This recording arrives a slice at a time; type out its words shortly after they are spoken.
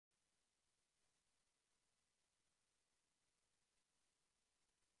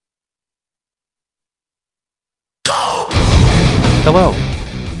Hello.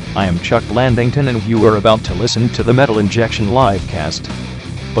 I am Chuck Landington and you are about to listen to the Metal Injection Livecast.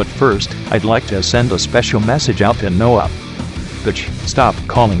 But first, I'd like to send a special message out to Noah. Bitch, stop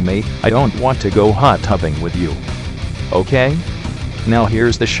calling me, I don't want to go hot tubbing with you. Okay? Now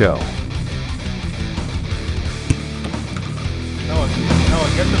here's the show. Noah,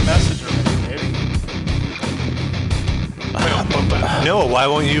 get the message already, Noah, why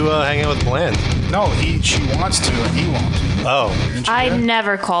won't you hang out with Bland? No, she wants to, and he won't. Oh. I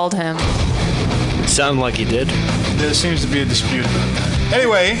never called him. Sounded like he did. There seems to be a dispute about that.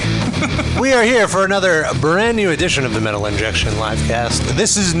 Anyway. We are here for another brand new edition of the Metal Injection Livecast.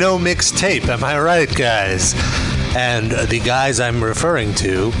 This is no mixtape, am I right, guys? And the guys I'm referring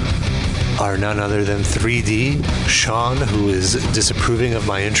to are none other than 3D, Sean, who is disapproving of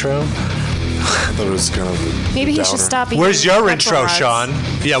my intro. I thought it was kind of Maybe he should stop eating Where's your pretzel intro, rods. Sean?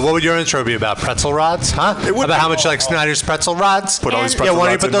 Yeah, what would your intro be about? Pretzel rods? Huh? It would about be. how much you like Snyder's pretzel rods? Put all these And- pretzel Yeah, why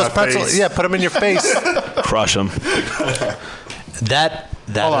don't you rods put in those my pretzels? face. Yeah, put them in your face. Crush him. That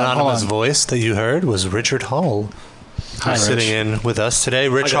Hold on, anonymous hold on. voice that you heard was Richard Hall. Hi, Who's sitting in with us today.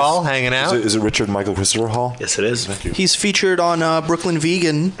 Rich Hall hanging out. Is it Richard Michael Christopher Hall? Yes, it is. Thank you. He's featured on Brooklyn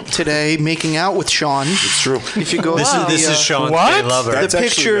Vegan today, making out with Sean. It's true. If you go This to is the, Sean's What? gay lover. the That's actually,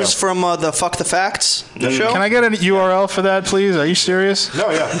 pictures from the Fuck the Facts show. Can I get a URL for that, please? Are you serious? No,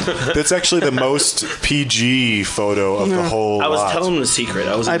 yeah. That's actually the most PG photo of the whole I was lot. telling him the secret.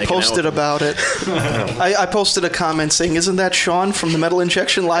 I I posted about it. I posted a comment saying, "Isn't that Sean from the Metal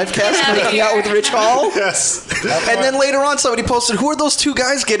Injection Livecast making out with Rich Hall?" Yes. And then later on, somebody posted, "Who are those two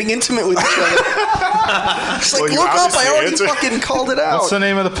guys getting intimate with each other?" It's like, Well, you look up! I obviously already answered. fucking called it out. What's the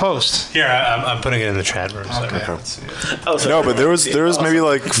name of the post? Here, I'm putting it in the chat room. So Okay. No, but there was maybe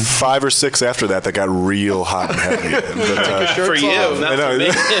like 5 or 6 after that got real hot and heavy. But, for you, not I know. for me.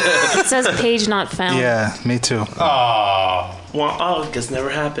 It says page not found. Yeah, me too. Oh. Well, oh, guess never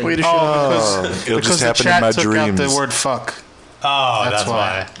happened. Wait a it'll because just the happen chat in my took dreams. out the word fuck. Oh, That's that's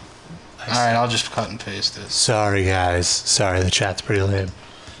why. All right, I'll just cut and paste this. Sorry, guys. Sorry, the chat's pretty lame.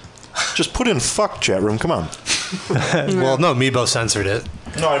 Just put in fuck chat room. Come on. Well, no, Meebo censored it.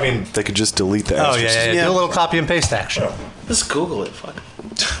 No, I mean they could just delete the Oh, asterisk. yeah. Do a little copy and paste action. Just Google it. Fuck.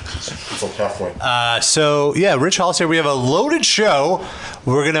 It's like halfway. So, yeah, Rich Hall's here. We have a loaded show.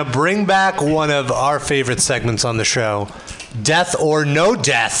 We're going to bring back one of our favorite segments on the show, Death or No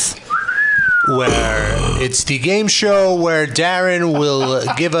Death, where it's the game show where Darren will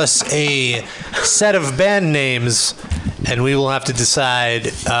give us a set of band names, and we will have to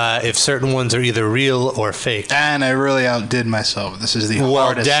decide if certain ones are either real or fake. And I really outdid myself. This is the Well,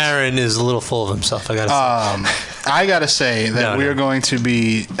 hardest. Darren is a little full of himself, I gotta say. I gotta say that No, we no. are going to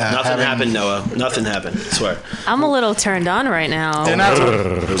be Nothing happened, Noah. Nothing happened. I swear. I'm a little turned on right now. They're not,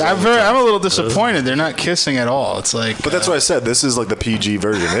 I'm a little disappointed. They're not kissing at all. It's like, But that's what I said. This is like the PG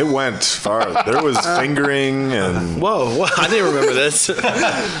version. It went far. There was fingering and Whoa, I didn't remember this. And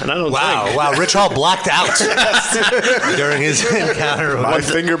I don't think. Wow, Rich Hall blacked out during his encounter with my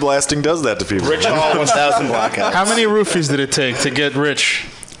finger blasting does that to people. Rich Hall 1000 blackout. how many roofies did it take to get Rich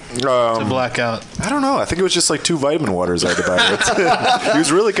to black out? I don't know. I think it was just like 2 vitamin waters I had to buy. It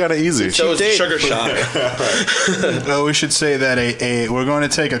was really kind of easy. So it was sugar shock. Well, we should say that we're going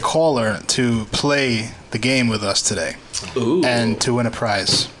to take a caller to play the game with us today, Ooh. and to win a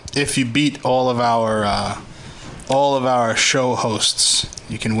prize. If you beat all of our show hosts,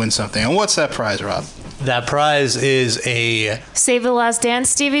 you can win something. And what's that prize, Rob? That prize is a... Save the Last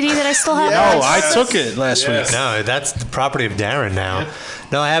Dance DVD that I still have. No, I took it last week. No, that's the property of Darren now.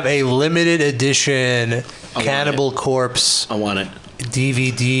 No, I have a limited edition Cannibal Corpse I want it.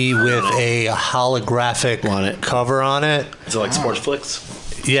 DVD with a holographic Want it. cover on it. Is it like sports flicks?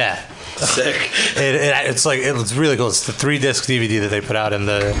 Yeah. Sick. It's really cool. It's the 3-disc DVD that they put out in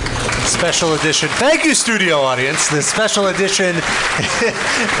the special edition. Thank you, studio audience. The special edition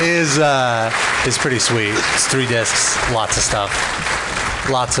is pretty sweet. It's 3 discs, lots of stuff,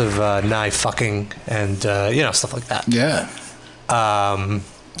 lots of knife fucking and stuff like that. Yeah.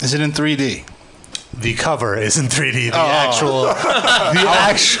 Is it in 3D? The cover is in 3D. Oh. The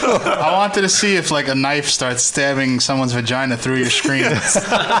actual. I wanted to see if like a knife starts stabbing someone's vagina through your screen.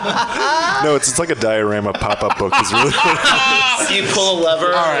 No, it's like a diorama pop-up book. It's really You pull a lever.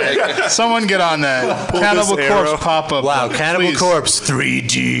 All right, someone get on that. Pull Cannibal this arrow. Corpse pop-up. Wow, book, Cannibal please. Corpse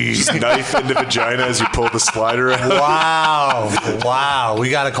 3D. just knife into vagina as you pull the slider out. Wow. We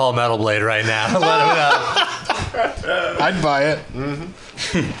got to call Metal Blade right now. Let him know. I'd buy it.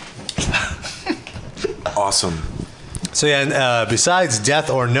 Awesome. So yeah, besides Death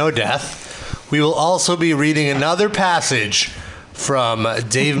or No Death, we will also be reading another passage from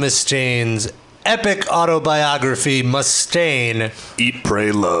Dave Mustaine's epic autobiography, Mustaine. Eat,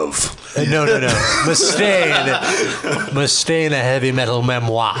 pray, love. No. Mustaine, a heavy metal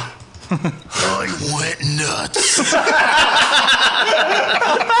memoir. I went nuts.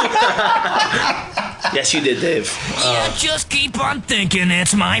 Yes, you did, Dave. Just keep on thinking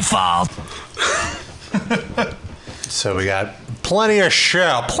it's my fault. So we got plenty of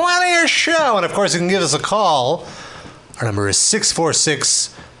show. And of course, you can give us a call. Our number is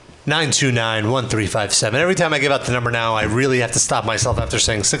 646-929-1357. Every time I give out the number now, I really have to stop myself after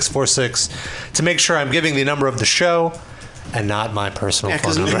saying 646 to make sure I'm giving the number of the show and not my personal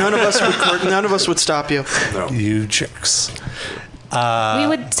phone number. None of us would stop you. No. You jerks. We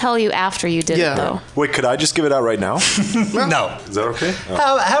would tell you after you did it, though. Wait, could I just give it out right now? No. Is that okay?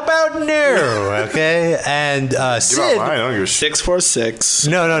 How about no? Okay. And Sid. I don't give a 646.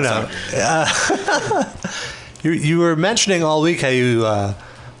 No. You were mentioning all week how you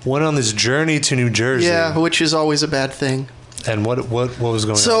went on this journey to New Jersey. Yeah, which is always a bad thing. And what was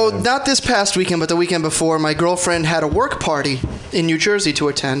going on? So, there? not this past weekend, but the weekend before, my girlfriend had a work party in New Jersey to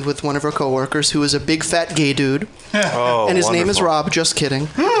attend with one of her coworkers, who is a big fat gay dude. Oh, and his name is wonderful. Rob. Just kidding.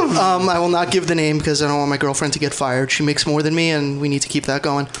 I will not give the name because I don't want my girlfriend to get fired. She makes more than me, and we need to keep that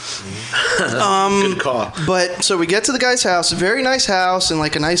going. Good call. But so we get to the guy's house, a very nice house in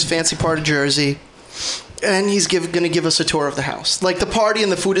like a nice fancy part of Jersey. And he's going to give us a tour of the house. Like the party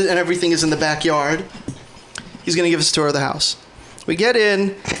and the food and everything is in the backyard. He's going to give us a tour of the house. We get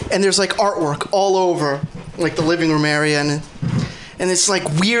in, and there's like artwork all over, like the living room area, and it's like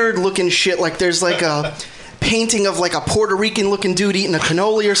weird looking shit. Like there's like a painting of like a Puerto Rican looking dude eating a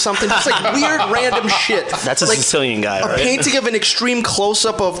cannoli or something. It's like weird random shit. That's a like Sicilian guy, right? A painting of an extreme close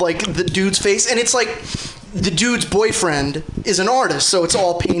up of like the dude's face, and it's like the dude's boyfriend is an artist, so it's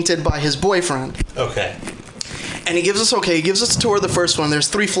all painted by his boyfriend. Okay. And he gives us a tour of the first one. There's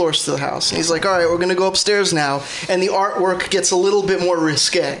 3 floors to the house. And he's like, all right, we're going to go upstairs now. And the artwork gets a little bit more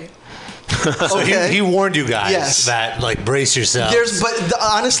risque. So he warned you guys that, like, brace yourselves.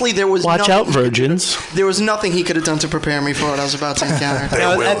 Honestly, there was Watch out, virgins. There was nothing he could have done to prepare me for what I was about to encounter.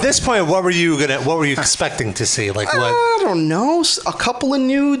 Now, at this point, what were you expecting to see? Like what? I don't know. A couple of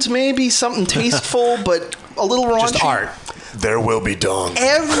nudes, maybe something tasteful, but a little raunchy. Just art. There will be dong.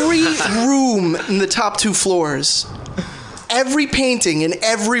 Every room in the top 2 floors, every painting in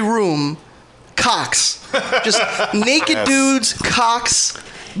every room, cocks. Just naked dudes, cocks,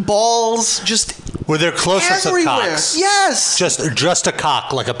 balls, just were there close-ups of everywhere. cocks? Yes. Just a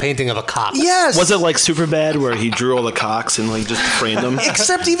cock, like a painting of a cock. Yes. Was it like Superbad where he drew all the cocks and like just framed them?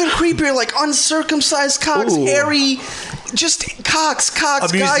 Except even creepier, like uncircumcised cocks, Ooh. hairy, just cocks, A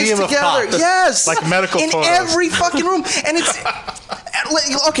guys museum of together. cocks. Yes. Like medical in photos. every fucking room. And it's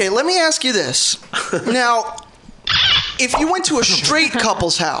okay, let me ask you this. Now, if you went to a straight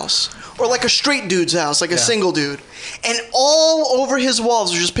couple's house, or like a straight dude's house, like a single dude, and all over his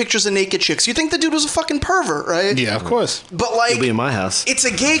walls are just pictures of naked chicks, you think the dude was a fucking pervert, right? Yeah, of course. But like, You'll be in my house. it's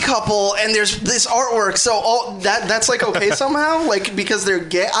a gay couple, and there's this artwork, so all that's like okay somehow, like because they're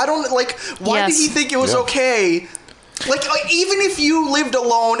gay. I don't like. Why did Yes. he think it was okay? Like even if you lived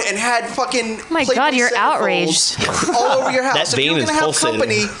alone and had fucking My Playboy God, you're centerfolds outraged. all over your house. That if you vein were is gonna have pulsating.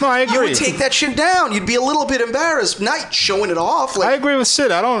 company, No, I you agree. would take that shit down. You'd be a little bit embarrassed, not showing it off. Like I agree with Sid.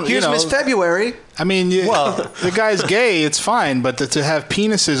 I don't. here's Miss February. I mean, the guy's gay. It's fine, but to have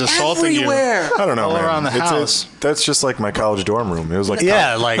penises assaulting Everywhere. I don't know, all man. around the house. That's just like my college dorm room. It was like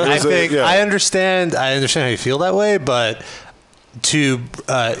Yeah, like it I was think yeah. I understand how you feel that way, but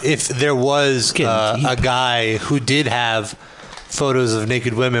if there was a guy who did have photos of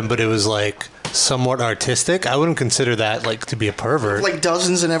naked women, but it was like somewhat artistic, I wouldn't consider that like to be a pervert. Like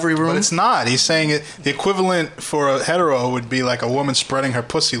dozens in every room. But it's not. He's saying it. The equivalent for a hetero would be like a woman spreading her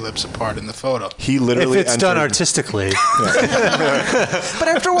pussy lips apart in the photo. He if literally it's done entered- artistically. But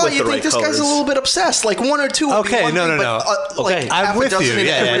after a while, With you the think right this guy's colors. a little bit obsessed. Like 1 or 2 would be Okay, one no, thing, no, but, no. like half I'm a with dozen you. in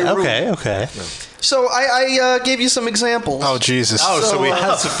every room. Okay. So I gave you some examples. Oh Jesus! So we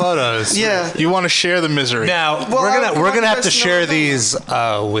have some photos. Yeah. You want to share the misery? Now Well, we're gonna have you to guys share know- these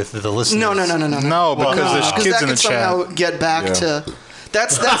with the listeners. No. No, because there's Because kids that in the could somehow chat. get back Yeah. to.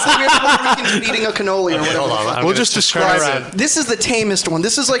 That's the weird Puerto Rican dude eating a cannoli or whatever. Hold the on. fuck. I'm We'll gonna just turn describe around. it. This is the tamest one.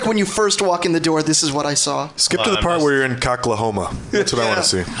 This is like when you first walk in the door. This is what I saw. Skip to the part where you're in Cocklahoma. That's what I want to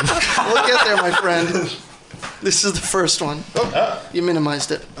see. We'll get there, my friend. This is the first one. Oh, you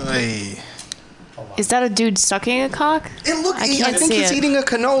minimized it. Ay. Is that a dude sucking a cock? It look. I I can't think see he's it. eating a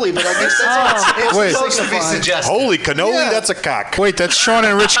cannoli, but I guess that's Oh. Wait. supposed to be suggested. Holy cannoli, Yeah. that's a cock. Wait, that's Sean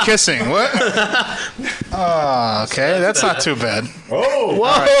and Rich kissing. What? Oh, okay, that's not too bad. Oh, All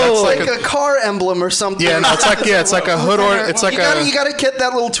right, that's like like a car emblem or something. yeah, no, it's like a hood or it's like you gotta get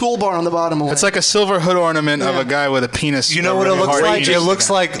that little toolbar on the bottom. it's like a silver hood ornament of Yeah. a guy with a penis. You know a what it really looks hard like? penis. It looks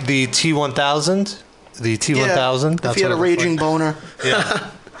like the T1000. The T1000. If he had a raging boner. Yeah.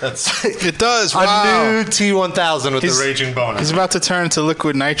 That's It does. a Wow. new T1000 with He's- the raging boner. He's about to turn into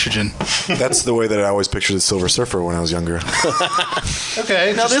liquid nitrogen. that's the way that I always pictured the Silver Surfer when I was younger.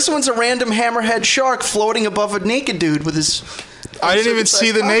 Okay. Now this one's a random hammerhead shark floating above a naked dude with his. I didn't even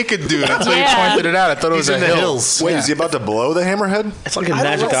see the naked dude until you Yeah. pointed it out. I thought it was He's a in the hill. hills. Wait, is he about to blow the hammerhead? It's like a I don't know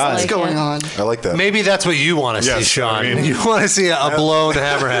magic what's eye. going on. I like that. Maybe that's what you want to see, Yes, Sean. I mean- You want to see a blown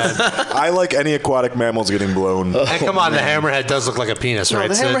hammerhead. I like any aquatic mammals getting blown. And come on, the hammerhead does look like a penis, No, right?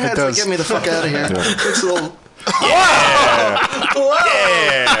 the Sid? hammerhead's like, does. get me the fuck out of here. It's a little.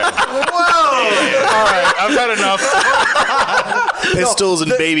 All right, I've had enough. Pistols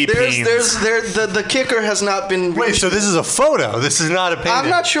and baby peens. The kicker has not been. Wait, so this is a photo. This is not a painting. I'm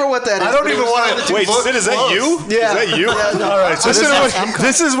not sure what that is. I don't but it even was want not to. a- Wait, Sid, is that you? Yeah. Is that you? Yeah, no. All right, so Listen,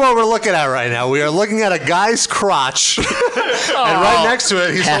 this is what we're looking at right now. We are looking at a guy's crotch, and right next to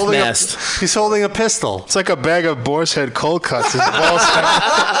it, Half-mast. he's holding a pistol. It's like a bag of boar's head cold cuts. His balls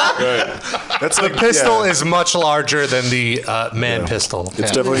That's The like pistol yeah. is much larger than the man pistol.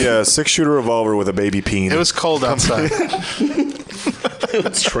 It's definitely a 6-shooter revolver with a baby peen. It was cold outside.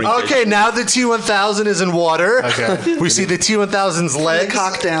 Okay, now the T1000 is in water. Okay. We see the T1000's The legs.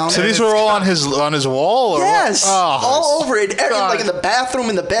 cock down. So these were all on his wall, or Yes, what? Oh, all over it. God. Like in the bathroom,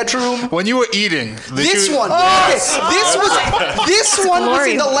 in the bedroom. When you were eating, did This you- one, this one was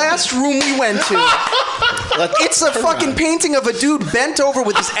in the last room we went to. It's a fucking painting of a dude bent over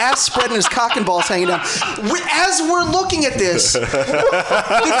with his ass spread and his cock and balls hanging down. As we're looking at this,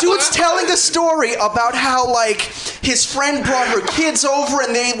 the dude's telling a story about how like his friend brought her kids over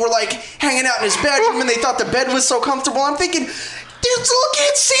and they were like hanging out in his bedroom and they thought the bed was so comfortable. I'm thinking, dude, look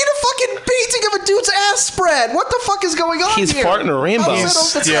at see the fucking painting of a dude's ass spread. What the fuck is going on He's here? partner Rainbow. I'm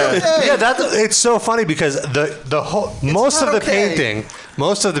set Yeah. okay. Yeah, it's so funny because the whole most not of the okay. painting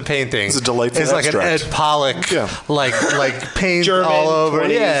It's a delightful is like abstract. an Ed Pollock, Yeah. like paint German all over.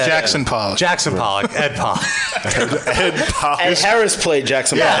 20s. Yeah, Jackson Pollock. Jackson Pollock, Ed Pollock. And Harris played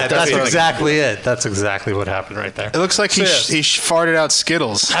Jackson Yeah, Pollock. that's what- exactly it. That's exactly what happened right there. It looks like he farted out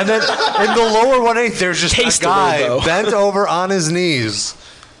Skittles. And then in the lower 1/8, there's just Taste a the guy rainbow. bent over on his knees,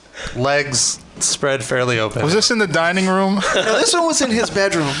 legs spread fairly open. Was this in the dining room? No, this one was in his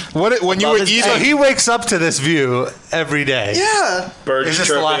bedroom. When you Above were his eating? So he wakes up to this view every day. Yeah. Birds Is this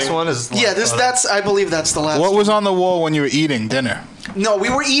chirping. the last one? Yeah, that's. I believe that's the last. What was on the wall when you were eating dinner? No, we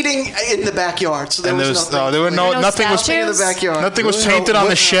were eating in the backyard, so there was nothing. there were no nothing was statues? in the backyard. nothing was painted on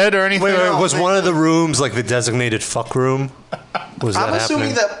the shed or anything. Wait, No, was wait. one of the rooms like the designated fuck room? Was that I'm assuming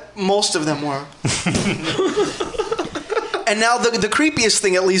happening? that most of them were. And now the creepiest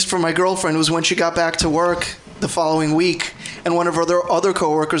thing, at least for my girlfriend, was when she got back to work the following week, and one of her other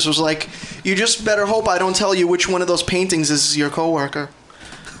coworkers was like, "You just better hope I don't tell you which one of those paintings is your coworker."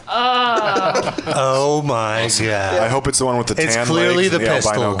 Oh my god! I hope it's the one with the tan It's clearly legs and the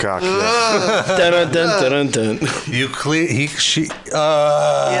albino pistol. cock. Yeah. Dun, dun, dun, dun, dun. You clear she.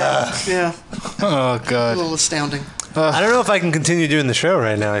 Yeah, Oh a god. little astounding. I don't know if I can continue doing the show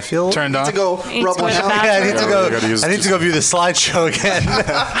right now. I feel Turned on. To go Need rub to one go to the out. Yeah, I need to Yeah, go. we gotta use- I need to go view the slideshow again.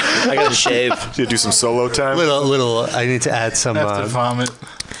 I got to shave. You do some solo time. little. I need to add some. I have to vomit.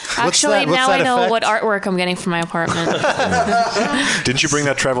 Actually, that- what's now that I know effect? what artwork I'm getting for my apartment. Didn't you bring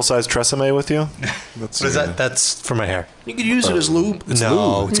that travel-sized Tresemme with you? That's, What is that? That's for my hair. You could use it as lube.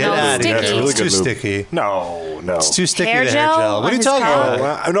 No, get No, out of here. sticky. Yeah, it's It's really too good lube. sticky. No. It's too sticky. Hair the hair gel gel. What on are you his talking cock?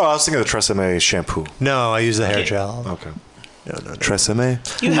 about? No, I was thinking of the Tresemme shampoo. No, I use the hair gel. Okay. No. Tresemme?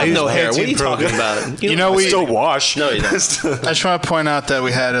 You have use no hair. What are Pantene you talking Pro. about? You know, I we still wash. No, you don't. I just want to point out that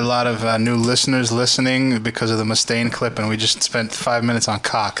we had a lot of new listeners listening because of the Mustaine clip, and we just spent 5 minutes on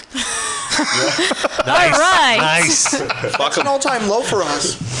cock. All right. Nice. Fuck It's an 'em. all-time low for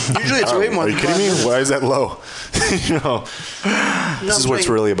us. Usually it's way more. Are you than kidding 5 me? minutes. Why is that low? This is what it's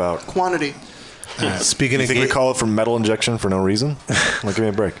really about. Quantity. Speaking You of think we ga- call it from metal injection for no reason? Like, give me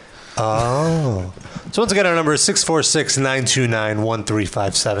a break. Oh. So once again, our number is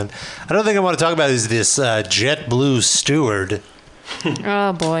 646-929-1357. Another thing I want to talk about is this JetBlue steward.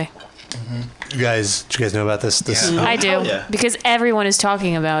 Oh boy, Do you guys know about this? I do yeah. because everyone is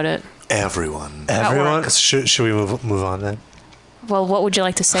talking about it. Everyone. Everyone? Should we move on then? Well, what would you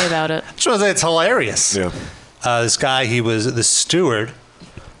like to say about it? I just want to say it's hilarious. Yeah. This guy, he was the steward,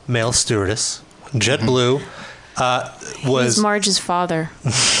 male stewardess, JetBlue, was He's Marge's father.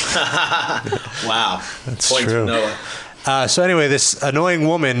 Wow. That's Point true. to Noah. So anyway, this annoying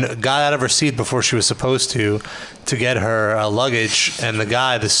woman got out of her seat before she was supposed to get her luggage, and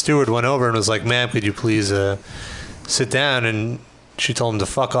the steward went over and was like, "Ma'am, could you please sit down?" And she told him to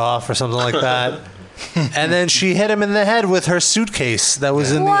fuck off or something like that. And then she hit him in the head with her suitcase that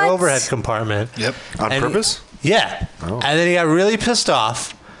was in the overhead compartment. Yep. On purpose? Yeah. Oh. And then he got really pissed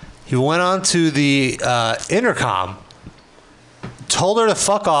off. He went on to the intercom, told her to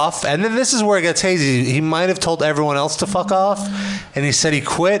fuck off, and then this is where it gets hazy. He might have told everyone else to fuck off, and he said he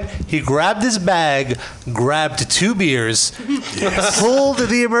quit. He grabbed his bag, grabbed 2 beers, pulled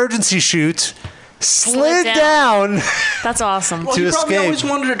the emergency chute, slid down. That's awesome. Well, To he probably escape. always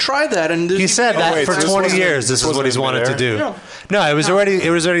wanted to try that, and He said that for 20 years. This is what he's wanted to do. Yeah. No, it was already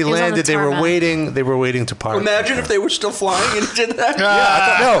on landed. the They were tarmac. waiting. They were waiting to park. Imagine if they were still flying and he did that.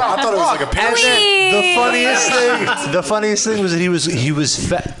 I thought it was like a And parachute. then the funniest thing was that he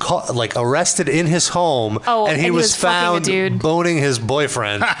was caught, like arrested in his home, Oh, and he was fucking a found dude. boning his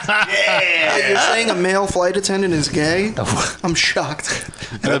boyfriend. You're saying a male flight attendant is gay? I'm shocked.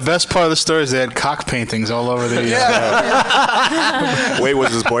 And the best part of the story is they had cock paintings all over the. Wait,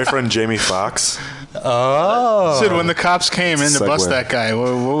 was his boyfriend Jamie Foxx? Oh, Sid, when the cops came in to bust Segue. that guy,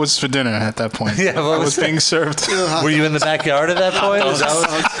 what was for dinner at that point? Yeah, what what was was being served? were you in the backyard at that point? Is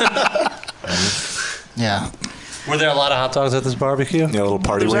that what- Yeah. were there a lot of hot dogs at this barbecue? Yeah, little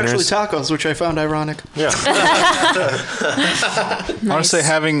party There's actually wieners. tacos, which I found ironic. Yeah. Honestly,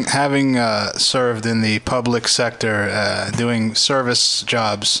 having served in the public sector, doing service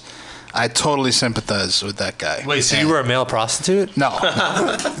jobs, I totally sympathize with that guy. Wait, so you were a male prostitute? No,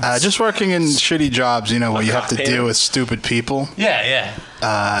 just working in shitty jobs, where you have to deal with stupid people. Yeah.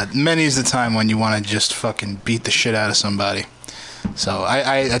 Many's the time when you want to just fucking beat the shit out of somebody. So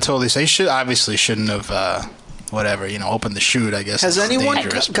I totally say shouldn't have opened the chute. I guess Has it's anyone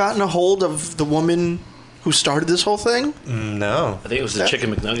dangerous. gotten a hold of the woman who started this whole thing? No. I think it was the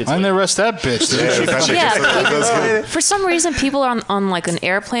chicken McNuggets. Why didn't they arrest that bitch? Yeah, for some reason, people on like an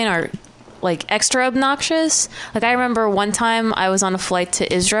airplane are like extra obnoxious. Like I remember one time I was on a flight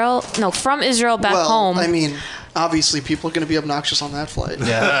to Israel. No, from Israel back home. I mean, obviously people are going to be obnoxious on that flight.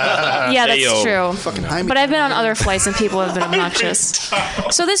 Yeah, that's Ayo. true. Fucking Jaime. But I've been on other flights and people have been obnoxious.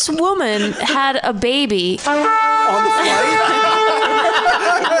 So this woman had a baby, on the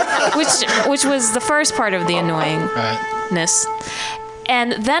flight? which was the first part of the annoyingness. Right.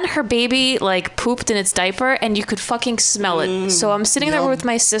 And then her baby like pooped in its diaper and you could fucking smell it. So I'm sitting there with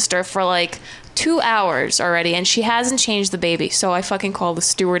my sister for like 2 hours already and she hasn't changed the baby. So I fucking call the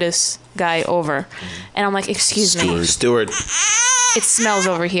stewardess guy over. And I'm like, excuse me, Steward. it smells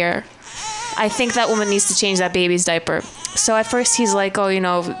over here. I think that woman needs to change that baby's diaper. So at first he's like, oh,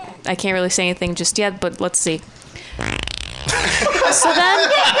 I can't really say anything just yet, but let's see. So then,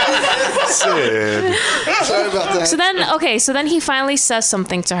 Sid. Sorry about that. so then he finally says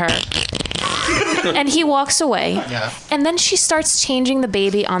something to her. And he walks away. Yeah. And then she starts changing the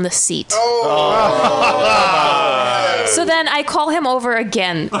baby on the seat. So then I call him over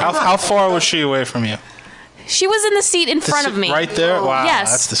again. How far was she away from you? She was in the seat in front of me. Right there? Wow,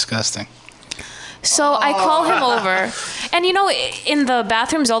 Yes. that's disgusting. So I call him over. And in the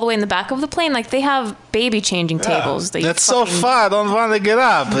bathrooms all the way in the back of the plane, like they have baby changing tables. That you That's so fucking- far. I don't want to get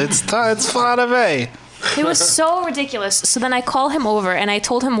up. It's far away. It was so ridiculous. So then I call him over and I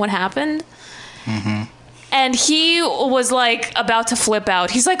told him what happened. Mm-hmm. And he was like about to flip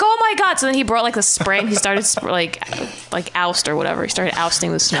out. He's like, "Oh my god!" So then he brought like a spray and he started like oust or whatever. He started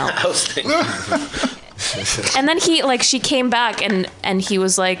ousting the smell. And then she came back and he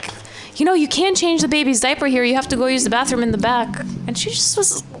was like, "You can't change the baby's diaper here. You have to go use the bathroom in the back." And she just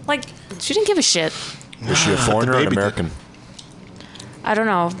was like, she didn't give a shit. Was she a foreigner or an American? I don't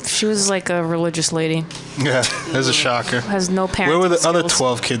know. She was like a religious lady. Yeah, there's a shocker. Has no parents. Where were the other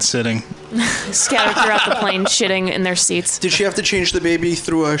 12 kids sitting? Scattered throughout the plane, shitting in their seats. Did she have to change the baby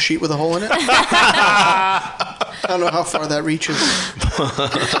through a sheet with a hole in it? I don't know how far that reaches.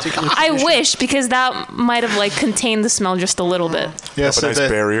 I wish, because that might have contained the smell just a little bit. Yes, A nice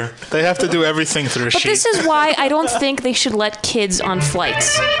barrier. They have to do everything through a But sheet. this is why I don't think they should let kids on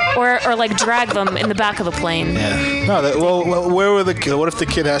flights or drag them in the back of the plane. Yeah. No. Where were the? What if the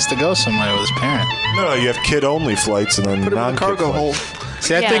kid has to go somewhere with his parent? No, you have kid-only flights and then Put it in a non-kid cargo flights. hole.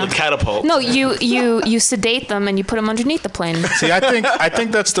 See, I Yeah. think. Catapult. No, you sedate them and you put them underneath the plane. See, I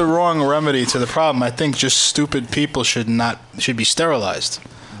think that's the wrong remedy to the problem. I think just stupid people should be sterilized.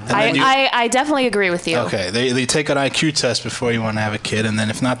 And then you- I definitely agree with you. Okay, they take an IQ test before you want to have a kid, and then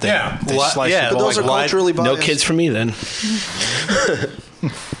if not, they slice yeah, the But those are Why- culturally biased. No kids for me then.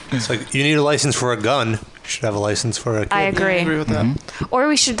 It's like you need a license for a gun. You should have a license for a kid. I I agree. agree with that. Or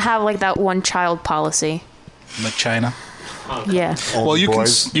we should have like that one child policy. Like China. Yeah. Well, you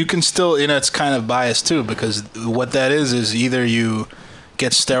boys. can still, it's kind of biased too, because what that is either you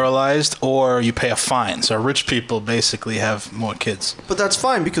get sterilized or you pay a fine. So rich people basically have more kids, But that's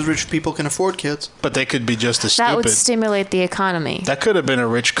fine because rich people can afford kids. but they could be just as That would stupid. stimulate the economy. That could have been a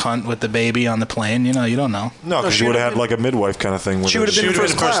rich cunt with the baby on the plane. You don't know. No, because she you would have would've had like a midwife kind of thing. With She would've She been would have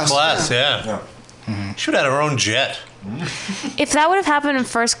been first first class, class. Yeah. She would have had her own jet. If that would have happened in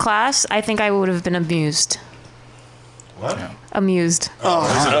first class, I think I would have been amused. What? Amused.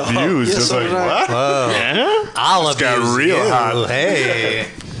 abused. Yes, It's so like, did I. what? I'll abuse got real you. hot. Hey.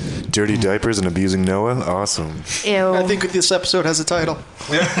 Dirty diapers and abusing Noah? Awesome. Ew. I think this episode has a title.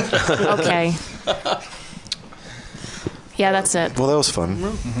 Okay. Yeah, that's it. Well, that was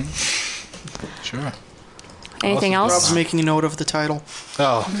fun. Sure. Anything else? Rob's making a note of the title.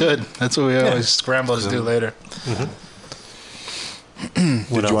 Oh, good. That's what we always scramble to do later. Did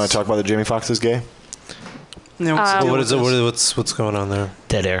you want to talk about the Jamie Foxx is gay? No, what's the deal What with is it? this? What's going on there?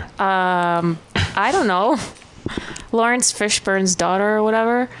 Dead air. I don't know. Lawrence Fishburne's daughter or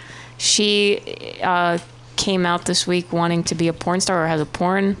whatever, she came out this week wanting to be a porn star or has a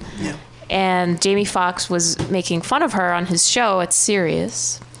porn. Yeah. And Jamie Foxx was making fun of her on his show at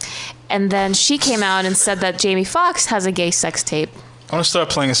Sirius. And then she came out and said that Jamie Foxx has a gay sex tape. I want to start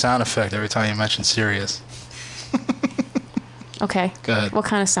playing a sound effect every time you mention Sirius. Okay. Go ahead. What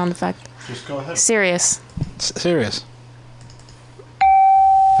kind of sound effect? Just go ahead. Sirius. Sirius.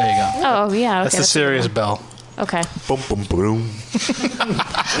 There you go. Oh, yeah. Okay, That's the a Sirius good bell. one. Okay. Boom, boom, boom.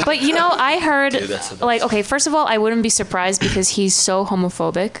 But I heard, Dude, that's the best. like, okay, first of all, I wouldn't be surprised because he's so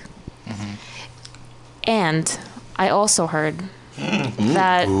homophobic. And I also heard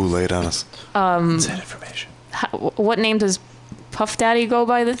that, Ooh, lay it on us. Inside information. what name does Puff Daddy go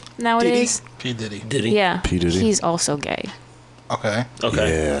by nowadays? P. Diddy. Did he? Yeah. P. Diddy? He's also gay. Okay.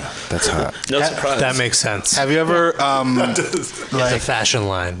 Okay. Yeah, that's hot. No surprise. That makes sense. Have you ever It's a fashion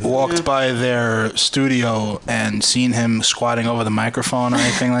line. walked by their studio and seen him squatting over the microphone or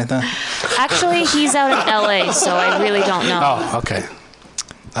anything like that? Actually, he's out in LA, so I really don't know. Oh, okay.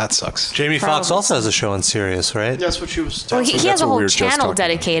 That sucks. Jamie Foxx Probably. also has a show on Sirius, right? That's what she was Well, talking he has That's a what we whole were just channel talking about.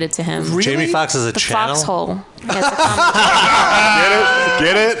 dedicated to him. Jamie Foxx has a The channel. Foxhole. He has a comedy-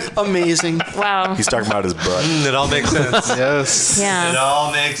 Get it? Amazing. Wow. He's talking about his butt. It all makes sense. Yes. It Yeah.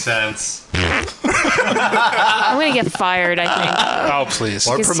 all makes sense. I'm going to get fired, I think. Oh, please.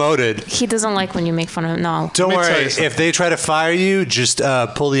 Or He's- promoted. He doesn't like when you make fun of him. No. Don't me tell worry. you something. If they try to fire you, just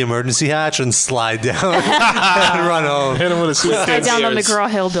pull the emergency hatch and slide down and run home. Hit him with a Slide suitcase. down the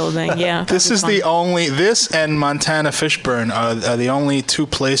McGraw-Hill building. Yeah. This is the only. This and Montana Fishburne are the only two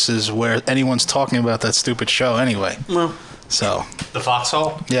places where anyone's talking about that stupid show. Anyway, Well, so The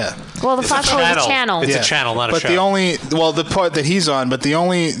Foxhole? yeah. Well, the Foxhole is a channel. It's Yeah. a channel, not a But show. the only, the part that he's on, but the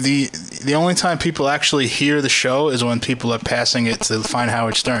only time people actually hear the show is when people are passing it to find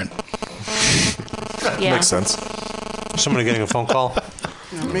Howard Stern. Yeah. Makes sense. Somebody getting a phone call?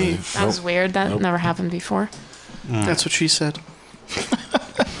 not me. That was weird. That never happened before. That's what she said.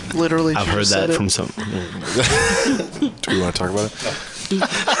 Literally. I've she heard said that it. from some. Do we want to talk about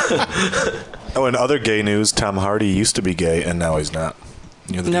it? Oh, and other gay news, Tom Hardy used to be gay, and now he's not.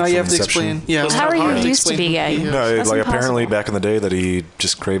 You know, the Now dude you from have to Inception? explain. Yeah. How are you hard used to explain be who gay? he is. No, That's like apparently impossible. back in the day that he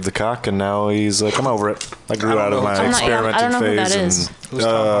just craved the cock, and now he's like, I'm over it. I grew out of my I'm not- yeah, I don't experimenting know who that phase. is. Who's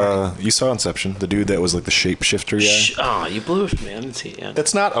Tom And you saw Inception, the dude that was like the shapeshifter guy. Oh, you blew it, man. It's, yeah.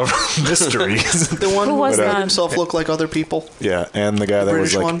 That's not a mystery. The one Who who was made that? himself look like other people. Yeah, and the guy that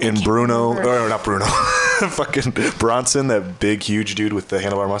was British like one? in Bruno, remember. or not Bruno, fucking Bronson, that big, huge dude with the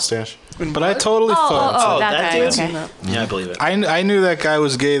handlebar mustache. But I totally thought. Oh, that that guy. dude? Okay. Yeah, I believe it. I knew that guy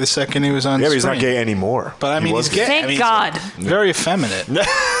was gay the second he was on Yeah, but he's not screen. gay anymore. But I He mean, was he's gay. Thank I mean, God. Very effeminate.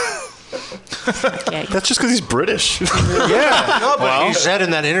 Gay. That's just because he's British. Yeah. No, but he said in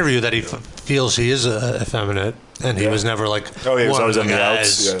that interview that he feels he is effeminate, and he was never like. Oh, yeah, he was one always of on the the outs.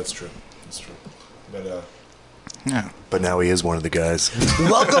 guys. Yeah, that's true. That's true. Yeah. But now he is one of the guys.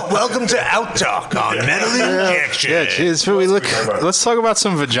 welcome to Out Talk on Metal Injection. Yeah, cheers. Let's talk about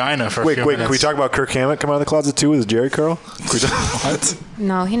some vagina for a Wait, few can minutes. we talk about Kirk Hammett coming out of the closet too with Jerry Curl? What?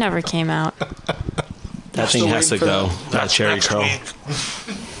 No, he never came out. That thing has to waiting for go. That cherry curl.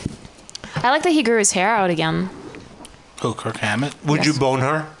 I like that he grew his hair out again. Who, Kirk Hammett? Would you bone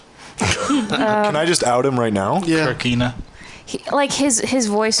her? Can I just out him right now? Yeah. Kirkina? Like his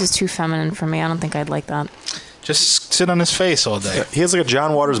voice is too feminine for me. I don't think I'd like that. Just sit on his face all day. He has like a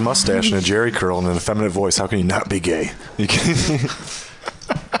John Waters mustache and a Jerry curl and an effeminate voice. How can he not be gay? You can-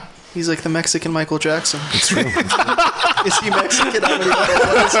 He's like the Mexican Michael Jackson. It's true. Is he Mexican? I don't even know.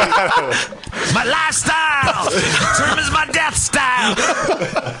 What is he? My lifestyle! Term is my death style!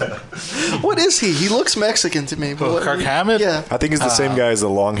 What is he? He looks Mexican to me. But Kirk Hammett? Yeah. I think he's the same guy as the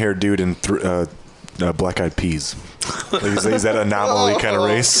long-haired dude in Black Eyed Peas. Like he's that anomaly kind of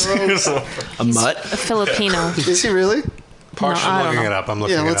race. A mutt. A Filipino. Is he really? I'm looking it up. I'm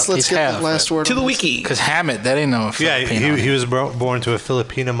looking it up. Let's get half. the last word To on the this. wiki. Because Hammett, that ain't no Yeah, Filipino. he was born to a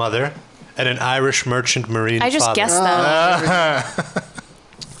Filipino mother and an Irish merchant marine I just father. guessed that.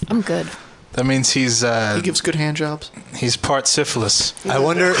 I'm good. That means he's He gives good hand jobs. he's part syphilis. I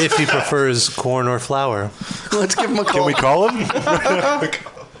wonder if he prefers corn or flour. Let's give him a call. Can we call him?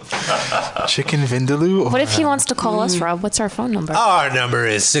 Chicken vindaloo? What if he wants to call us, Rob? What's our phone number? Our number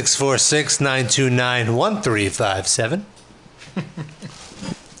is 646-929-1357.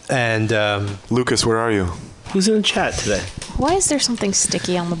 And Lucas, where are you? Who's in the chat today? Why is there something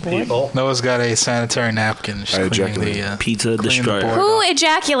sticky on the board? Noah's got a sanitary napkin. She's I cleaning ejaculated. the, Pizza cleaning the destroyer. board Who off.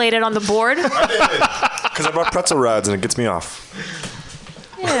 ejaculated on the board? Ew. Because I brought pretzel rods and it gets me off.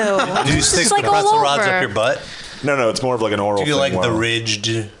 do you stick It's like the pretzel all rods over. up your butt? No, it's more of like an oral Do you thing. like the Wow. ridged?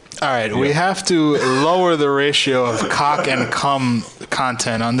 All right, we have to lower the ratio of cock and cum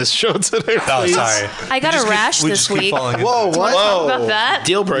content on this show today, Oh, please. sorry. I got a rash this week. Whoa, Wanna what? talk about that?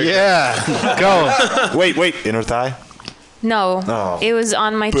 Deal breaker. Yeah, go. Wait, inner thigh? No, Oh. it was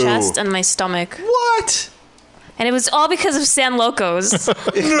on my Boo. chest and my stomach, What? and it was all because of San Locos.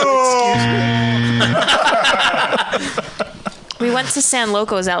 We went to San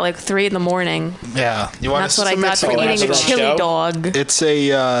Locos at like 3 in the morning. Yeah, you want That's to what I got for Mexican eating a restaurant chili show? dog. It's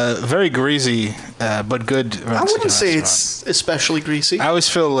a very greasy but good. I wouldn't say it's especially greasy. I always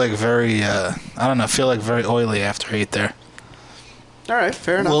feel like very. I don't know. Feel like very oily after I eat there. All right,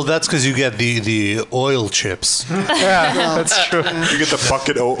 fair enough. Well, that's because you get the oil chips. Yeah, that's true. You get the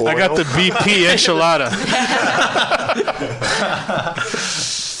bucket of oil. I got the BP enchilada.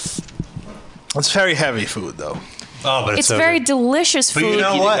 It's very heavy food, though. Oh, but It's so very good. delicious But food. you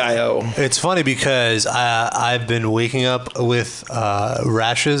know Eating what? IO. It's funny because I've been waking up with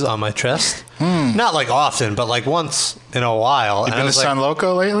rashes on my chest. Not like often, but like once in a while. You And I been to was like, San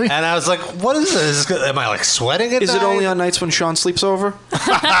Loco lately? and I was like, what is this? Am I like sweating at Is it night? only on nights when Sean sleeps over?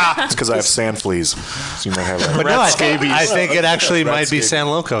 It's because I have sand fleas. So you might have that. But no, I think it actually Rat might be scabies. San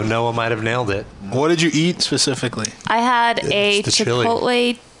Loco. Noah might have nailed it. What did you eat specifically? I had a It's the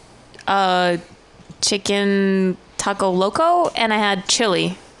chili. Chipotle chicken taco loco, and I had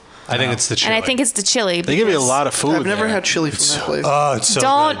chili. I think it's the chili. And I think it's the chili. They give you a because lot of food. I've never there. had chili from that place. Oh, it's so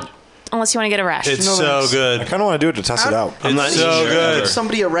Don't, good. unless you want to get a rash. It's No, so thanks. I good. kind of want to do it to test it out. I'm not It's so eating good. ever.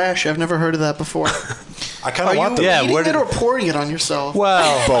 Somebody a rash. I've never heard of that before. I kind Are of you want to. Yeah, eating where it did- or pouring it on yourself?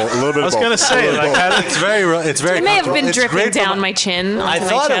 Well, Both, a little bit I was of both. gonna say, like, it's very. It's very. It may have been it's dripping great for down my chin. I onto my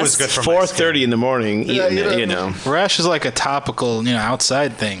thought it chest. was good for my skin. 4:30 in the morning eating you it, know. you know. rash is like a topical,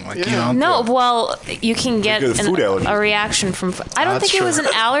 outside thing. Like you know. No, well, you can get get food allergies. a reaction from. I don't That's think it was true.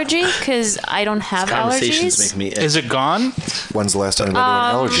 an allergy because I don't have Conversations allergies. make me Is it gone? When's the last time you went to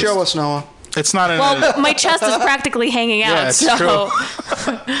an allergist? Show us, Noah. It's not an. Well, my chest is practically hanging out, Yeah, it's so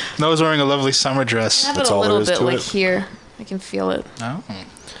Noah's wearing a lovely summer dress. I have That's it a all there little is bit to like it. here. I can feel it. No, I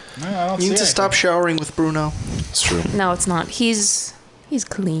don't You need see to it. stop showering with Bruno. It's true. No, it's not. He's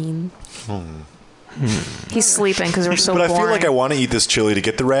clean. He's sleeping because we're so But I boring. feel like I want to eat this chili to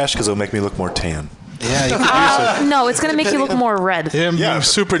get the rash because it'll make me look more tan. Yeah, you could use No, it's gonna make you look more red. it. Him being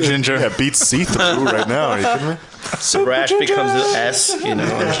super ginger. Yeah, beats see-through right now. Are you kidding me? The rash becomes an S, on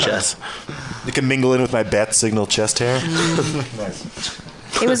his chest. You can mingle in with my bat signal chest hair.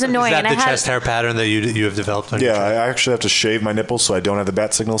 It was Is annoying, that and the I had chest hair pattern that you have developed on your Yeah, chest? I actually have to shave my nipples so I don't have the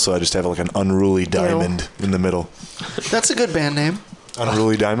bat signal, so I just have like an unruly diamond in the middle. That's a good band name.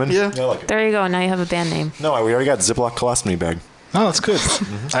 Unruly diamond? Yeah. I like it. There you go. Now you have a band name. No, we already got Ziploc colostomy bag. No, it's good.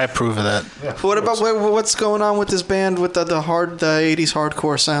 I approve of that. What about what's going on with this band with the 80s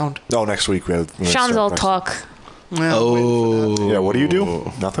hardcore sound? Oh, next week we have. Sean's all talk. Yeah, Yeah, what do you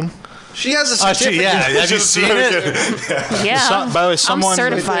do? Nothing? She has a Oh, certificate. have you seen it? Yeah. By the way, someone. I'm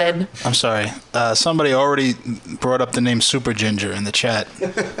certified. I'm sorry. Somebody already brought up the name Super Ginger in the chat.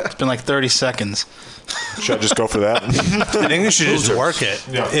 It's been like 30 seconds. Should I just go for that? I think you should just work it.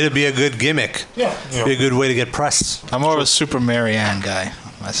 Yeah. It'd be a good gimmick. Yeah. Be a good way to get pressed. I'm more of a Super Marianne guy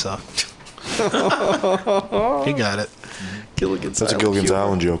myself. He got it. Gilligan's That's a Gilligan's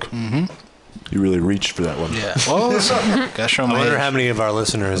Island joke. Mm-hmm. You really reached for that one. Yeah. Well, gotta show I my wonder age. how many of our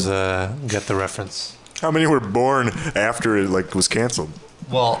listeners get the reference. How many were born after it was canceled?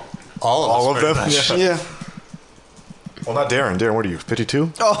 Well, all of us. All of pretty them? much. Yeah. Yeah. Well, not Darren. Darren, what are you,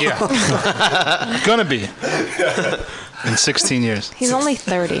 52? Yeah. Gonna be. In 16 years. He's only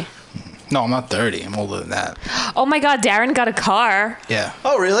 30. No, I'm not 30. I'm older than that. Oh my God, Darren got a car. Yeah.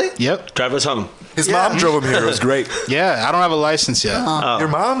 Oh, really? Yep. Drive us home. His mom drove him here. It was great. Yeah, I don't have a license yet. Your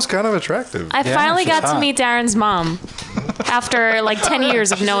mom's kind of attractive. I finally she's got to hot. meet Darren's mom after like 10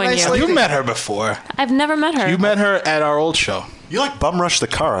 years of knowing nice you. lady. You met her before. I've never met her. You met her at our old show. You like bum rush the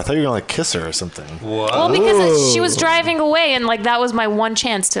car. I thought you were going to like kiss her or something. Well, because she was driving away, and like that was my one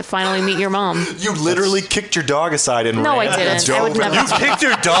chance to finally meet your mom. You literally kicked your dog aside and No, I ran. didn't. I would never. You kicked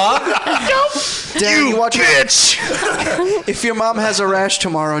your dog? Darren, you watch bitch. If your mom has a rash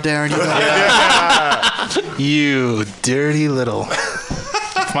tomorrow, Darren, you know. You dirty little.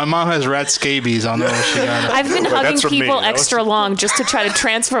 If my mom has rat scabies, I'll know what she got. I've been hugging that's from me. people That was- extra long just to try to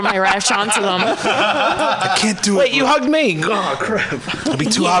transfer my rash onto them. I can't do Wait, it. you hugged me. Oh, crap. It'll be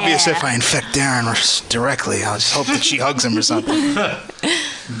too obvious if I infect Darren directly. I'll just hope that she hugs him or something.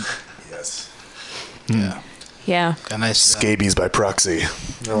 Yes. Yeah. Yeah. A nice. Scabies by proxy.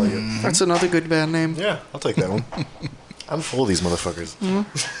 I like it. That's another good band name. Yeah, I'll take that one. I'm full of these motherfuckers.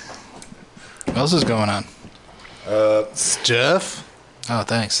 What else is going on? Jeff? Oh,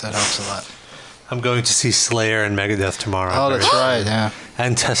 thanks. That helps a lot. I'm going to see Slayer and Megadeth tomorrow. Oh, that's right. Yeah.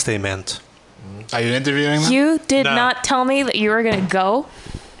 And Testament. Are you interviewing them? You did No. not tell me that you were going to go.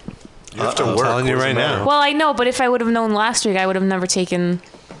 You have to I'm work. telling you What does right it matter? now. Well, I know, but if I would have known last week, I would have never taken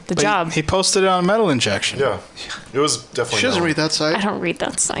the But job. He posted it on Metal Injection. Yeah. It was definitely. She doesn't no. read that I site. don't read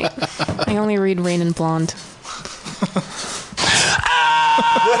that site. I only read Rain and Blonde.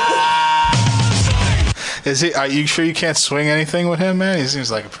 Is he? Are you sure you can't swing anything with him, man? He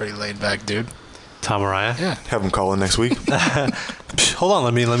seems like a pretty laid back dude. Tom Araya? Yeah. Have him call in next week. Hold on,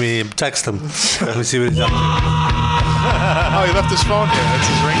 let me text him. Let me see what he's up to. Oh, he left his phone here. That's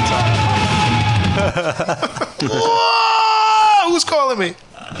his ringtone. Whoa! Who's calling me?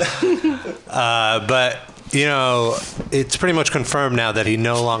 But, you know, it's pretty much confirmed now that he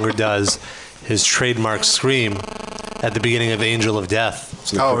no longer does his trademark scream at the beginning of Angel of Death.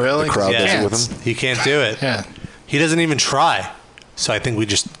 So Oh, really? The crowd Yeah. does it with him. He can't do it. Yeah. He doesn't even try. So I think we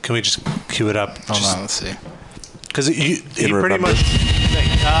just cue it up? Hold on. Let's see. Because he pretty remembrance. much.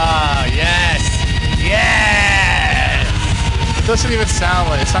 Ah, yes, yes. It doesn't even sound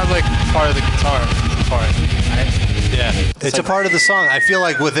like. It sounds like part of the guitar part. Right? Yeah, it's a part of the song. I feel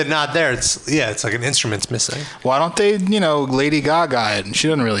like with it not there, it's like an instrument's missing. Why don't they, Lady Gaga it? And she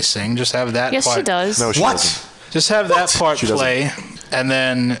doesn't really sing. Just have that Yes, part. she does. No, she What? doesn't. Just have that part She doesn't. play, and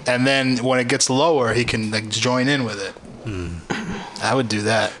then when it gets lower, he can like join in with it. I would do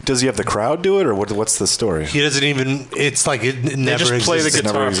that. Does he have the crowd do it, or what's the story? He doesn't even. It's like it They never just play the existed.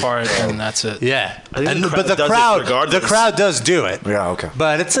 guitar Never part, and that's it. Yeah, I think the but the crowd does it crowd, the regardless. crowd does do it. Yeah, okay.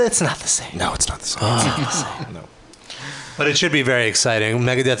 But it's not the same. No, it's not the same. No. But it should be very exciting.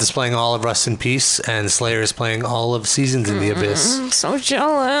 Megadeth is playing all of Rust in Peace, and Slayer is playing all of Seasons in the Abyss. I'm so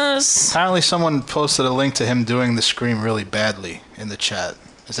jealous. Apparently, someone posted a link to him doing the scream really badly in the chat.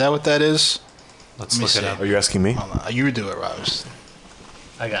 Is that what that is? Let's Let me look it see. up. Are you asking me? Hold on. You do it, Robert.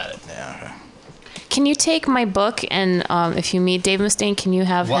 I got it. Yeah. Okay. Can you take my book and if you meet Dave Mustaine, can you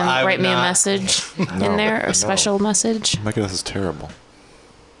have Well, him I would write me a not. message No, in there, no. a special message? Megadeth is terrible.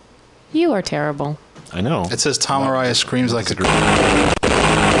 You are terrible. I know. It says Tom Araya screams like a girl.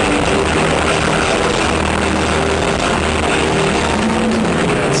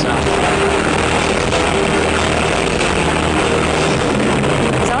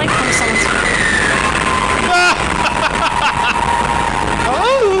 Is that like from someone's?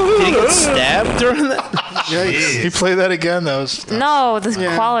 Did he get stabbed during that? He played that again. That was. No, the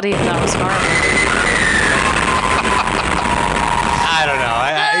quality of that was horrible. I don't know.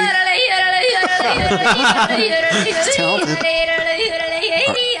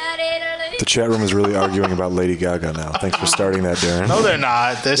 The chat room is really arguing about Lady Gaga now. Thanks for starting that, Darren. No, they're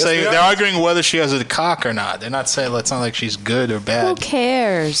not. They're saying they are. they're arguing whether she has a cock or not. They're not saying it's not like she's good or Who bad.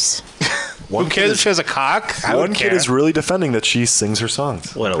 cares? Who cares if she has a cock? I One would kid care. is really defending that she sings her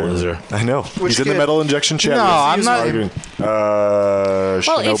songs. What a loser. I know. Which He's in the kid? Metal Injection chat. No, Yes, he I'm is not- arguing. Well,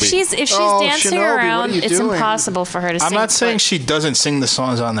 Shinobi. if she's Oh, dancing Shinobi, what are around, you it's doing? impossible for her to sing. I'm not saying but- she doesn't sing the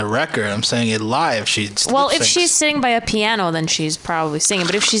songs on the record. I'm saying it live. Well, if she's sitting by a piano, then she's probably singing.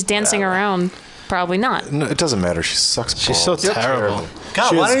 But if she's dancing around, probably not. No, it doesn't matter. She sucks. She's so balls. terrible. God,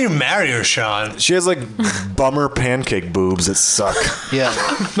 She why has- don't you marry her, Sean? She has like bummer pancake boobs that suck. Yeah.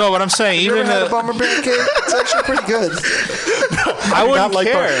 No, but I'm saying You even ever had a the, bummer pancake? It's actually pretty good. I wouldn't Not like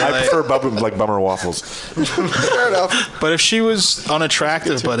care. bummer. I like- prefer bummer waffles. Fair enough. But if she was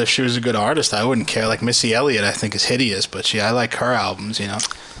unattractive, but if she was a good artist, I wouldn't care. Like Missy Elliott, I think is hideous, but I like her albums,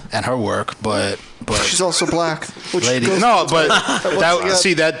 and her work. But She's also black. Which lady, goes- no, but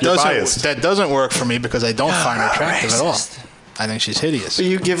again. that You're biased. doesn't work for me because I don't find her attractive at all. I think she's hideous. So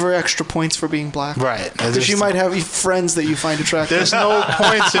you give her extra points for being black. Right. Because you might have friends that you find attractive. There's no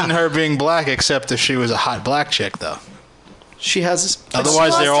points in her being black except if she was a hot black chick, though. She has.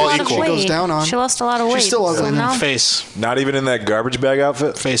 Otherwise, they're all equal. She goes down on. She lost a lot of weight. She's still ugly. so now- Face. Not even in that garbage bag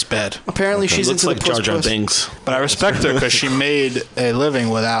outfit? Face bad. Apparently, she's Looks into like the Jar Jar puss. Binks. But I respect her because she made a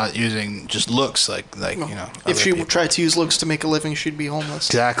living without using just looks like you know. If other she people. tried to use looks to make a living, she'd be homeless.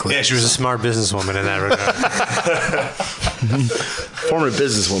 Exactly. Yeah, she was a smart businesswoman in that regard. Former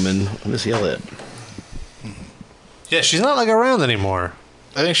businesswoman, Missy Elliott. Yeah, she's not like around anymore.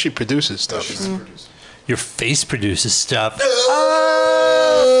 I think she produces stuff. Your face produces stuff.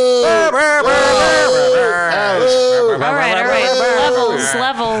 All right.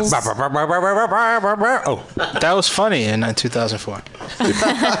 Levels. Oh, That was funny in 2004.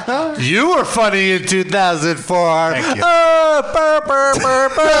 you were funny in 2004. Thank you.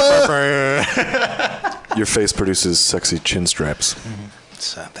 Your face produces sexy chin straps.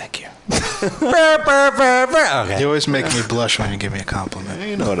 So, thank you. Okay. You always make me blush when you give me a compliment.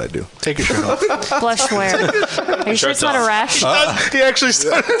 You know what I do. Take your shirt off. Blush wear. Are you sure it's not a rash? He actually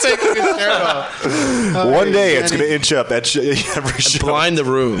started taking his shirt off. One day it's going to inch up at every show. Blind the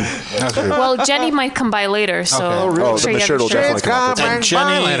room. Well, Jenny might come by later, so Okay. make Oh, sure then you the have shirt your will definitely come off. And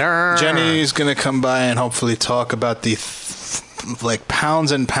Jenny's gonna come by and hopefully talk about the like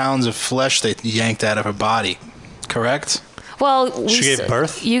pounds and pounds of flesh they yanked out of her body. Correct? Well, She gave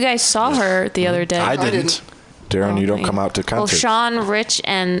birth? You guys saw her the other day. I didn't. Darren, you don't come out to Well, concerts. Sean, Rich,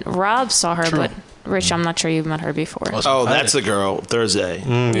 and Rob saw her, but Rich, I'm not sure you've met her before. Oh, that's the girl. Thursday.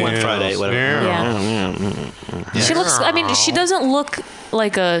 One Friday, whatever. Yeah. She looks. I mean, she doesn't look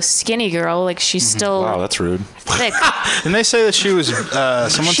like a skinny girl. Like she's still Wow, that's rude. thick. Didn't they say that she was?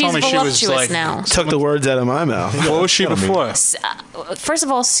 Someone She's told me she was voluptuous like. now. Took the words out of my mouth. What was she before? First of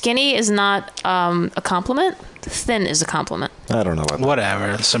all, skinny is not a compliment. Thin is a compliment. I don't know about that.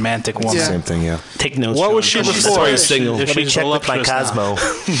 Whatever. Semantic woman. Yeah. Same thing, yeah. Take notes. What Sean. was she That's before? why you're single. If she's voluptuous now,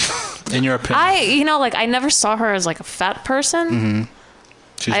 in your opinion, I never saw her as like a fat person.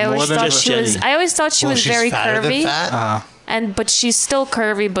 she's I more always than thought just she was. Jenny. I always thought she was very curvy, Uh-huh. but she's still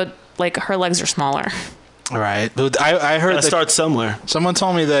curvy, but like her legs are smaller. Right. But I heard Gotta that start somewhere. someone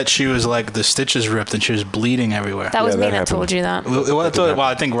told me that she was like the stitches ripped and she was bleeding everywhere. That was Yeah, me that that happened. told you that.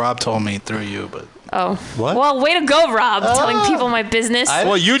 I think Rob told me through you, but Oh. What? Well, way to go, Rob, telling people my business.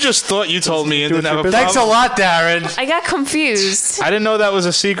 well, you just thought you told me and didn't have a Thanks a problem. lot, Darren. I got confused. I didn't know that was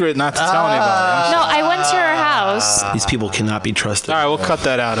a secret not to tell anybody. No, I went to her house. These people cannot be trusted. All right, we'll cut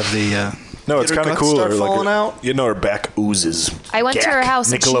that out of the. No, it's her kind of guts cool. start falling out? You know, her back oozes. I went to her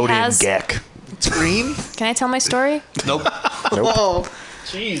house and she Nickelodeon has. gack. It's green. Can I tell my story? Oh,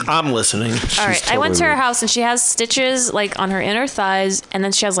 I'm listening. All right. I went to her totally- house and she has stitches like on her inner thighs, and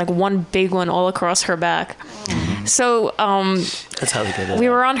then she has like one big one all across her back. So That's how they get it. we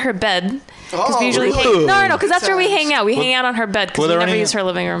were on her bed. Because we usually really? hang. No, because that's where we hang out. We hang out on her bed because Were we there never any- use her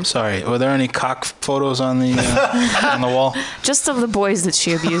living room. Sorry, were there any cock photos on the on the wall? Just of the boys that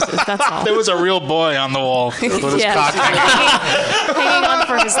she abuses. That's all. There was a real boy on the wall with his Yeah, cock. hanging on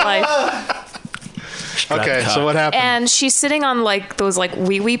for his life. Okay, so what happened? And she's sitting on like those like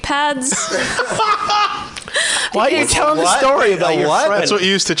wee pads. Why are you telling the story about your what? friend? That's what you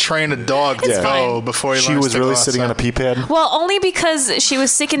used to train a dog to It's go fine. before he She learns was to really go sitting on a outside. pee pad. Well, only because she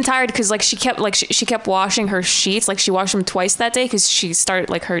was sick and tired because like she kept washing her sheets. Like she washed them twice that day because she started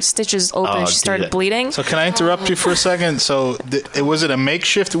like her stitches open. Oh, and she started dude. bleeding. So can I interrupt you for a second? So was it a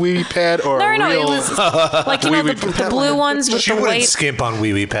makeshift wee pad or a No, real it was like you know the blue ones with She the wouldn't white. skimp on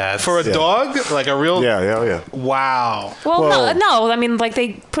wee pads. for a dog? Like a real? Yeah. Wow. Well, Whoa. no. I mean, like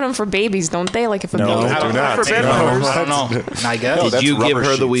they put them for babies, don't they? Like if a No, baby. I don't do know. not. For bed No. members, I don't know. I guess. No, Did that's you give rubber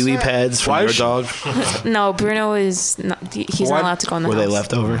her the sheets. wee pads from Why your is she- dog? No, Bruno is not. He's What? not allowed to go in the Were house. they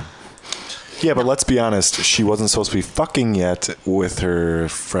left over? Yeah, but let's be honest. She wasn't supposed to be fucking yet with her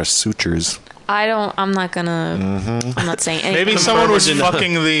fresh sutures. I'm not gonna. I'm not saying anything. Maybe someone was Virgin.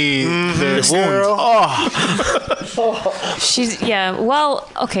 fucking the wound. She's well,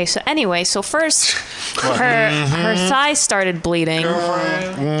 okay, so anyway, so first her thigh started bleeding.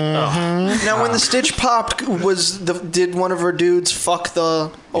 now when the stitch popped, did one of her dudes fuck the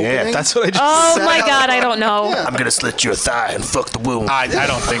opening? Yeah, that's what I just Oh said. my god, I don't know. I'm gonna slit your thigh and fuck the wound. I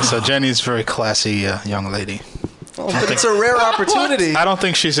don't think so. Jenny's a very classy young lady. Oh, but it's a rare opportunity. I don't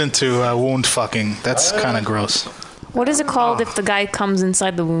think she's into wound fucking. That's kind of gross. What is it called if the guy comes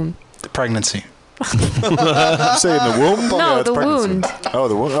inside the wound? Pregnancy. You say in the womb? No, Yeah, that's the pregnancy. wound. Oh,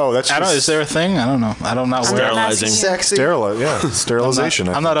 the wound. Oh, that's I don't. just Is there a thing? I don't know. I don't know. Sterilizing. Sexy. sterilization.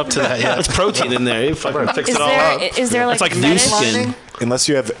 I'm not up to that yet. That's protein in there. You fucking fix Is it all there up. is there like It's like new fetish? skin. Unless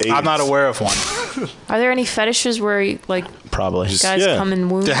you have AIDS. I'm not aware of one. Are there any fetishes where like Probably. Guys come in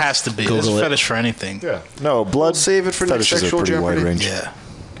wounds. There has to be. Google There's a it. fetish for anything. Yeah. No, blood. Save it for next fetishes are sexual pretty wide Jeopardy. range. Yeah.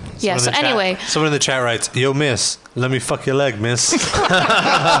 Yeah. So anyway, Someone in the chat writes, "Yo, miss, let me fuck your leg, miss."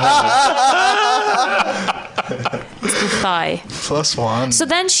 thigh. +1. So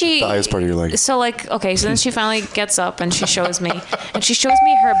then she. The highest part of your leg. So like okay, so then she finally gets up and she shows me, and she shows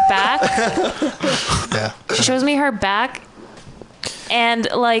me her back. Yeah. She shows me her back. And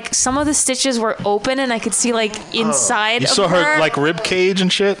like some of the stitches were open, and I could see like inside. You of saw her like rib cage and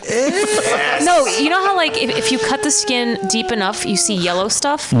shit. No, you know how like if you cut the skin deep enough, you see yellow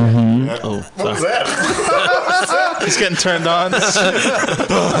stuff. Oh, What was that? He's getting turned on.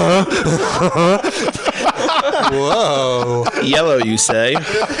 Whoa. Yellow, you say?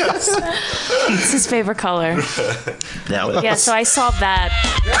 It's his favorite color. Now it Yeah, so I saw that,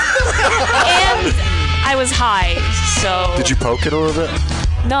 and I was high. So Did you poke it a little bit?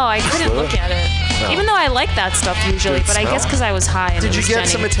 no, I couldn't look at it. Even though I like that stuff usually, but I guess because I was high. And Did it you was get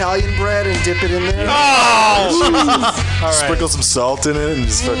some Jenny. Italian bread and dip it in there? Sprinkle some salt in it and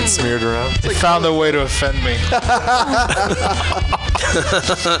just fucking smear it around. They found a way to offend me.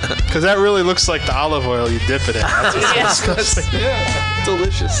 Because that really looks like the olive oil you dip it in. That's what's disgusting. Yeah,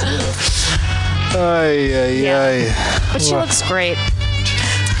 delicious. Ay, ay, Yeah. ay. But she looks great.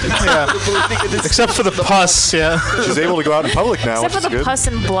 Yeah. Except for the pus, yeah. She's able to go out in public now, Except which for is the good. pus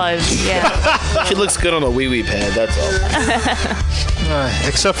and blood. Yeah. She looks good on a wee-wee pad, that's all.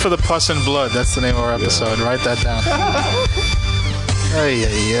 Except for the pus and blood. That's the name of our episode. Write that down. Ay,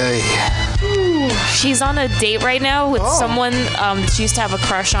 ay, ay. She's on a date right now with someone she used to have a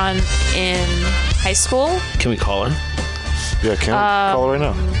crush on in high school. Can we call her Yeah, can I call her right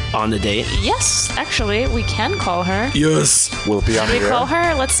now? on the date? Yes, actually, we can call her. Yes. Will it be on Can the we call air?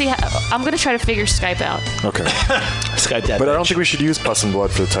 her? Let's see. I'm going to try to figure Skype out. Okay. Skype that But I don't bitch. think we should use pus and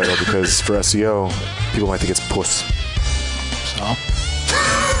blood for the title because for SEO, people might think it's puss. So?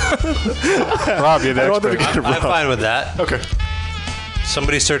 Rob, you're the I don't expert. think we I'm fine with that. Okay.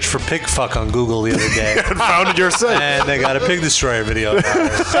 Somebody searched for pig fuck on Google the other day, And found it yourself. and they got a pig destroyer video.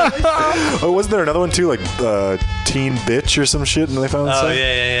 Oh, wasn't there another one too, like Teen Bitch or some shit, and they found Oh something?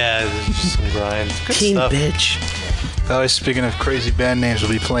 yeah. There's just some grind. Good Teen stuff. bitch. Always speaking of crazy band names,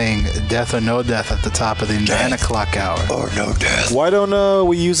 we'll be playing Death or No Death at the top of the 9 o'clock hour. Why don't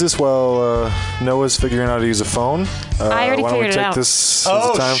we use this while Noah's figuring out how to use a phone? I already why don't we figured it take out. this as a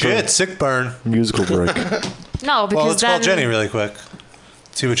Oh time shit! for Sick burn. a musical break? No, because Well, let's then call Jenny really quick.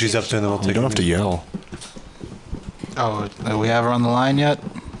 See what she's up to, and then we'll You take. don't have to yell. Oh, do we have her on the line yet?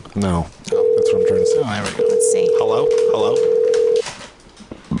 No. That's what I'm trying to say. Oh, there we go. Let's see. Hello? Hello?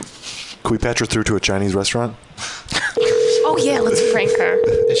 Can we patch her through to a Chinese restaurant? Oh yeah, let's prank her.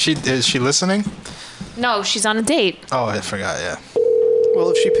 Is she listening? No, she's on a date. Oh, I forgot, yeah. Well,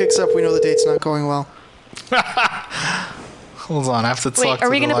 if she picks up, we know the date's not going well. Hold on, I have to talk Wait, to are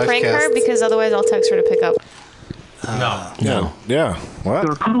we the gonna prank live her? cast. Because otherwise, I'll text her to pick up. No. No. Yeah. What?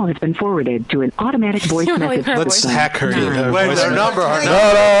 Your call has been forwarded to an automatic voice You wanna leave message. her a Let's voicemail? hack her. Wait, voicemail. her number.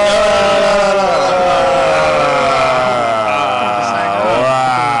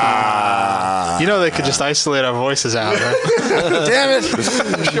 You know they could just isolate our voices out, right? Damn it!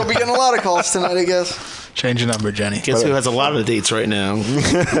 She'll be getting a lot of calls tonight, I guess. Change your number, Jenny. Guess who has a lot of dates right now?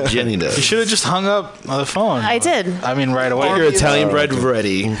 Jenny You does. should have just hung up on the phone. I did. I mean, right away. Your Italian bread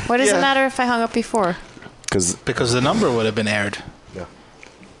ready. What does it Yeah. matter if I hung up before? Because the number would have been aired.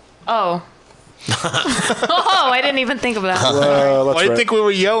 Oh. Oh, I didn't even think of that. Why do you think we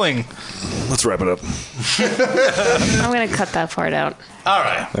were yelling? Let's wrap it up. I'm gonna cut that part out. All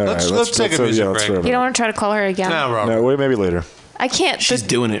right. All Let's right, take a music break. wrap it You don't up. want to try to call her again? No, Robert. No, wait, maybe later. I can't. She's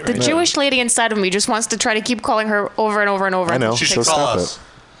doing it The right now. Jewish lady inside of me just wants to try to keep calling her over and over and over. I know. until She she should So picks call up. stop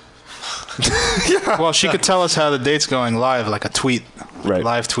us. Well, she could tell us how the date's going live, like a tweet. Right.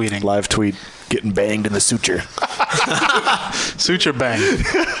 Live tweeting. Live tweet. Getting banged in the suture. Suture bang.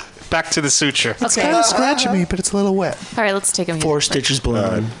 Back to the suture. Okay. Scratching me, but it's a little wet. All right, let's take a music 4 break. stitches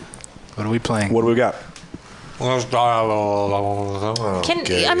blown. What are we playing? What do we got? Can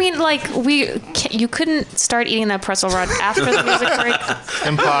I mean like you couldn't start eating that pretzel rod after the music break?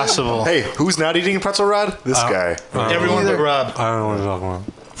 Impossible. Hey, who's not eating a pretzel rod? This guy. Everyone but Rob. I don't know what you're talking about.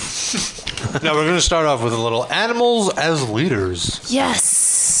 No, we're going to start off with a little animals as leaders.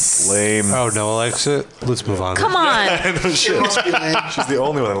 Yes. Lame. Oh, Noah likes it. Let's move on. Come on. She's the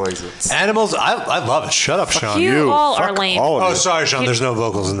only one that likes it. Animals, I love it. Shut up, Sean. You all are Fuck lame. all of Oh, you. sorry, Sean. There's no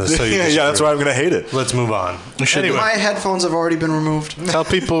vocals in this. So you Yeah, that's why I'm gonna hate it. Let's move on. Anyway, My headphones have already been removed. Tell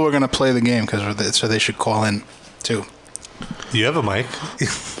people we're going to play the game so they should call in too. you have a mic.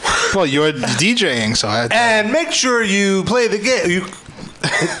 Well, you're DJing, so I. And make sure you play the game. You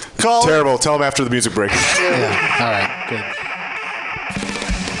call. Terrible. Tell him after the music break. Yeah. All right. Good.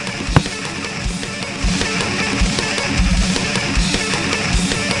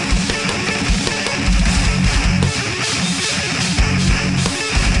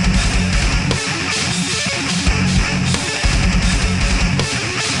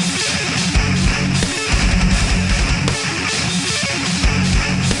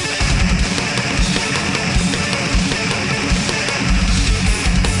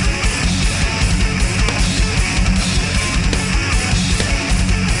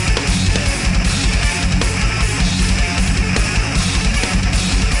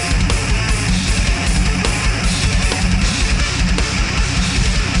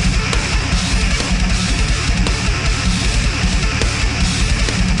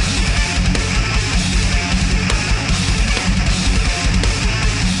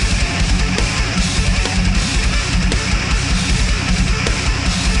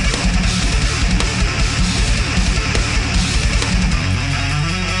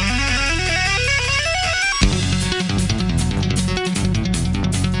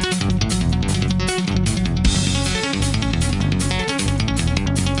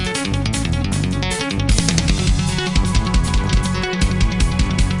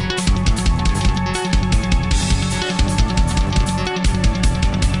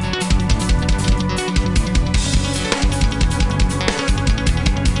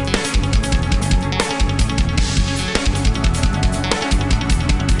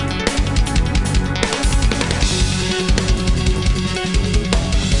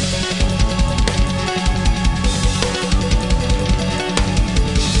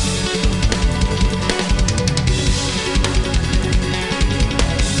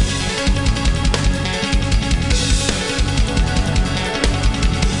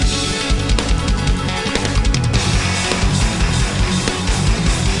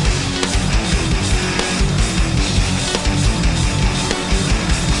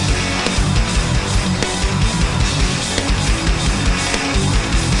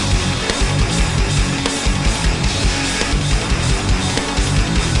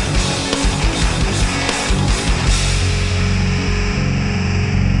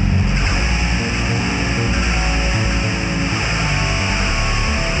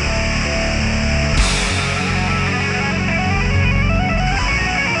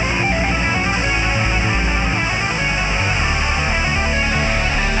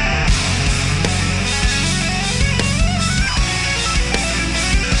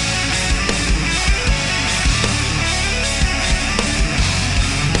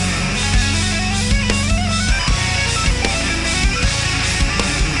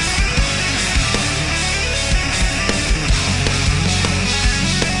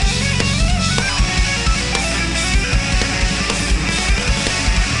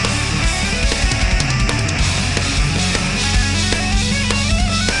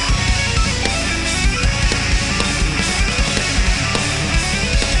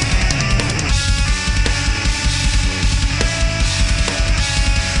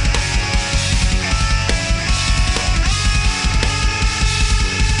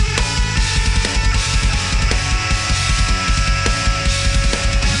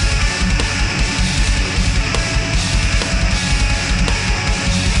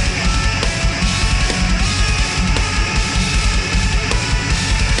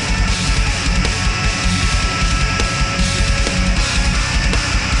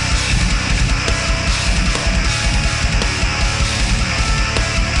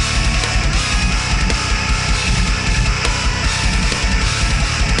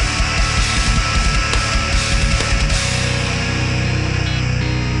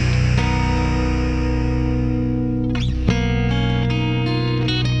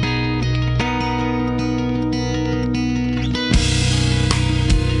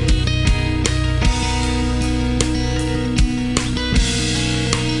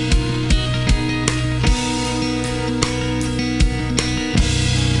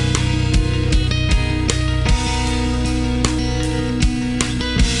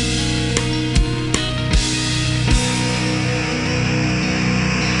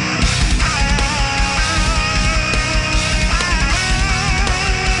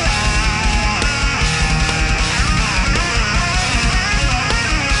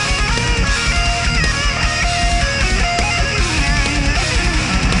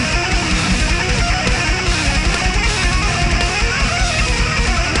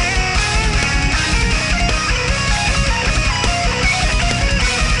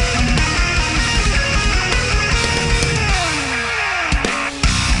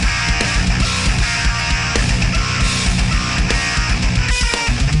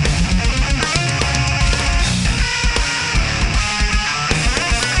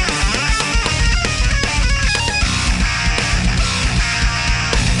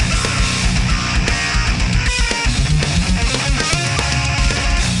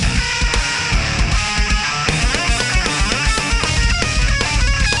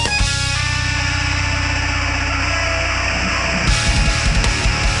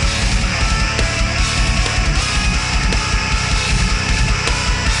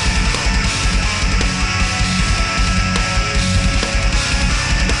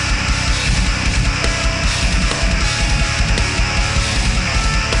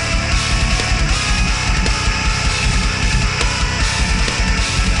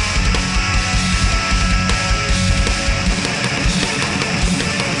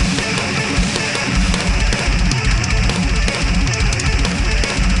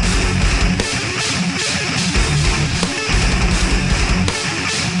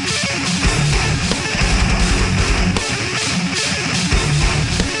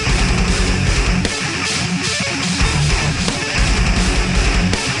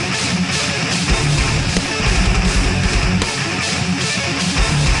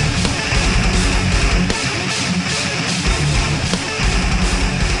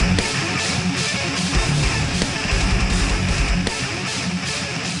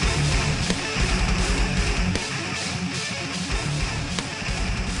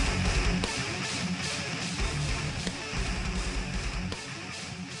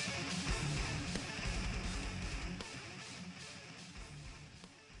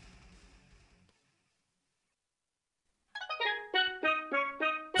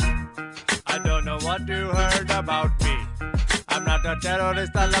 what you heard about me. I'm not a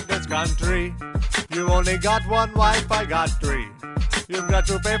terrorist, I love this country. You only got one wife, I got three. You've got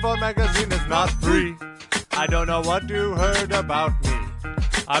to pay for magazine, it's not free. I don't know what you heard about me.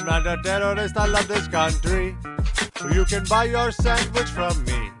 I'm not a terrorist, I love this country. You can buy your sandwich from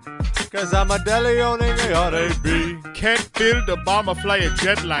me, 'cause I'm a deli owning ARAB. Can't build a bomb or fly a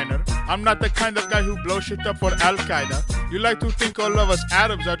jetliner. I'm not the kind of guy who blows shit up for Al-Qaeda. You like to think all of us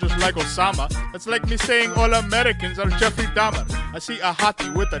Arabs are just like Osama. That's like me saying all Americans are Jeffrey Dahmer. I see a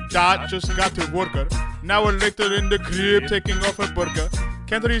hottie with a dot, just got her worker. An hour later in the crib, taking off her burqa.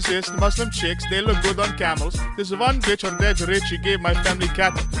 Can't resist Muslim chicks, they look good on camels. This one bitch, her dad's rich, she gave my family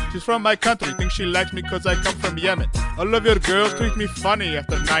cattle. She's from my country, thinks she likes me cause I come from Yemen. All of your girls treat me funny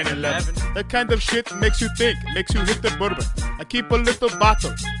after 9/11. That kind of shit makes you think, makes you hit the bourbon. I keep a little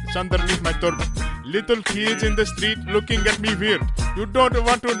bottle, it's underneath my turban. Little kids in the street looking at me weird. You don't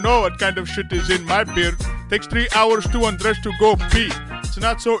want to know what kind of shit is in my beard. Takes 3 hours to undress to go pee. It's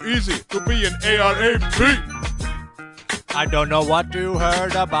not so easy to be an ARAB. I don't know what you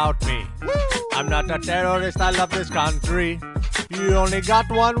heard about me. I'm not a terrorist, I love this country. You only got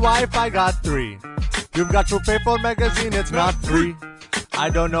one wife, I got three. You've got to pay for magazine, it's not free. I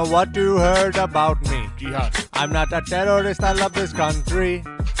don't know what you heard about me. Jihad. I'm not a terrorist, I love this country.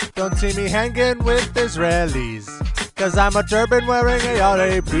 Don't see me hanging with Israelis, 'cause I'm a turban wearing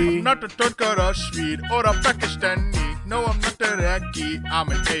ARAB. I'm not a Turk or a Swede or a Pakistani. No, I'm not Iraqi, I'm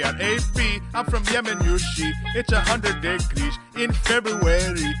an ARAB. I'm from Yemen, you see. It's 100 degrees in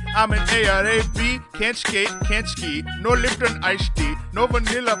February. I'm an ARAB. Can't skate, can't ski. No Lipton iced tea, no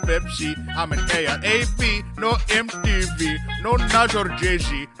vanilla Pepsi. I'm an ARAB. No MTV, no Nas or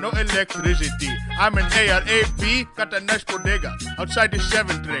Jay-Z, no electricity. I'm an ARAB. Got a nice bodega outside the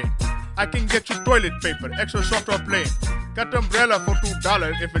 7 train. I can get you toilet paper, extra soft or plain. Got umbrella for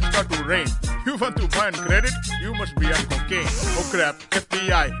 $2 if it start to rain. You want to buy on credit? You must be on cocaine. Oh crap,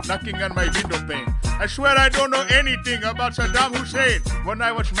 FBI knocking on my window pane. I swear I don't know anything about Saddam Hussein. When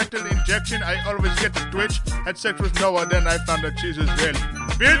I watch Metal Injection, I always get a twitch. Had sex with Noah, then I found out she's Israeli.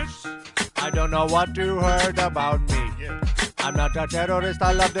 Bitch! I don't know what you heard about me. Yeah. I'm not a terrorist,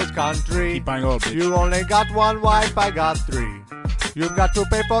 I love this country. Keep buying all, bitch. You only got one wife, I got three. You've got to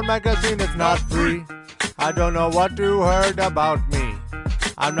pay for magazine, it's not free. I don't know what you heard about me.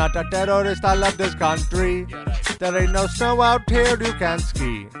 I'm not a terrorist, I love this country. There ain't no snow out here, you can't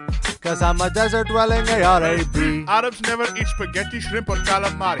ski, 'cause I'm a desert dwelling ARAB. Arabs never eat spaghetti, shrimp, or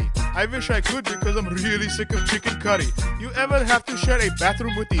calamari. I wish I could because I'm really sick of chicken curry. You ever have to share a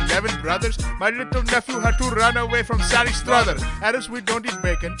bathroom with 11 brothers? My little nephew had to run away from Sally Strother. Arabs, we don't eat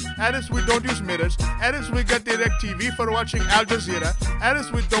bacon. Arabs, we don't use mirrors. Arabs, we get DirecTV for watching Al Jazeera.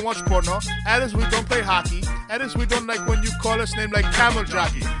 Arabs, we don't watch porno. Arabs, we don't play hockey. Arabs, we don't like when you call us name like Camel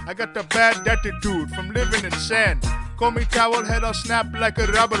Jockey. I got a bad attitude from living in sand. Call me towel head, I'll snap like a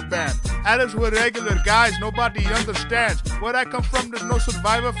rubber band. Arabs were regular guys, nobody understands. Where I come from, there's no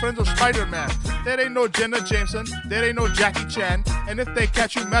Survivor, Friends, or Spider-Man. There ain't no Jenna Jameson, there ain't no Jackie Chan. And if they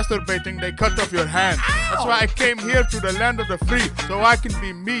catch you masturbating, they cut off your hand. That's why I came here to the land of the free, so I can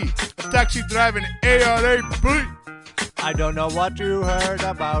be me. A taxi driving ARAB. I don't know what you heard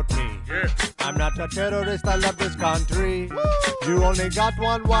about me. Yeah. I'm not a terrorist, I love this country. You only got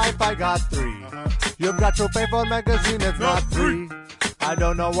one wife, I got three. You've got to pay for magazine, it's not free. I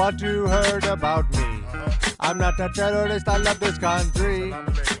don't know what you heard about me. I'm not a terrorist, I love this country.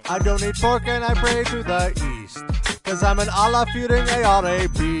 I don't eat pork and I pray to the east, 'cause I'm an Allah-fearing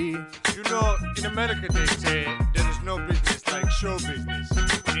ARAB. You know, in America they say there is no business like show business.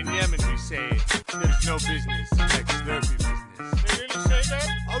 In Yemen we say there is no business like slurpy business. They really say that?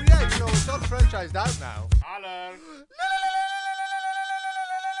 Oh yeah, you know, it's all franchised out now. Holler.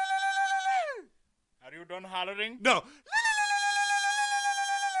 Are you done hollering? No.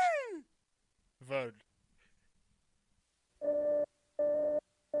 Word.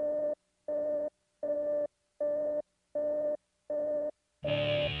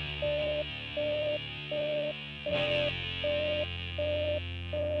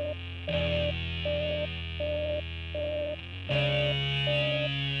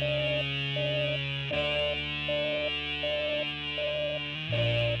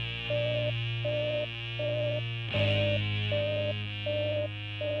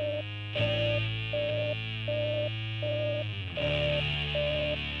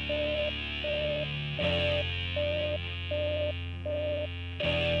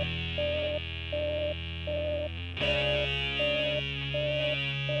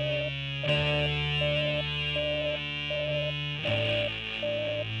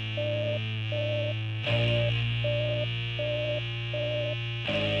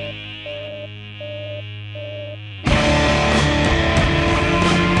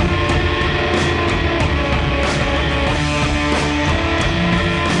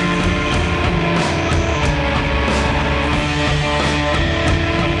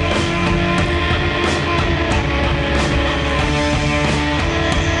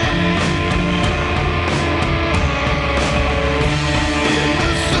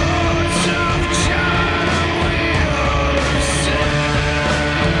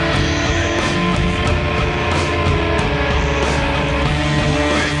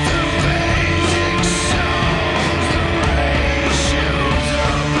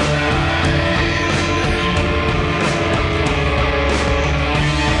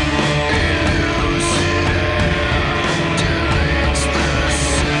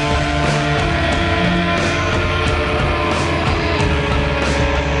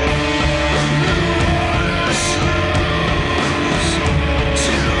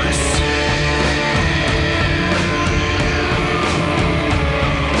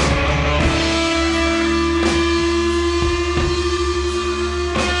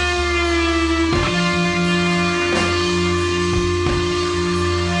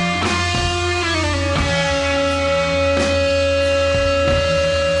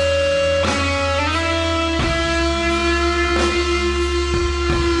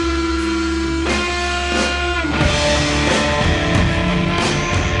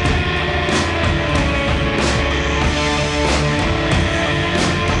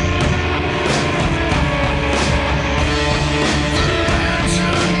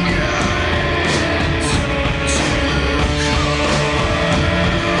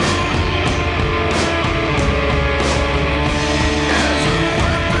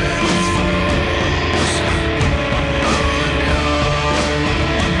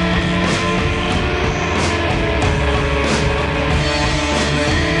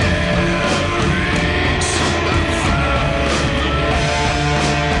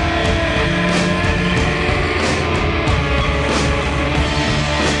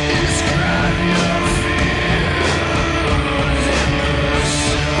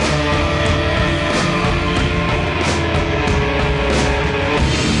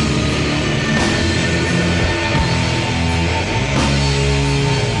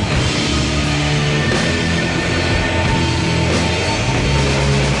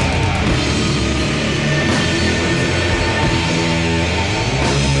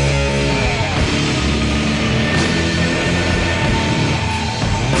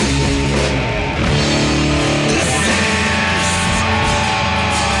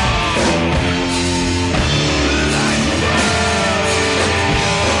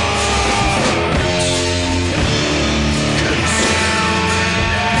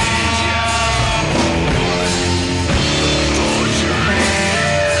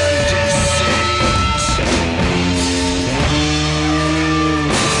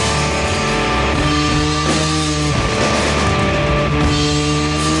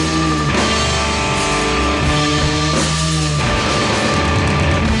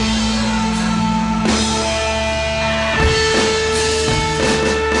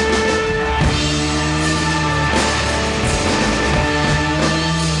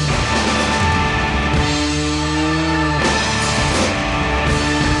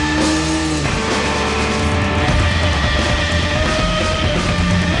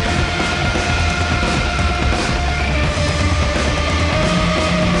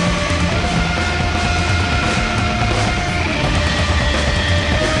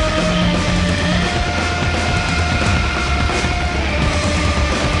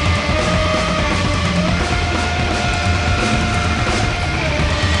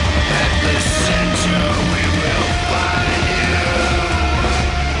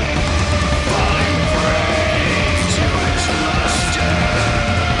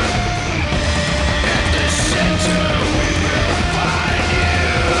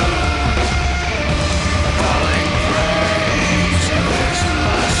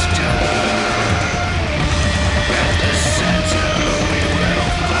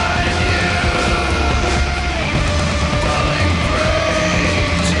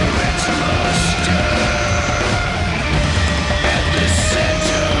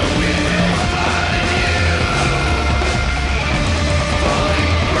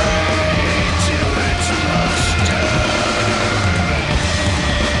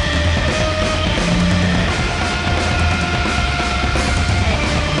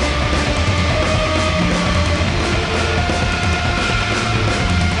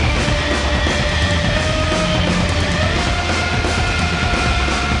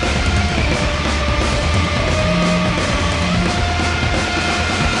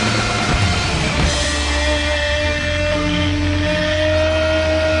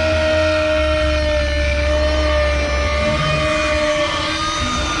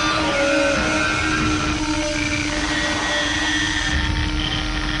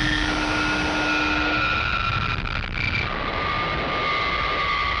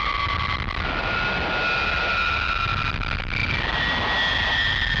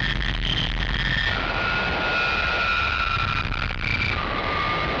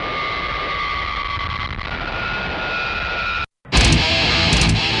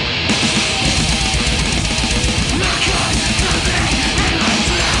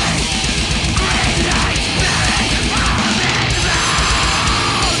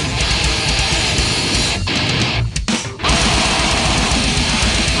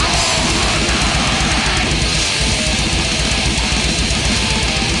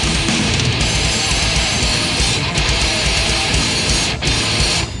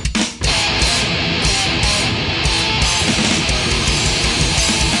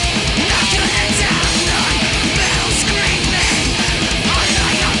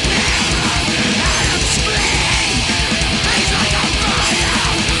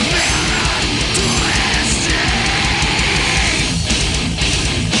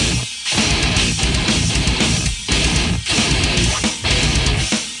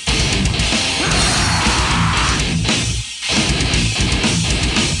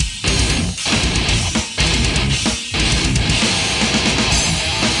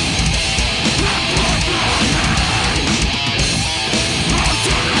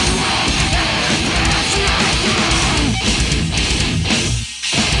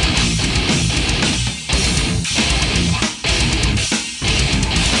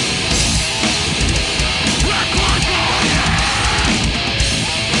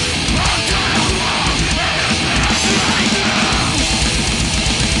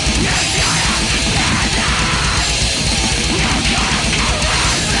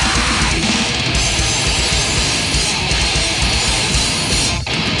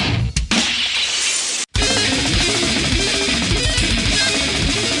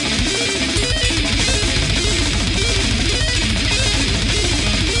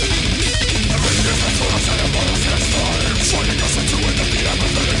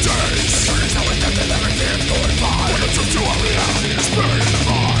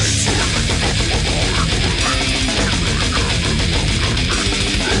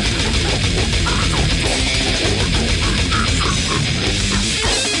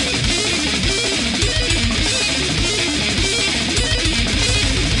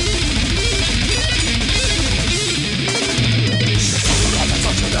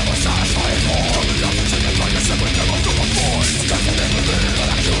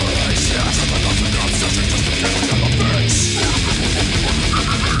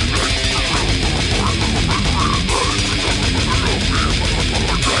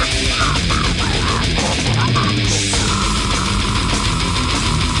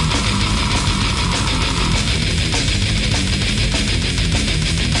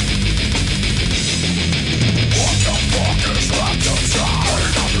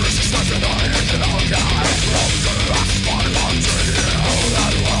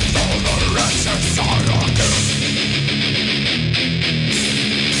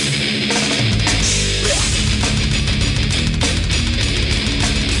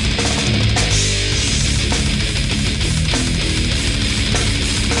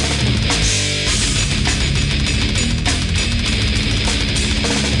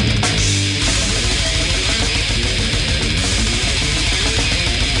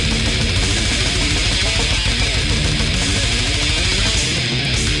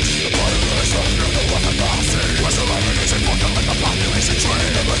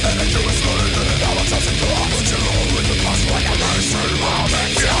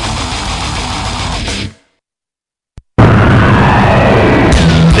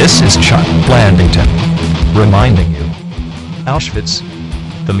 This is Chuck Blandington, reminding you. Auschwitz,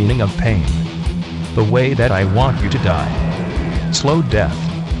 the meaning of pain. The way that I want you to die. Slow death.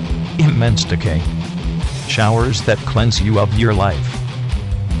 Immense decay. Showers that cleanse you of your life.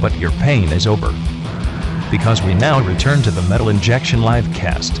 But your pain is over. Because we now return to the Metal Injection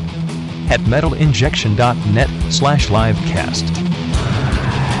Livecast. At metalinjection.net/livecast.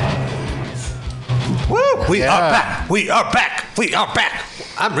 Woo! We are back! We are back! We are back!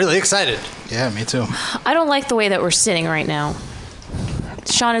 I'm really excited. Yeah, me too. I don't like the way that we're sitting right now.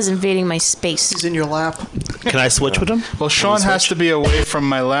 Sean is invading my space. He's in your lap. Can I switch with him? Well, Sean has to be away from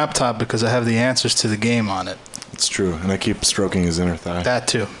my laptop because I have the answers to the game on it. It's true, and I keep stroking his inner thigh. That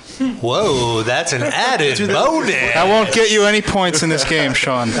too. Whoa, that's an added bonus. I won't get you any points in this game,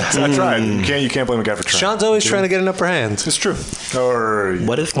 Sean. I tried. You can't blame a guy for trying. Sean's always trying to get an upper hand. It's true. Or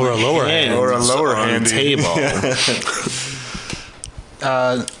What if Or a lower hand. Or a lower on hand. the table?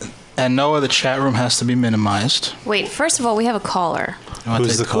 And Noah, the chat room has to be minimized. Wait, first of all, we have a caller.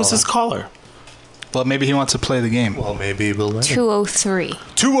 Who's the caller? Who's this caller? Well, maybe he wants to play the game. Well, maybe we'll learn. 203.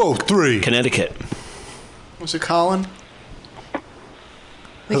 203. Connecticut. Was it Colin?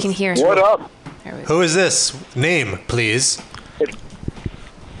 We can hear. What up? Who is this? Name, please. Is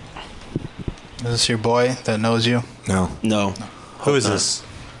this your boy that knows you? No. No. Who is this?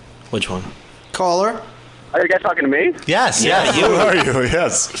 Which one? Caller? Are you guys talking to me? Yes. Yeah, Who are you?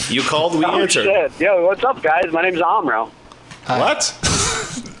 Yes. You called, we answered. Shit. Yo, what's up, guys? My name's Amro. What?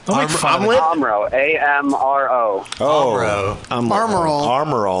 Amro. A-M-R-O. Oh. Armorall.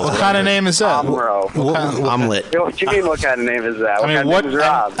 Armorall. What kind of name is that? Amro. Omelet. Yo, what do you mean, what kind of name is that? What kind of name is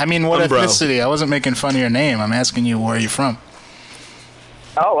Rob? I mean, what Umbro. ethnicity? I wasn't making fun of your name. I'm asking you where you're from.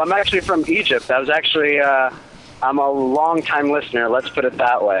 Oh, I'm actually from Egypt. I was actually, I'm a long-time listener, let's put it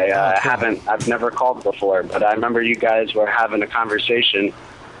that way. I've never called before, but I remember you guys were having a conversation,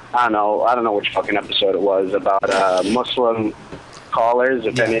 I don't know which fucking episode it was, about Muslim callers,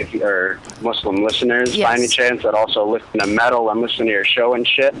 if any of you are Muslim listeners, by any chance, that also listen to metal and listen to your show and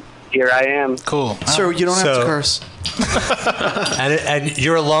shit. Here I am. Cool. Sir, you don't have to curse. And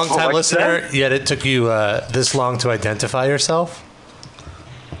you're a long-time what's listener, yet it took you this long to identify yourself?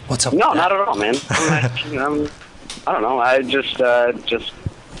 What's up? No, not at all, man. I don't know. I just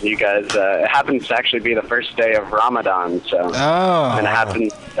you guys. It happens to actually be the first day of Ramadan, so and it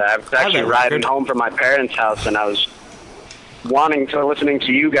happened. I was actually riding home from my parents' house, and I was wanting to listening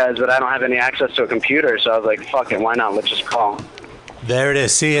to you guys, but I don't have any access to a computer, so I was like, "Fuck it, why not? Let's just call." There it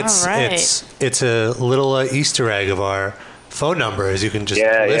is. See, it's All right. it's a little Easter egg of our phone numbers. You can just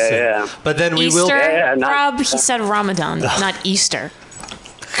listen. Yeah. But then we Easter, will. Rob, he said Ramadan, not Easter.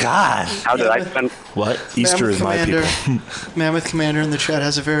 God. How did I spend? What? Easter is my people. Mammoth Commander in the chat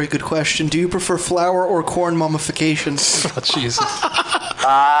has a very good question. Do you prefer flour or corn mummification? Oh, Jesus.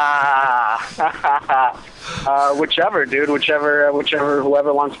 Whichever, dude. Whichever.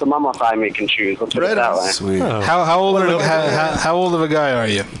 Whoever wants to mummify me can choose. Let's put it that way. Sweet. How old of a guy are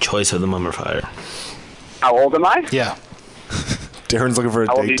you? Choice of the mummifier. How old am I? Yeah. Darren's looking for a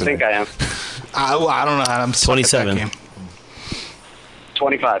How old do date you today. think I am? I don't know how I'm 27.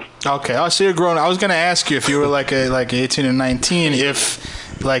 25. Okay, I see you're grown. I was gonna ask you if you were like 18 or 19, if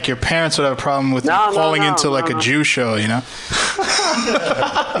like your parents would have a problem with you calling into like a Jew show, you know?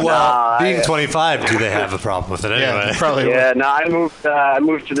 Well, being 25, do they have a problem with it anyway? Yeah, probably. Yeah, no, I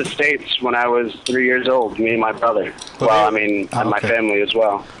moved to the States when I was 3 years old. Me and my brother. And my family as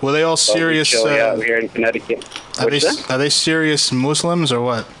well. Were they all So we serious? chill out here in Connecticut. Are they serious Muslims or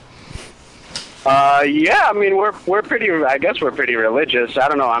what? Yeah, I mean we're pretty. I guess we're pretty religious. I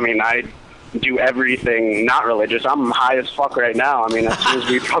don't know. I mean I do everything not religious. I'm high as fuck right now. I mean as soon as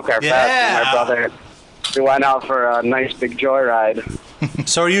we broke our fast, my brother, we went out for a nice big joyride.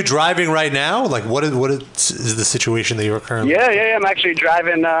 So are you driving right now? Like what is the situation that you're currently? Yeah. I'm actually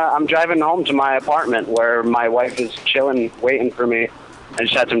driving. I'm driving home to my apartment where my wife is chilling, waiting for me. I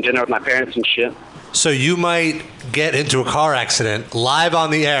just had some dinner with my parents and shit. So you might get into a car accident live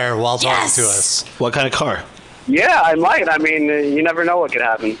on the air while talking to us. What kind of car? Yeah, I might. I mean, you never know what could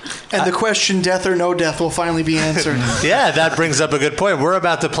happen. And the question, death or no death, will finally be answered. Yeah, that brings up a good point. We're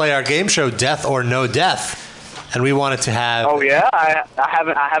about to play our game show, Death or No Death, and we wanted to have. Oh yeah, I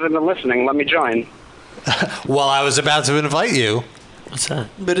haven't been listening. Let me join. Well, I was about to invite you. What's that?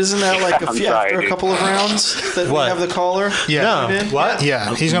 But isn't that like I'm sorry, after a dude. couple of rounds that What? we have the caller? Yeah. tuned in? What?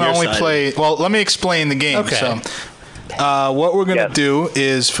 Yeah, he's gonna Your only side. play. Well, let me explain the game. Okay. So, what we're gonna do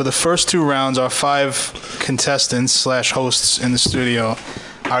is for the first 2 rounds, our 5 contestants / hosts in the studio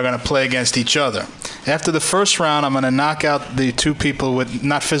are going to play against each other. After the first round, I'm going to knock out the two people with,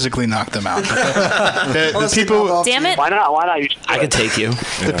 not physically knock them out. The people. Damn it! Why not? Why not? I can take you.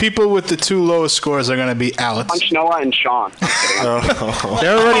 The people with the two lowest scores are going to be out. Punch Noah and Sean.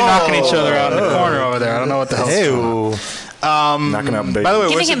 They're already knocking each other out in the corner over there. I don't know what the hell's going on. Knocking out baby. By the way,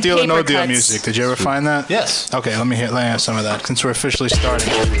 where's Giving the him Deal or No paper Deal cuts. music? Did you ever find that? Yes. Okay, let me have some of that since we're officially starting.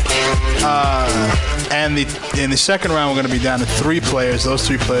 And in the second round, we're going to be down to 3 players. Those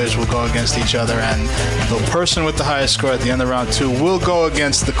 3 players will go against each other, and the person with the highest score at the end of round 2 will go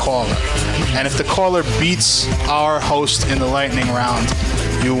against the caller. And if the caller beats our host in the lightning round,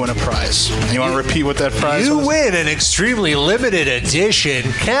 you win a prize. And you want to repeat what that prize You was? win an extremely limited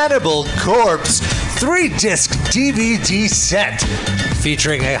edition Cannibal Corpse 3-disc DVD set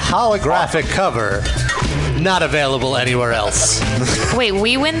featuring a holographic cover. Not available anywhere else. Wait,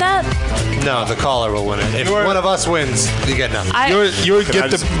 we win that? No, the caller will win it. If one of us wins, you get nothing.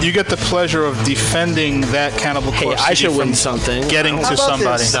 You get the pleasure of defending that Cannibal Hey, Corpse I CD should win from something. getting How to about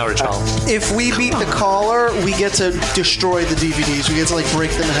somebody. this? No, Rich Hall. If we beat the caller, we get to destroy the DVDs. We get to like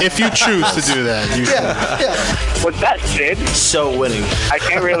break them in half. If you choose to do that, you yeah. Was that Sid? So winning. I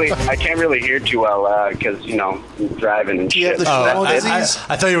can't really hear too well because I'm driving and Do you shit. have the Oh, Shlomo I disease?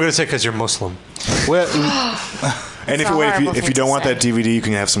 thought you were going to say because you're Muslim. And if It's a horrible if you thing don't to want say. that DVD, you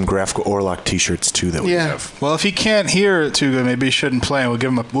can have some Graphical Orlock T-shirts too that we Yeah. have. Well, if he can't hear too good, maybe he shouldn't play. We'll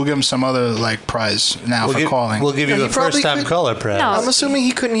give him some other like prize now for calling. We'll give you Yeah, a he probably first-time could- caller prize. No. I'm assuming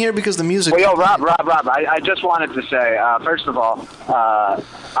he couldn't hear because the music. Well, yo, Rob, I just wanted to say, first of all,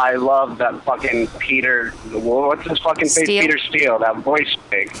 I love that fucking Peter, what's his fucking face? Steele. Peter Steele, that voice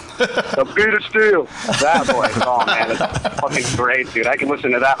thing. The Peter Steele, that voice. Oh, man, it's fucking great, dude. I can listen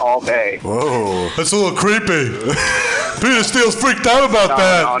to that all day. Whoa. That's a little creepy. Peter Steele's freaked out about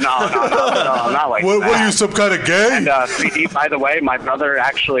No, not like that. What are you, some kind of gay? And CD, by the way, my brother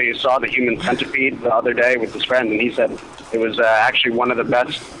actually saw The Human Centipede the other day with his friend, and he said it was actually one of the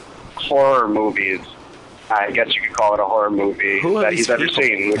best horror movies. I guess you could call it a horror movie that he's ever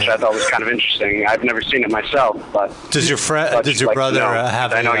seen, which I thought was kind of interesting. I've never seen it myself, but Does your but Does your like, brother no,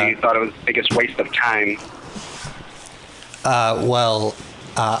 have? I know a, you thought it was the biggest waste of time.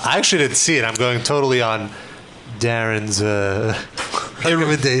 I actually didn't see it. I'm going totally on Darren's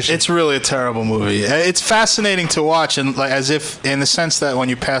recommendation. It's really a terrible movie. It's fascinating to watch, and like as if in the sense that when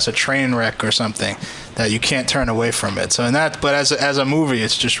you pass a train wreck or something, that you can't turn away from it. So in that, but as a movie,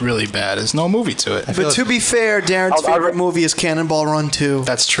 it's just really bad. There's no movie to it. But to be fair, Darren's favorite movie is Cannonball Run 2.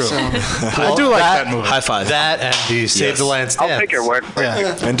 That's true. So. I do like that movie. High five. That and the Save the Land I'll Stand. take your word for it.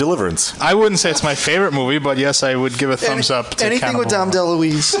 Yeah. And Deliverance. I wouldn't say it's my favorite movie, but yes, I would give a thumbs up to Anything with Dom Cannibal.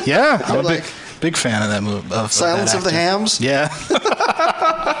 DeLuise. Yeah, I'm a like big fan of that movie. Of Silence that of the actor. Hams. Yeah.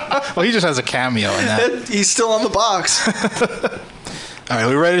 Well, he just has a cameo in that. He's still on the box. All right,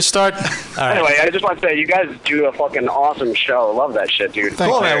 we ready to start? Anyway, I just want to say, you guys do a fucking awesome show. Love that shit, dude.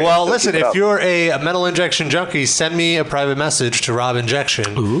 Cool, man. Well, So listen, keep it if up. you're a metal injection junkie, send me a private message to Rob Injection.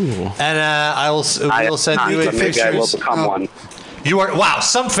 Ooh. And we'll send you a but maybe I will picture. become one. You are, wow,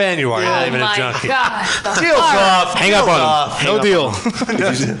 some fan you are, not even a my junkie. God. Deal's off. Hang up Deal's on him. off. No deal.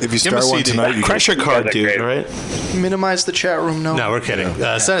 If you Give him a start one CD. tonight, you Crash your card, Yeah, dude. they're All right. Minimize the chat room. No. No, we're kidding.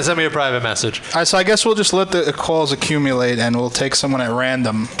 Send me a private message. All right, so I guess we'll just let the calls accumulate, and we'll take someone at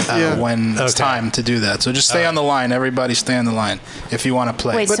random when it's Okay. time to do that. So just stay on the line. Everybody stay on the line if you want to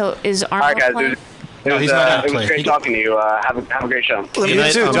play. Wait, so is All right, Arnold guys. playing? No, he's not gonna It play. was great talking to you. Have a great show. You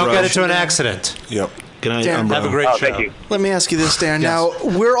night, too. Don't Umbro. get into an accident. Yep. Good night, Damn. Umbro. Have a great Oh, show. thank you. Let me ask you this, Darren. Now,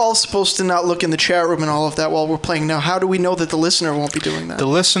 we're all supposed to not look in the chat room and all of that while we're playing. Now, how do we know that the listener won't be doing that? The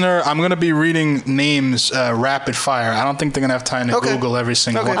listener, I'm going to be reading names rapid fire. I don't think they're going to have time to Okay. Google every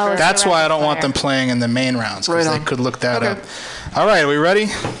single Okay, one. fair. That's why I don't Rapid want them fire. playing in the main rounds, because Right they on. could look that Okay. up. All right, are we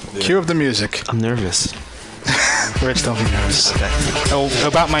ready? Cue up the music. I'm nervous. Rich, don't be nervous. Oh,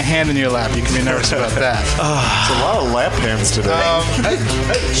 about my hand in your lap. You can be nervous about that. It's a lot of lap hands today.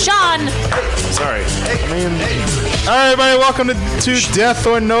 Sean! Sorry. All right, everybody, welcome to Death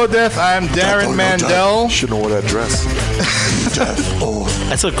or No Death. I'm Darren Mandel. Shouldn't have worn that dress. Death or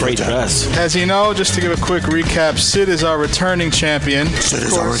That's a great dress. As you know, just to give a quick recap, Sid is our returning champion. Sid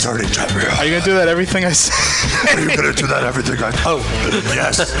is our returning champion. Are you going to do that everything I say? Are you going to do that everything I... Oh,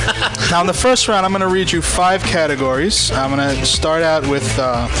 yes. Now, in the first round, I'm going to read you 5 categories. I'm going to start out with...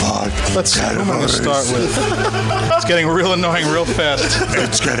 let's see, who am I going to start with? It's getting real annoying real fast.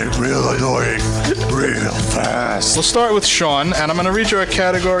 It's getting real annoying real fast. We'll start with Sean, and I'm going to read you our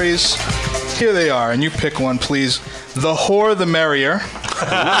categories. Here they are, and you pick one, please. The whore, the merrier. Ooh,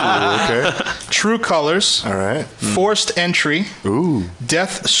 okay. True Colors. All right. Forced Entry. Ooh.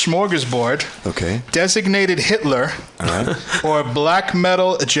 Death Smorgasbord. Okay. Designated Hitler. All right. Or Black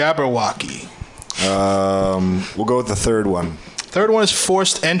Metal Jabberwocky. We'll go with the third one. Third one is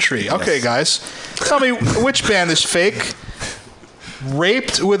Forced Entry. Okay, guys. Tell me which band is fake.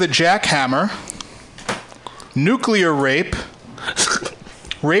 Raped with a Jackhammer. Nuclear Rape.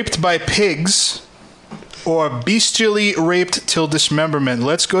 Raped by Pigs. Or Bestially Raped Till Dismemberment.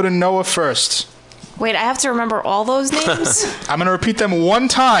 Let's go to Noah first. Wait, I have to remember all those names? I'm going to repeat them one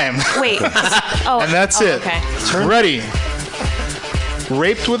time. Wait. Oh, and that's it. Okay. Ready.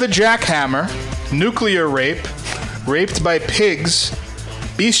 Raped with a Jackhammer. Nuclear Rape. Raped by Pigs.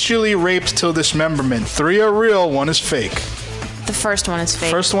 Bestially Raped Till Dismemberment. 3 are real, 1 is fake. The first one is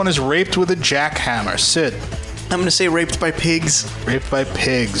fake. First one is Raped with a Jackhammer. Sid. I'm going to say Raped by Pigs. Raped by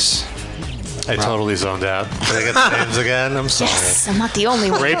Pigs. I totally zoned out. Can I get the names again? I'm sorry. Yes, I'm not the only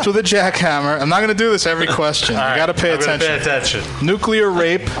one. Raped with a Jackhammer. I'm not going to do this every question. All You right, got to pay I'm gonna attention. pay attention. Nuclear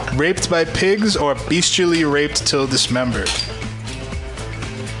Rape. Raped by Pigs. Or Bestially Raped Till Dismembered.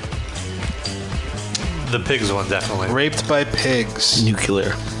 The Pigs one, definitely. Raped by Pigs.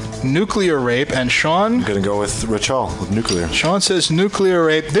 Nuclear. Nuclear Rape. And Sean? I'm going to go with Rich Hall with Nuclear. Sean says Nuclear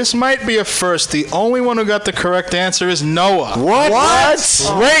Rape. This might be a first. The only one who got the correct answer is Noah. What?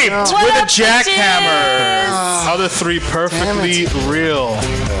 Raped with a jackhammer. Other 3 perfectly real.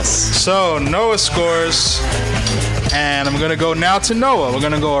 Yes. So Noah scores. And I'm going to go now to Noah. We're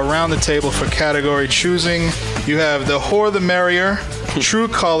going to go around the table for category choosing. You have The Whore the Merrier, True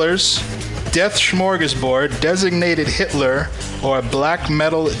Colors, Death Smorgasbord, Designated Hitler, or Black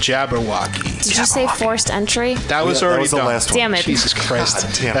Metal Jabberwocky. Did you say Forced Entry? That was that already was the done. last one. Damn it. Jesus Christ.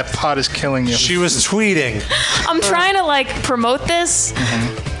 God damn That pot is killing you. She was tweeting. I'm trying to like promote this,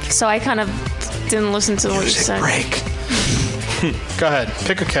 so I kind of didn't listen to what you said. Break. Go ahead.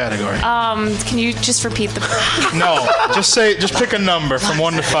 Pick a category. Can you just repeat the No. Just pick a number from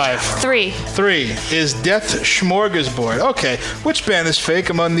 1 to 5. 3? 3 is Death Smorgasbord. Okay. Which band is fake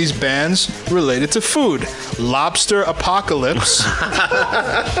among these bands related to food? Lobster Apocalypse.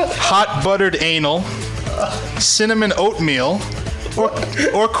 Hot Buttered Anal. Cinnamon Oatmeal.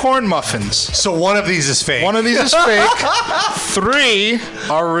 Or corn muffins. So one of these is fake. One of these is fake. 3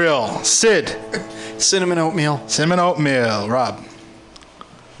 are real. Sid. Cinnamon Oatmeal. Cinnamon Oatmeal. Rob.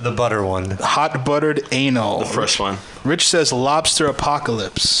 The butter one. Hot Buttered Anal. The first one. Rich says Lobster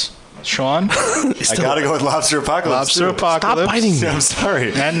Apocalypse. Sean? I got to go with Lobster Apocalypse. Lobster too. Apocalypse. Stop biting me. I'm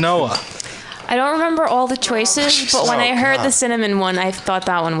sorry. And Noah. I don't remember all the choices, but when I heard the cinnamon one, I thought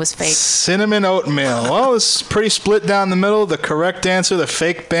that one was fake. Cinnamon Oatmeal. Well, it's pretty split down the middle. The correct answer, the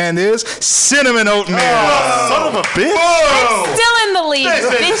fake band, is Cinnamon Oatmeal. Son of a bitch. I'm still in the lead,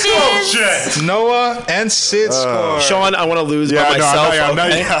 bitches. Noah and Sid score. Sean, I want to lose by myself.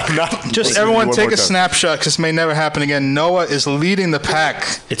 Just Listen, everyone one take more a time. snapshot because this may never happen again. Noah is leading the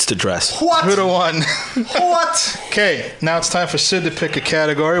pack. It's the dress. 2-1. What? Okay, now it's time for Sid to pick a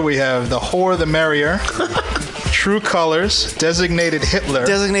category. We have The Whore the Merrier, True Colors, Designated Hitler.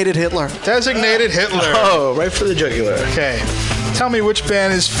 Designated Hitler. Designated Hitler. Oh, right for the jugular. Okay. Tell me which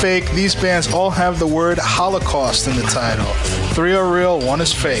band is fake. These bands all have the word Holocaust in the title. 3 are real, 1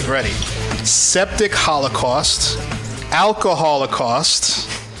 is fake. Ready? Septic Holocaust, Alcoholocaust,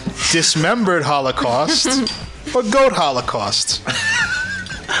 Dismembered Holocaust, or Goat Holocaust?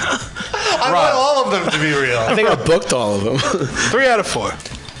 I want all of them to be real. I think I booked all of them. 3 out of 4.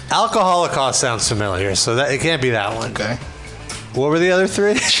 Alcoholocaust sounds familiar, so that it can't be that one. Okay. What were the other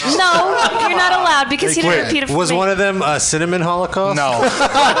 3? No, you're not allowed because you didn't repeat it for Was me. one of them a cinnamon holocaust? No.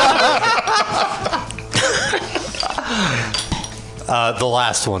 The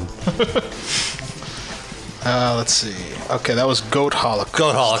last one. Let's see. Okay, that was Goat Holocaust.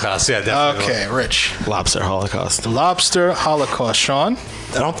 Goat Holocaust, yeah, definitely. Okay, Rich. Lobster Holocaust. Lobster Holocaust. Sean?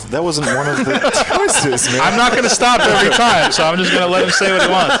 That wasn't one of the choices, man. I'm not going to stop every time, so I'm just going to let him say what he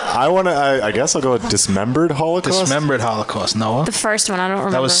wants. I guess I'll go with Dismembered Holocaust. Dismembered Holocaust. Noah? The first one, I don't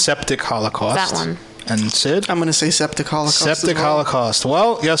remember. That was Septic Holocaust. That one. And Sid? I'm going to say Septic Holocaust. Septic as well. Holocaust.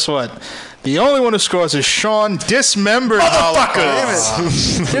 Well, guess what? The only one who scores is Sean. Dismembered Holocaust.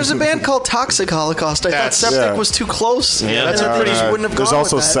 Damn it. There's a band called Toxic Holocaust. I thought Septic was too close. Yeah, that's a pretty. wouldn't have There's gone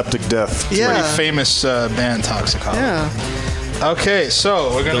also with that. Septic Death. Pretty famous band, Toxic Holocaust. Yeah. Okay, so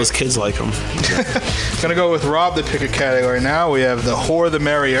we're gonna. Those kids like them. Gonna go with Rob to pick a category now. We have The Whore the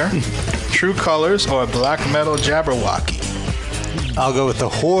Merrier, True Colors, or Black Metal Jabberwocky. I'll go with The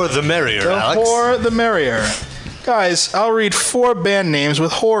Whore the Merrier, The Alex. Whore the Merrier. Guys, I'll read 4 band names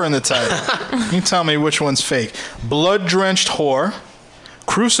with whore in the title. You tell me which one's fake. Blood-drenched whore,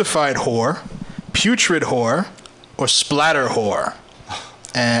 crucified whore, putrid whore, or splatter whore.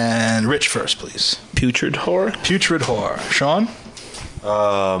 And Rich first, please. Putrid whore. Putrid whore. Sean?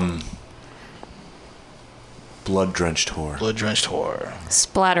 Blood-drenched whore. Blood-drenched whore.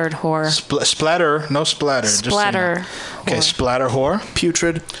 Splattered whore. Splatter. No splatter. Splatter. Just so you know. Okay, splatter whore.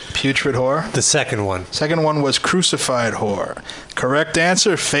 Putrid. Putrid whore. The second one. Second one was crucified whore. Correct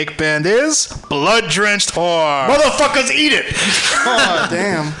answer, fake band is blood-drenched whore. Motherfuckers, eat it! Oh,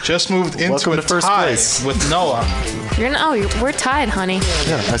 damn. Just moved into Welcome a to first tie place. with Noah. We're tied, honey.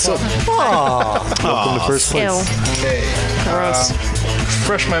 Yeah, I saw. Oh. Welcome to first place. Ew. Okay. Gross.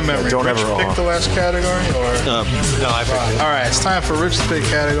 Refresh my memory. Don't Rich ever pick the last category, or No, I picked it. all right, it's time for Rich to pick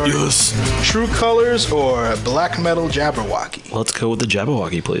category. Yes. True Colors or Black Metal Jabberwocky? Let's go with the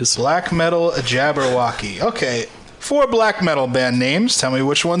Jabberwocky, please. Black Metal Jabberwocky. Okay, 4 black metal band names. Tell me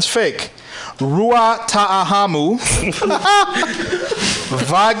which one's fake. Rua Ta'ahamu,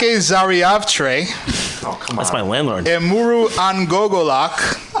 Vage Zariavtre, That's my landlord. Emuru Angogolak,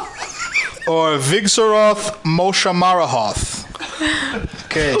 or Vigzoroth Moshamarahoth.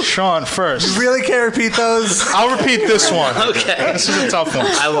 Okay, Sean first. You really can't repeat those? I'll repeat this one. Okay. This is a tough one.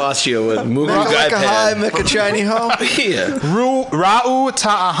 I lost you with Mugu Make a high, Guy make a shiny ho. Yeah. Ra'u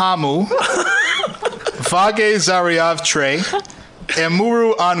Ta'ahamu, Vage Zariavtre,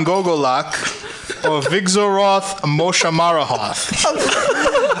 Emuru Angogolak, or Vigzoroth Moshamarahoth.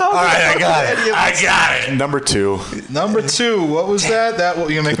 All right, I got it. Number 2. Number 2, what was that? That what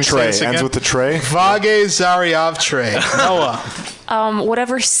you gonna make me say Tray. this again? Ends with the tray. Vage Zariavtre. Noah.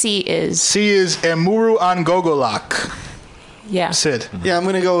 Whatever C is. C is Emuru Angogolak. Yeah. Sid. Yeah, I'm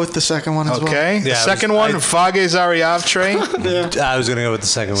gonna go with the second one as well. Okay. The second one, Vage Zariavtre. I was going to go with the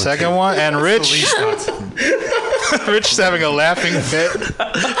second one. Second one, and Rich. Rich is having a laughing fit.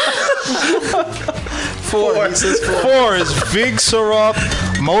 4. He says 4. 4 is Vigzoroth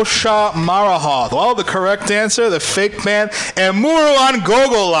Mosha Marahoth. Well, the correct answer, the fake band, Emuru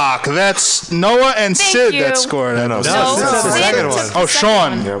Angogolak. That's Noah and Sid you. that scored it. No, Sid said the second one. Oh,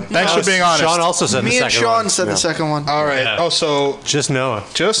 Sean. Yep. Thanks for being honest. Sean also said the Me and second Sean one. said the second one. All right. Yeah. Oh, so Just Noah.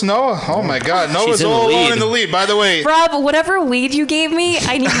 just Noah? Oh, my God. Noah's in the all alone lead. in the lead. By the way, Rob, whatever weed you gave me,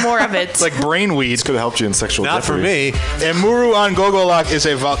 I need more of it. it's like brainweed. This could have helped you in sexual Not for jeopardy. me. Emuru Angogolak is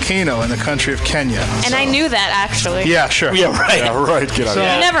a volcano in the country of Kenya. and I knew that, actually. Yeah, sure. Yeah, right. Yeah, right. Get out So- of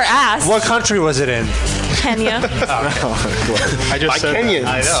You here. never asked. What country was it in? Kenya. I just By said Kenyans.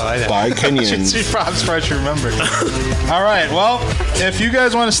 I know. By that. Kenyans. I'm surprised you remembered. All right. Well, if you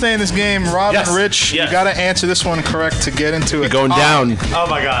guys want to stay in this game, Rob Yes. and Rich, Yes. you got to answer this one correct to get into it. You're going down. Oh,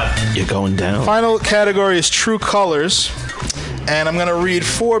 my God. You're going down. Final category is True Colors. And I'm going to read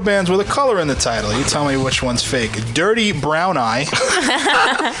 4 bands with a color in the title. You tell me which one's fake. Dirty Brown Eye,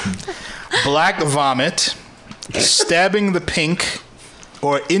 Black Vomit, Stabbing the Pink,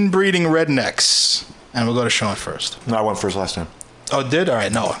 or Inbreeding Rednecks. And we'll go to Sean first. No, I went first last time. Oh, did? All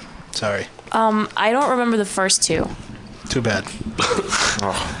right, Noah. Sorry. I don't remember the first 2. Too bad.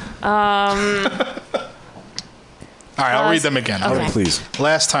 All right, I'll read them again. Okay. Please.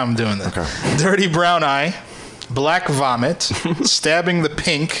 Last time I'm doing this. Okay. Dirty Brown Eye, Black Vomit, Stabbing the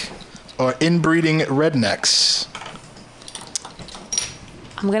Pink, or Inbreeding Rednecks.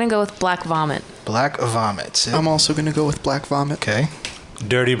 I'm going to go with Black Vomit. Black Vomit. Sid? I'm also gonna go with Black Vomit. Okay.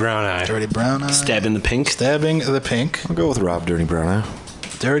 Dirty Brown Eye. Dirty Brown Eye. Stabbing the pink. Stabbing the Pink. I'll go with Rob. Dirty Brown Eye.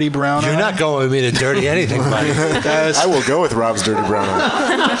 Dirty Brown Eye. You're not going with me to dirty anything, buddy. I will go with Rob's Dirty Brown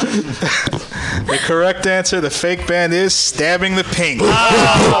Eye. The correct answer, the fake band, is Stabbing the Pink.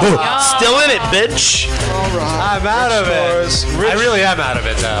 Still in it, bitch. I'm out of it. I really am out of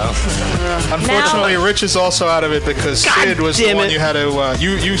it, though. Unfortunately, Rich is also out of it because Sid was the damn one it. you had to.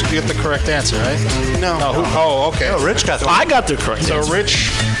 You get the correct answer, right? No. Okay. Oh, Rich got the I got the correct So answer.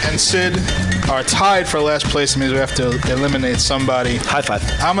 Rich and Sid are tied for last place. It means we have to eliminate somebody. High five.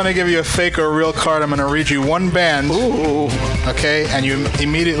 I'm going to give you a fake or a real card. I'm going to read you one band. Ooh. Okay? And you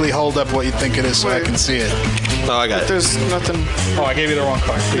immediately hold up what you think it is so I Wait. can see it. Oh, I got it. There's nothing. Oh, I gave you the wrong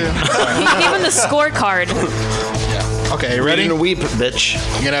card. He gave him the scorecard. Okay, you ready? Ready to You're weep, bitch.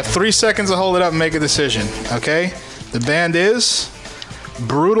 going to have 3 seconds to hold it up and make a decision. Okay? The band is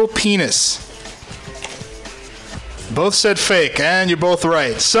Brutal Penis. Both said fake, and you're both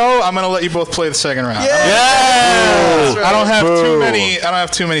right. So I'm gonna let you both play the second round. I don't have too many. I don't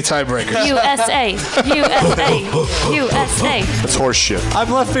have too many tiebreakers. USA. USA. USA. That's horse shit. I'm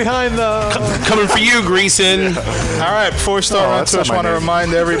left behind, though. Coming for you, Greason. All right, before we start round that's two, I not just my want to name.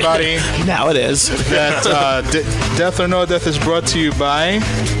 remind everybody Now it is. that Death or No Death is brought to you by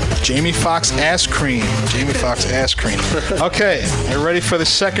Jamie Foxx Ass Cream. Jamie Foxx Ass Cream. Okay, you ready for the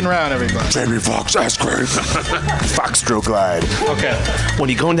second round, everybody? Jamie Foxx ass cream. Foxtroglide. Okay. When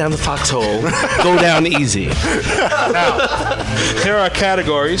you're going down the foxhole, go down easy. Now, here are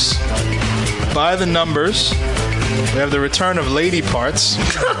categories. By the numbers, we have the return of lady parts,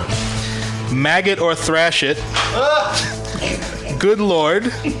 maggot or thrash it, good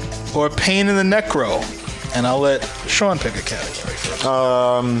lord, or pain in the neck row. And I'll let Sean pick a category first.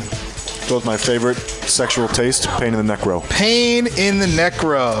 Go with my favorite sexual taste, pain in the neck row. Pain in the neck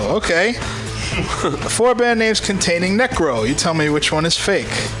row. Okay. 4 band names containing neck row. You tell me which one is fake.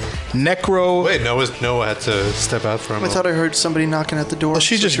 Necro. Wait, Noah had to step out for a I moment. thought I heard somebody knocking at the door. Well,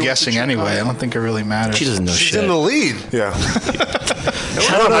 she's just So she guessing went to check anyway. on I don't think it really matters. She doesn't know She's shit. in the lead. Yeah.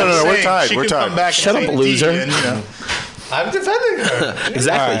 No, we're tied. She We're could tied. come back Shut and up, say loser. D and, you know. I'm defending her.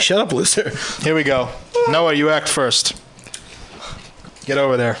 Exactly. All right. Shut up, loser. Here we go. Noah, you act first. Get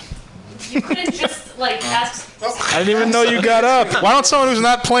over there. You couldn't just like ask. I didn't even know you got up. Why don't someone who's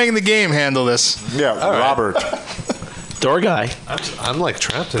not playing the game handle this? Yeah, Robert. Door guy. I'm like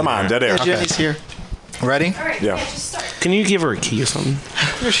trapped in Come on, here. dead air. Yeah, Jenny's here. Ready? All right. Yeah. Just start. Can you give her a key or something?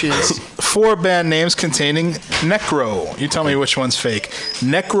 Here she is. 4 band names containing necro. You tell me which one's fake.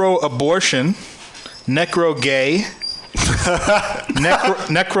 Necro abortion, necro gay,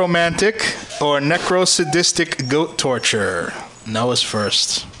 necromantic, or necro-sadistic goat torture. Noah's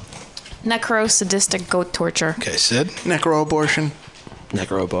first. Necro-sadistic goat torture. Okay, Sid. Necro abortion.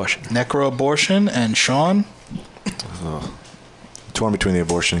 Necro abortion. Necro abortion, and Sean. Torn between the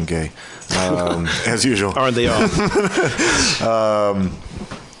abortion and gay. As usual. Aren't they all?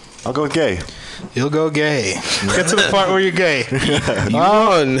 I'll go with gay. You'll go gay. Get to the part where you're gay. You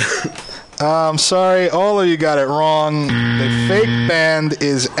won. I'm sorry, all of you got it wrong. The fake band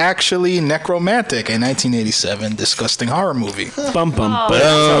is actually Necromantic, a 1987 disgusting horror movie. Bum bum Oh,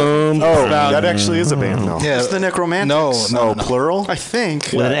 bum. that actually is a band, though. Yeah, It's the Necromantics. no, Plural? I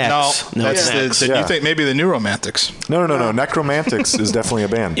think. With an X. no, No, that's it's an X. you Yeah. think maybe the New Romantics. No. Necromantics is definitely a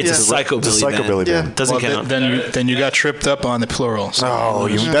band. It's a psychobilly It's a psychobilly band. band. Doesn't Well, count. then you got tripped up on the plural. So. Oh,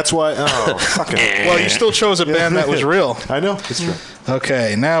 that's why. Oh, fucking. Well, you still chose a band that was real. I know. It's true.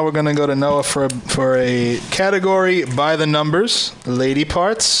 Okay, now we're gonna go to Noah for a category by the numbers: lady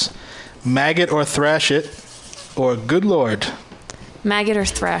parts, maggot or thrash it, or good lord. Maggot or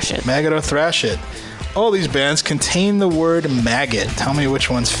thrash it. Maggot or thrash it. All these bands contain the word maggot. Tell me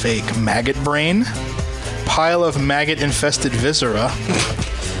which one's fake. Maggot brain, pile of maggot-infested viscera,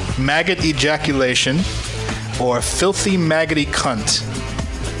 maggot ejaculation, or filthy maggoty cunt.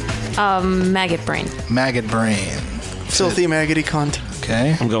 Maggot brain. Maggot brain. Filthy maggoty cunt.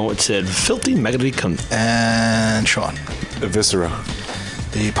 Okay. I'm going with Sid. Filthy maggoty cunt. And Sean. Viscera.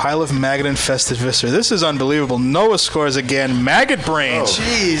 The pile of maggot-infested viscera. This is unbelievable. Noah scores again. Maggot brain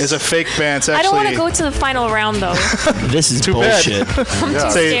is a fake band. It's I actually, don't want to go to the final round though. This is Too bullshit. I'm too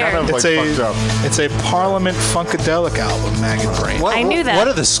scared. It's a Parliament Funkadelic album, Maggot Brain. I knew that. What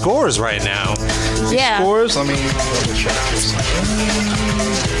are the scores right now? Yeah. Scores? Let me double check this.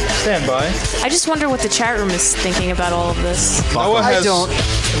 Stand by. I just wonder what the chat room is thinking about all of this. Noah has. I don't.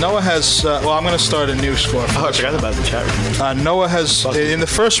 Noah has. Well, I'm going to start a new score. Oh, I forgot about the chat room. Noah has. In the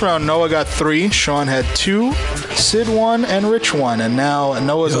first round, Noah got 3. Sean had 2. Sid 1 and Rich 1. And now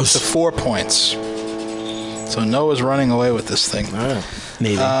Noah's up to 4 points. So Noah's running away with this thing.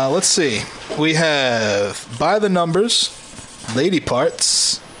 Maybe. Let's see. We have by the numbers, lady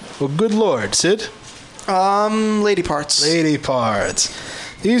parts. Well, good lord, Sid. Lady parts. Lady parts.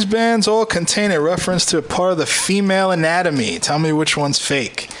 These bands all contain a reference to a part of the female anatomy. Tell me which one's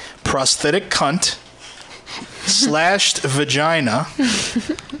fake. Prosthetic cunt, slashed vagina,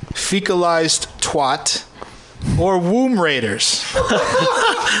 fecalized twat, or womb raiders.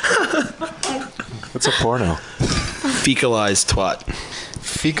 What's a porno? Fecalized twat.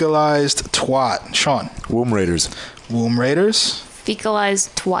 Fecalized twat. Sean. Womb raiders. Womb raiders.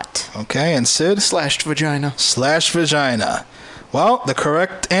 Fecalized twat. Okay, and Sid? Slashed vagina. Slashed vagina. Well, the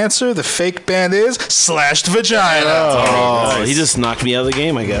correct answer, the fake band is Slashed Vagina. Oh, he just knocked me out of the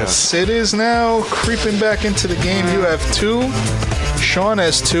game, I guess. Sid is now creeping back into the game. You have 2. Sean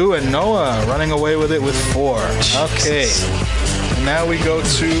has 2, and Noah running away with it with 4. Okay. And now we go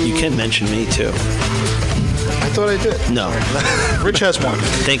to... You can mention me, too. I thought I did. No. Rich has 1.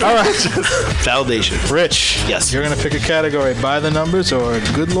 Thank you. All right. Validation. Rich. Yes. You're going to pick a category by the numbers or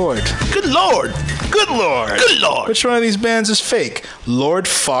good lord? Good lord. Good lord. Good lord. Which one of these bands is fake? Lord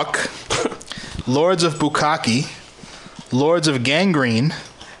Fuck, Lords of Bukkake, Lords of Gangrene,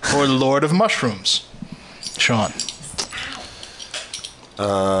 or Lord of Mushrooms? Sean.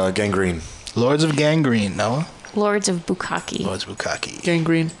 Gangrene. Lords of Gangrene, Noah? Lords of Bukkake. Lords of Bukkake.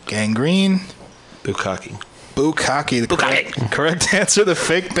 Gangrene. Gangrene. Bukkake. Bukkake. The correct answer. The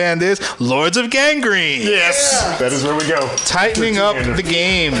fake band is Lords of Gangrene. Yes, that is where we go. Tightening up the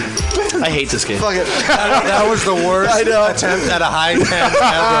game. I hate this game. Fuck it. That was the worst attempt at a high 10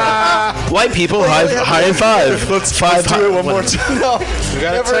 ever. White people, high and five. Let's do it one more time. No, We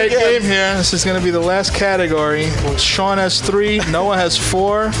got a never tight again. game here. This is going to be the last category. Sean has 3, Noah has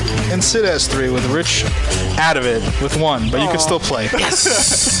 4, and Sid has 3, with Rich out of it with 1, but you can still play.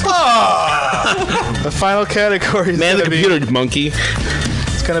 Yes. The final category is Man the gonna be- computer, monkey.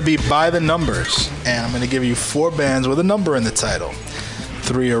 It's going to be by the numbers, and I'm going to give you 4 bands with a number in the title.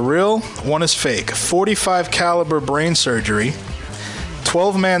 3 are real, 1 is fake. 45 caliber brain surgery,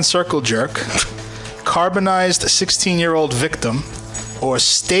 12-man circle jerk, carbonized 16-year-old victim, or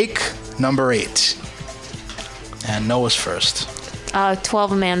steak number 8. And Noah's first.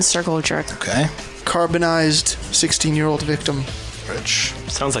 12-man circle jerk. Okay. Carbonized 16-year-old victim. Rich.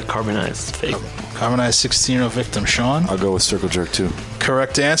 Sounds like carbonized. Fake. Carbonized 16-year-old victim. Sean. I'll go with circle jerk too.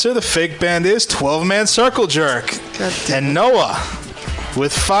 Correct answer. The fake band is 12-man circle jerk. And Noah,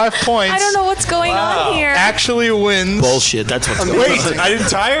 with 5 points, I don't know what's going on here. actually wins. Bullshit. That's what's going Wait, on. I didn't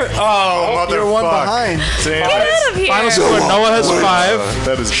tire? Oh, motherfucker. You're one behind. Damn Get it. out of here. Final score, Noah has 5.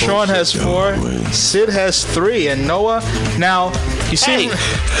 That is Sean bullshit. has 4. Sid has 3. And Noah, now, you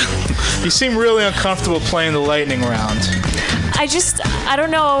seem really uncomfortable playing the lightning round. I don't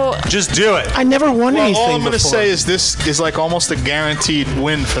know. Just do it. I never won Well, anything all I'm going to before. say is this is like almost a guaranteed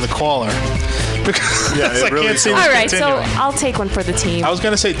win for the caller. Because Yeah, it I really can't see is. this All right, so continuing. I'll take one for the team. I was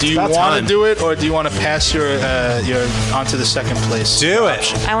going to say, do you about want time. to do it, or do you want to pass your onto the second place? Do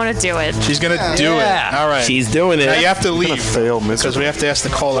it. I want to do it. She's going to do it. All right. She's doing it. Now you have to leave Fail because miserably. we have to ask the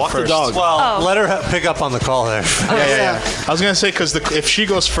caller Walk the first. dog. Well, let her pick up on the call there. Yeah. I was going to say because if she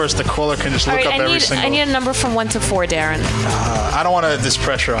goes first, the caller can just All look right, up every I single. need a number from 1 to 4, Darren. I don't want to this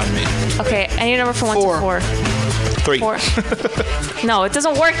pressure on me. Okay, I need a number from 1 to 4. 3. 4. No, it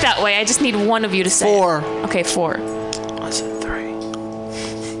doesn't work that way. I just need one of you to say. 4. Okay, 4. I said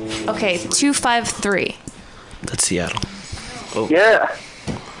 3. Okay, 2, 5, 3. That's Seattle. Yeah.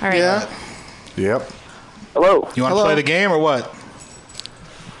 All right. Yeah. Yep. Hello. You want to play the game or what?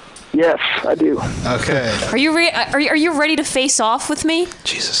 Yes, I do. Okay. Are you are you ready to face off with me?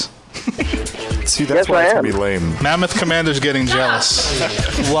 Jesus. See, Yes, that's why I it's am. going to be lame. Mammoth Commander's getting jealous.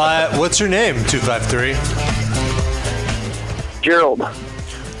 What's your name? 253. Gerald.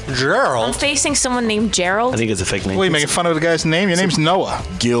 I'm Gerald. facing someone named Gerald. I think it's a fake name. Wait, you making fun of the guy's name? Your name's Noah.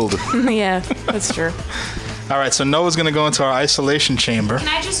 Guild. Yeah, that's true. All right, so Noah's going to go into our isolation chamber. Can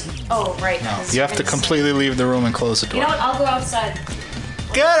I just? Oh, right. 'cause You have to it's- completely leave the room and close the door. You know what? I'll go outside.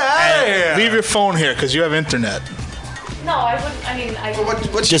 Get out of here. Leave your phone here because you have internet. No, I wouldn't. I mean, I.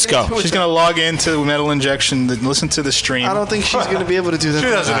 What's Just your name? go. She's going to log into Metal Injection, listen to the stream. I don't think she's going to be able to do that. She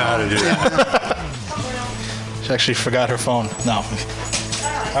doesn't know how to do that. She actually forgot her phone. No.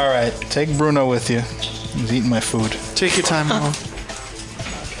 All right, take Bruno with you. He's eating my food. Take your time, Noah.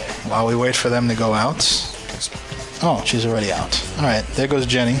 While we wait for them to go out. Oh, she's already out. All right, there goes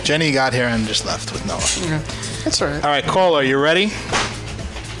Jenny. Jenny got here and just left with Noah. That's all right. All right, caller, you ready?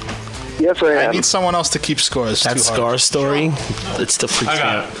 Yes, I I am. need someone else to keep score. It's That too hard. Scar story, it still freaks me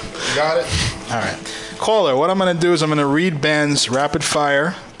out. You got it? All right. Caller, what I'm going to do is I'm going to read bands rapid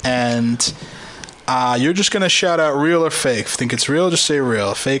fire, and you're just going to shout out real or fake. If you think it's real, just say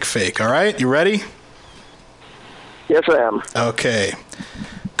real. Fake, fake. All right? You ready? Yes, I am. Okay.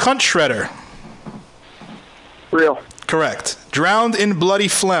 Cunt Shredder. Real. Correct. Drowned in bloody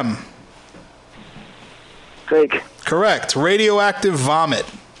phlegm. Fake. Correct. Radioactive vomit.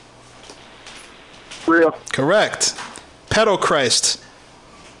 Real. Correct. Pedochrist.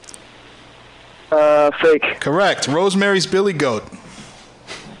 Fake. Correct. Rosemary's Billy Goat.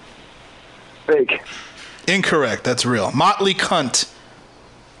 Fake. Incorrect. That's real. Motley Cunt.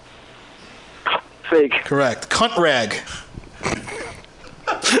 Fake. Correct. Cunt Rag.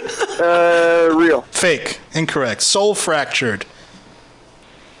 Real. Fake. Incorrect. Soul Fractured.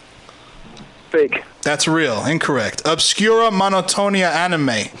 Fake. That's real. Incorrect. Obscura Monotonia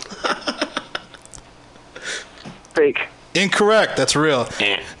Anime. Fake. Incorrect. That's real.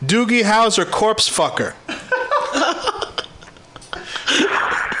 Doogie Howser Corpse Fucker.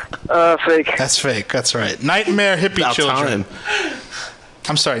 Fake. That's fake. That's right. Nightmare Hippie About Children. time.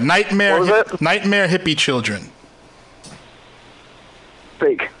 I'm sorry. Nightmare What was it? Nightmare Hippie Children.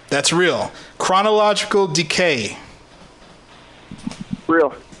 Fake. That's real. Chronological Decay.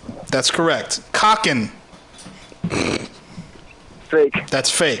 Real. That's correct. Cockin. Fake. That's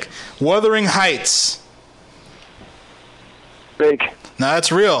fake. Wuthering Heights. Fake. No,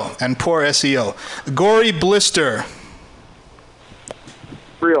 that's real. And poor SEO. Gory Blister.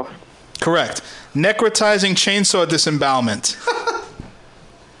 Real. Correct. Necrotizing chainsaw disembowelment.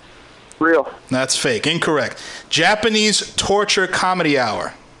 Real. That's fake. Incorrect. Japanese torture comedy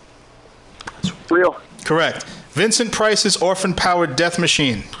hour. Real. Correct. Vincent Price's orphan-powered death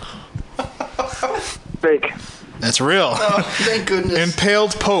machine. Fake. That's real. Oh, thank goodness.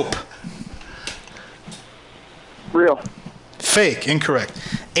 Impaled Pope. Real. Fake. Incorrect.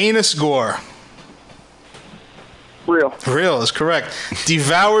 Anus gore. Real. Real is correct.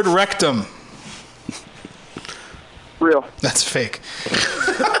 Devoured rectum. Real. That's fake.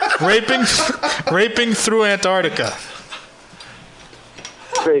 Raping through Antarctica.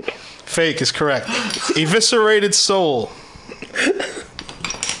 Fake. Fake is correct. Eviscerated soul.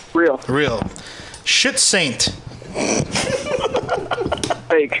 Real. Real. Shit saint.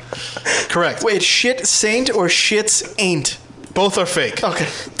 Fake. Correct. Wait, shit saint or shits ain't? Both are fake. Okay.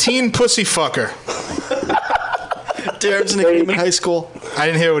 Teen pussy fucker. Darren's nickname in high school. I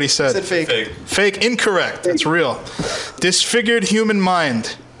didn't hear what he said. Said fake. Fake. Incorrect. That's real. Disfigured human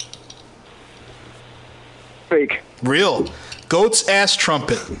mind. Fake. Real. Goat's ass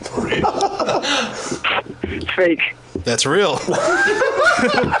trumpet. Fake. That's real.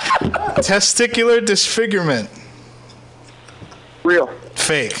 Testicular disfigurement. Real.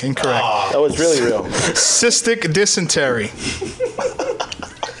 Fake. Incorrect. That was really real. Cystic dysentery.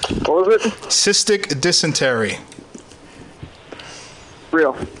 What was it? Cystic dysentery.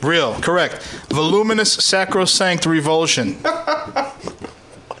 Real. Real. Correct. Voluminous sacrosanct revulsion.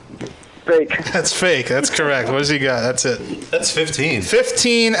 Fake. That's fake. That's correct. What does he got? That's it. That's 15.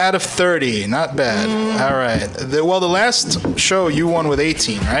 15 out of 30. Not bad. All right. Well, the last show you won with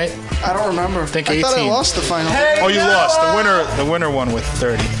 18, right? I don't remember. I think I 18. thought I lost the final. Oh, you lost. The winner won with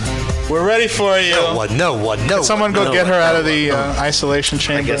 30. We're ready for you. No one. Can someone go get her out of the isolation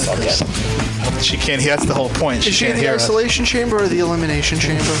chamber? She can't. That's the whole point. Is she can't in the hear us. isolation chamber or the elimination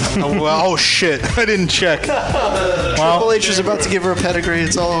chamber? Oh shit! I didn't check. Triple H is about to give her a pedigree.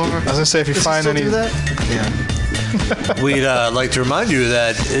 It's all over. I was gonna say if you Does he find still any. do that? Yeah. We'd like to remind you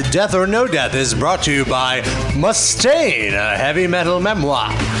that Death or No Death is brought to you by Mustaine, a heavy metal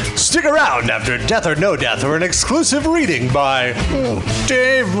memoir. Stick around after Death or No Death for an exclusive reading by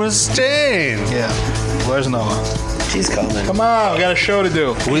Dave Mustaine. Yeah. Where's Noah? He's coming. Come on, we got a show to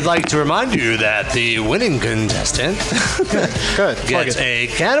do. We'd like to remind you that the winning contestant Good. gets a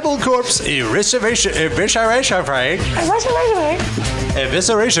Cannibal Corpse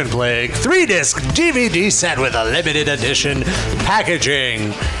Evisceration Plague 3-disc DVD set with a limited edition packaging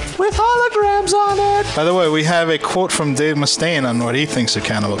with holograms on it. By the way, we have a quote from Dave Mustaine on what he thinks of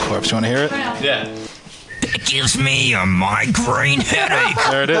Cannibal Corpse. You want to hear it? Yeah. It gives me a migraine headache.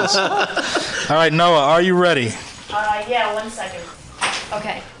 There it is. All right, Noah, are you ready? Yeah, 1 second.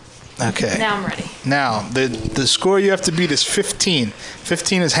 Okay. Okay. Now I'm ready. Now, the score you have to beat is 15.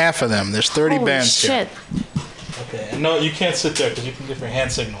 15 is half of them. There's 30 Holy bands shit. here. Okay. No, you can't sit there because you can give your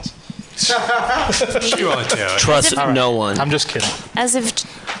hand signals. She won't do it. Trust All right. no one. I'm just kidding. As if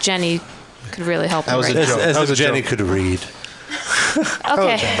Jenny could really help me That was right a now. joke. As That was if a Jenny joke. could read.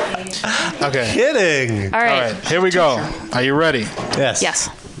 Okay. Okay. Kidding. All All right. Here we go. Are you ready? Yes. Yes.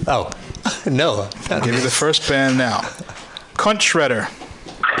 Oh, no. I'll give you the first band now. Cunt Shredder.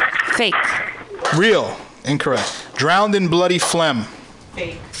 Fake. Real. Incorrect. Drowned in bloody phlegm.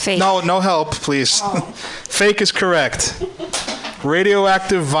 Fake. No help, please. Fake is correct.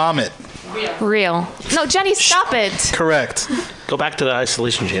 Radioactive vomit. Real. No, Jenny, stop it. Correct. Go back to the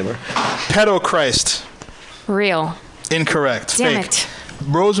isolation chamber. Pedochrist. Real. Incorrect. Damn Fake. it.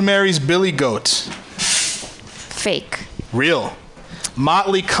 Rosemary's Billy Goat. Fake. Real.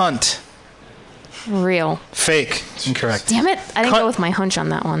 Motley Cunt. Real. Fake. Incorrect. Damn it. I didn't Cunt- go with my hunch on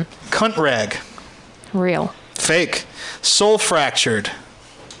that one. Cunt Rag. Real. Fake. Soul Fractured.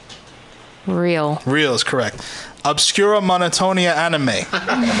 Real. Real is correct. Obscura Monotonia Anime.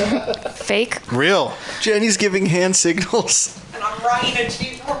 Fake. Real. Jenny's giving hand signals.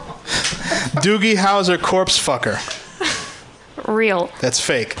 Doogie Howser Corpse Fucker. Real. That's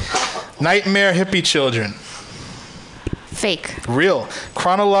fake. Nightmare Hippie Children. Fake. Real.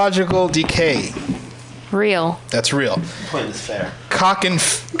 Chronological Decay. Real. That's real. Point is fair. Cockin.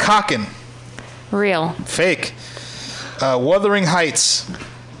 Real. Fake. Wuthering Heights.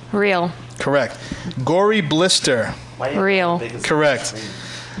 Real. Correct. Gory Blister. Real. Correct.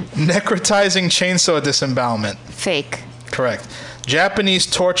 Necrotizing Chainsaw Disembowelment. Fake. Correct. Japanese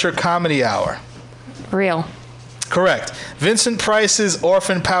Torture Comedy Hour. Real. Correct. Vincent Price's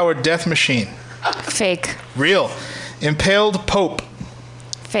Orphan-Powered Death Machine. Fake. Real. Impaled Pope.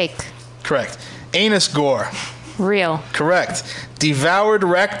 Fake. Correct. Anus Gore. Real. Correct. Devoured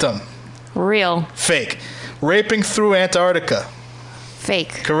Rectum. Real. Fake. Raping Through Antarctica.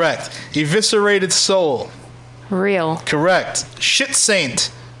 Fake. Correct. Eviscerated soul. Real. Correct. Shit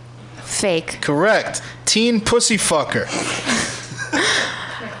saint. Fake. Correct. Teen pussy fucker.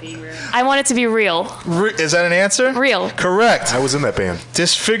 I want it to be real. Is that an answer? Real. Correct. I was in that band.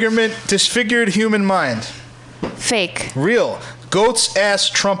 Disfigured human mind. Fake. Real. Goat's ass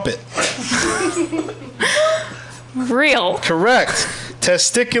trumpet. Real. Correct.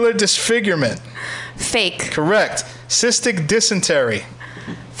 Testicular disfigurement. Fake. Correct. Cystic dysentery.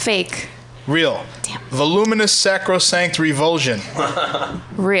 Fake. Real. Damn. Voluminous sacrosanct revulsion.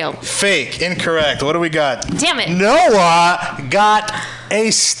 Real. Fake. Incorrect. What do we got? Damn it. Noah got a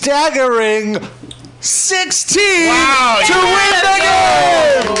staggering 16 to win the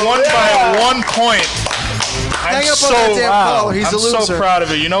game. Won by 1 point. Hang up on that damn caller. He's I'm a loser. so proud of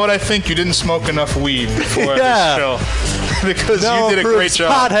you. You know what I think? You didn't smoke enough weed before Yeah. this show. Because No you did a great proofs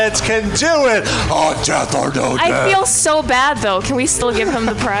job. Potheads can do it. Oh, death or no death. I feel so bad though. Can we still give him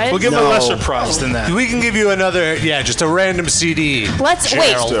the prize? We'll give him a lesser prize than that. We can give you another, just a random CD. Let's wait.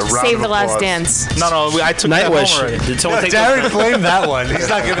 Gerald, a round Save of the last applause. dance. No, I took that home Nightwish. already. Did someone take Darren those? claimed that one. He's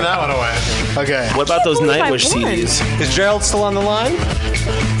not giving that one away. Okay. What about those believe I Nightwish won. CDs? Is Gerald still on the line?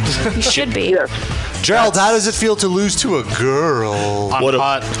 He should be. Yes. Gerald, how does it feel to lose to a girl What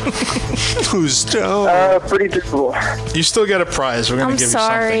hot. who's stoned? Pretty difficult. You still get a prize. We're gonna I'm give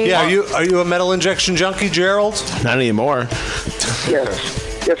sorry. Yeah, are you a metal injection junkie, Gerald? Not anymore.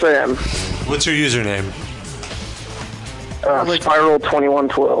 Yes. Yes, I am. What's your username? Spiral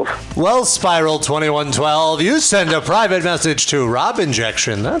 2112. Well, Spiral 2112, you send a private message to Rob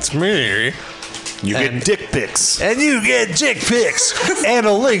Injection. That's me. You And- get dick pics. And you get dick pics and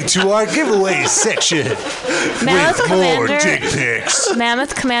a link to our giveaway section Mammoth with more Commander. dick pics.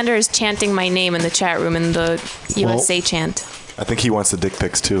 Mammoth Commander is chanting my name in the chat room in the USA chant. I think he wants the dick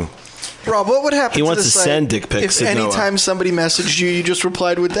pics too. Rob, what would happen He to wants the to site send dick pics if to Noah. anytime somebody messaged you, you just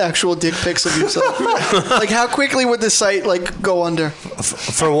replied with the actual dick pics of yourself? Like, how quickly would the site go under?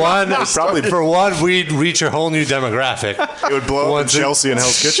 For one, we'd reach a whole new demographic. It would blow up in Chelsea and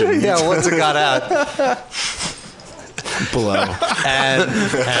Hell's Kitchen. Yeah, once it got out. Below. And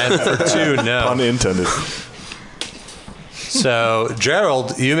for two, no. Pun intended. So,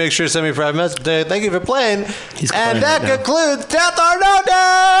 Gerald, you make sure to send me a private message. Thank you for playing. And that concludes Death or No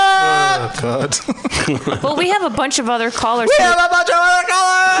Death! Oh, God. Well, we have a bunch of other callers We have a bunch of other who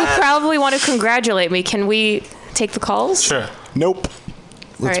callers! probably want to congratulate me. Can we take the calls? Sure. Nope.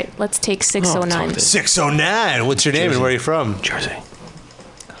 All right, let's take 609. 609. What's your name and where are you from? Jersey.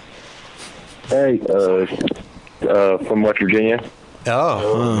 Hey, from West Virginia.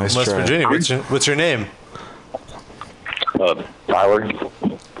 Oh, nice West try. Virginia. What's your name? Tyler.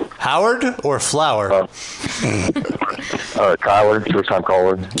 Howard or Flower? Tyler, first time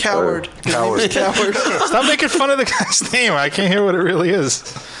caller. Coward. Coward. Coward. Stop making fun of the guy's name. I can't hear what it really is.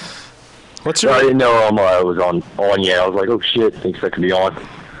 What's your I didn't know I was on yet. I was like, oh shit, thinks I could be on.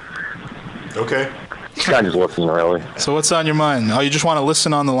 Okay. Kind of just listening, really. So what's on your mind? Oh, you just want to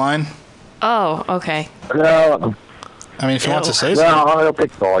listen on the line? Oh, okay. No, I mean, if you want to say no, so. I'll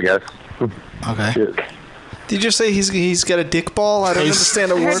pick the ball, I guess. Okay. Shit. Did you just say he's got a dick ball? I don't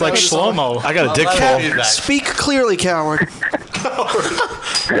understand a word. It's like slow-mo. I got a dick ball. Speak clearly, coward.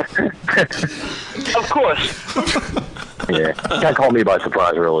 Of course. Yeah, can't call me by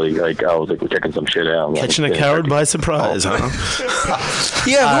surprise, really. Like, I was checking some shit out. Catching a coward by surprise, huh?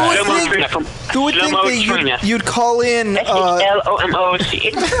 Yeah, Slow-mo Trina from who would think Slow-mo that Trina. you'd call in SHLOMOC.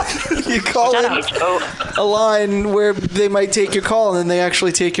 you call in a line where they might take your call and then they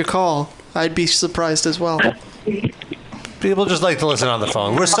actually take your call? I'd be surprised as well. People just like to listen on the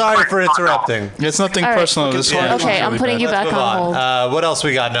phone. We're sorry for interrupting. It's nothing All right. personal. This one. Okay, I'm putting you back Let's move on hold. What else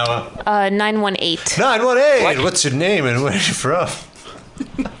we got, Noah? 918. 918. What's your name and where are you from?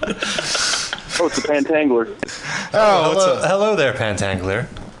 Oh, it's a Pantangler. Oh, hello there, Pantangler.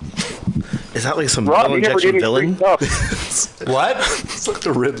 Is that like some Rob, metal you never gave injection me free villain? stuff. What? It's like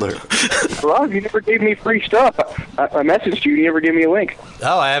the Riddler. Rob, you never gave me free stuff. I messaged you. You never gave me a link.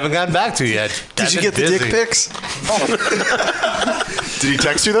 Oh, I haven't gotten back to you yet. Did you get the dick pics? Did he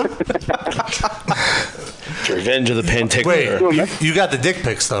text you though? Revenge of the Pantangler. Wait, you got the dick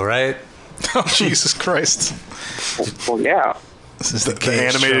pics though, right? Oh, Jesus Christ. Well, yeah. This is The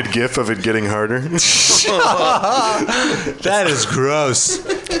animated GIF of it getting harder. That is gross.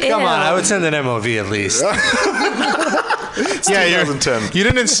 Come on, I would send an MOV at least. Yeah, 2010. you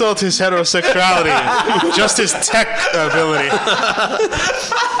didn't insult his heterosexuality, just his tech ability.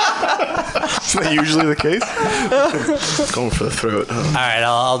 Isn't that usually the case? Going for the throat. All right,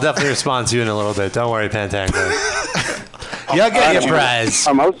 I'll definitely respond to you in a little bit. Don't worry, Pantangler. You'll get your prize.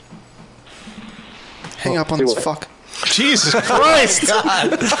 Almost. Hang up on this fuck. Jesus Christ!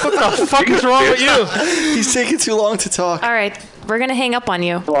 God. What the fuck is wrong with you? He's taking too long to talk. All right, we're gonna hang up on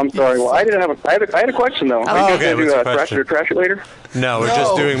you. Oh, I'm sorry. Well, I had a question though. Oh, Are you okay, guys what's gonna your do question? trash it later? No, we're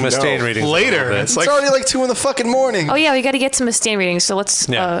just doing Mustaine readings. Later. It's already like 2 in the fucking morning. Oh yeah, we got to get some Mustaine readings, so let's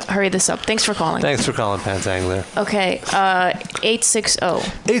hurry this up. Thanks for calling. Thanks for calling, Pantangler. Okay, 860.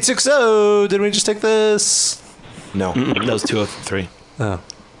 860. Did we just take this? No, that was 203. Oh,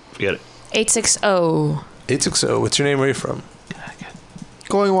 forget it. 860. 860. What's your name? Where are you from?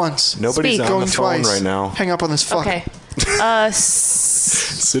 Going once. Nobody's Speak. on Going the phone twice. right now. Hang up on this fuck. Okay.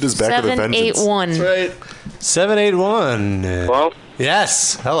 Sid is back with a vengeance. 781. That's right. 781. Hello?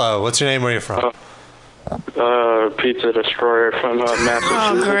 Yes. Hello. What's your name? Where are you from? Pizza Destroyer from Massachusetts.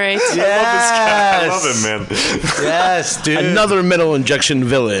 Oh, great. Yes. I love him, man. Yes, dude. Another metal injection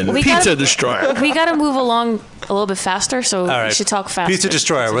villain. We Pizza gotta- Destroyer. We got to move along a little bit faster, so right. we should talk faster. Pizza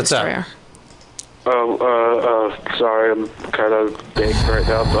Destroyer, what's up? Sorry, I'm kind of baked right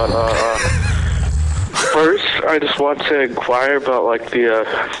now, but first, I just want to inquire about like the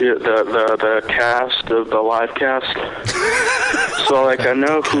cast, the live cast. So like I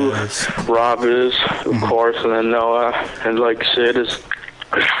know who Rob is, of course, and then Noah, and like Sid is.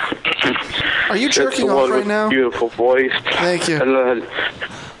 Are you jerking the off one right with now? Beautiful voice. Thank you. And then,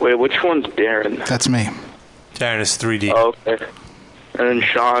 wait, which one's Darren? That's me. Darren is 3D. Oh, okay. And then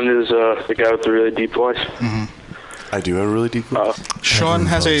Sean is the guy with the really deep voice. Mm-hmm. I do have a really deep voice. Sean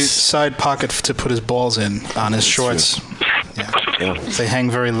has a side pocket to put his balls in on his shorts. Yeah. They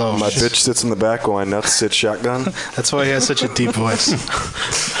hang very low. My bitch sits in the back while my nuts sit shotgun. That's why he has such a deep voice.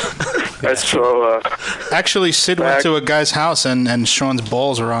 That's so. Actually, Sid went to a guy's house and Sean's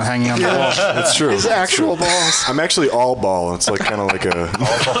balls were on hanging on the wall. That's true. His actual balls. I'm actually all ball. It's like kind of like a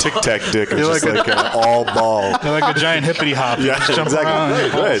tic tac dick. It's You're just like like an all ball. You're like a giant hippity hop. Yeah, Just jump exactly. around.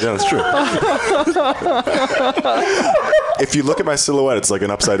 Right, no, that's true. If you look at my silhouette, it's like an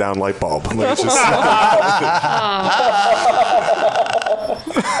upside down light bulb. Like it's just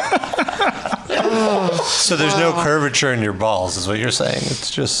So there's no curvature in your balls, is what you're saying.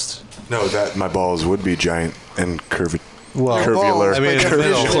 It's just no, that my balls would be giant and curvular. I mean,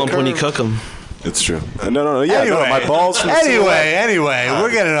 They'll clump when you cook them. It's true. No. Yeah, anyway, no, my balls. From the silhouette.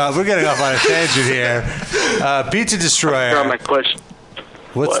 we're getting off on a tangent here. Pizza Destroyer. Got my question.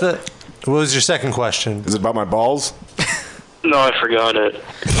 What was your second question? Is it about my balls? No, I forgot it.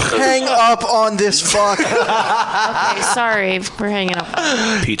 Hang up on this fuck. Okay, sorry. We're hanging up.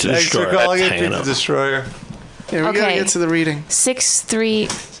 Pizza Thanks Destroyer. for calling it Hanging Pizza up. Destroyer. Yeah, we gotta get to the reading. 630.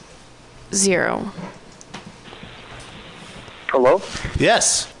 Hello?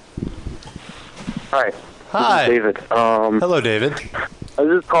 Yes. Hi. Hi. This is David. Hello, David. I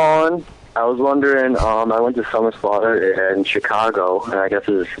was just calling. I was wondering, I went to Summer Slaughter in Chicago, and I guess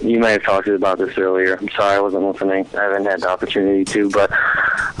you may have talked about this earlier. I'm sorry I wasn't listening. I haven't had the opportunity to, but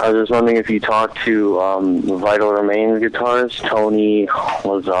I was just wondering if you talked to Vital Remains guitarist, Tony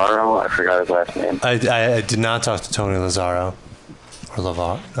Lazaro. I forgot his last name. I did not talk to Tony Lazaro. Or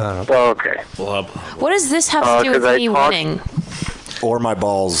Lavar. I don't know. Oh, okay. What does this have to do with me winning? Or my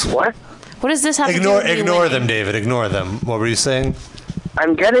balls. What? What does this have to do with me Ignore winning? them, David. Ignore them. What were you saying?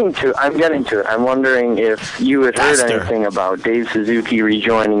 I'm getting to it. I'm wondering if you had heard anything about Dave Suzuki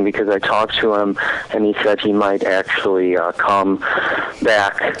rejoining, because I talked to him and he said he might actually come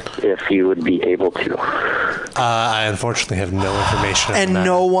back if he would be able to. I unfortunately have no information on And that.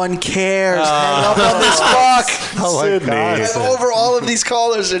 no one cares. Hang up on this fuck. Oh my God. And over all of these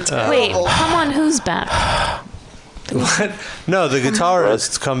callers are terrible. Wait, come on, who's back? What? No, the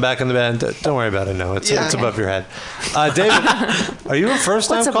guitarists come back in the band. Don't worry about it. No, it's above your head. David, are you a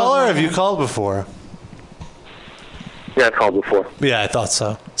first-time What's above caller? Or my have you head? called before? Yeah, I called before. Yeah, I thought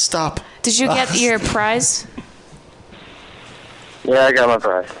so. Stop. Did you get your prize? Yeah, I got my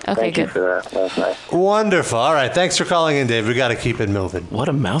prize. Okay, Thank you good. for that. That was nice. Wonderful. All right, thanks for calling in, Dave. We got to keep it moving. What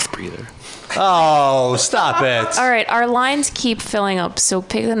a mouth breather. Oh, stop it. All right, our lines keep filling up, so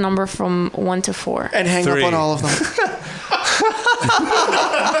pick the number from 1 to 4. And hang 3. up on all of them.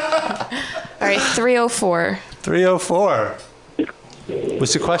 All right, 304. 304.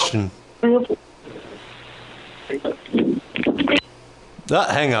 What's your question? Hang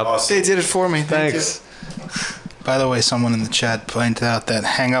up. They did it for me. Thank Thanks. By the way, someone in the chat pointed out that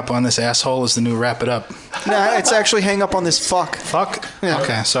hang up on this asshole is the new wrap it up. you. Nah, it's actually hang up on this fuck. Fuck? Yeah.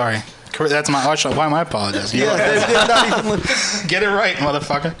 Okay, sorry. That's my... Why am I apologizing? Yeah, they're not even. Get it right,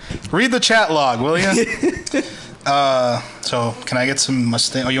 motherfucker. Read the chat log, will you? So, can I get some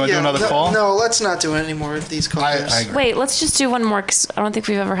Mustaine? Oh, you want to do another call? No, let's not do any more of these calls. I agree. Wait, let's just do one more, because I don't think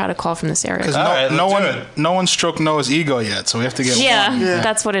we've ever had a call from this area. Because All right, no let's do one stroked Noah's ego yet, so we have to get one. Yeah,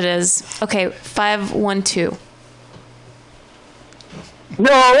 that's what it is. Okay, 512.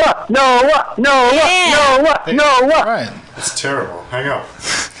 Right. That's terrible. Hang up.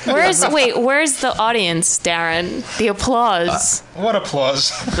 Where's the audience, Darren? The applause. What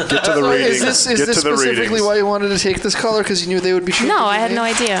applause? Get to the readings. Is Get this to the specifically readings. why you wanted to take this color? Because you knew they would be shooting? No, I had no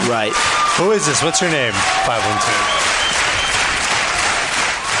idea. Right. Who is this? What's your name?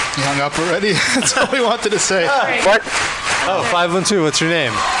 512. You hung up already? That's all we wanted to say. What? Oh, 512. What's your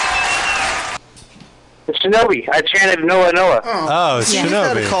name? Shinobi. I chanted Noah Noah. Oh, it's We've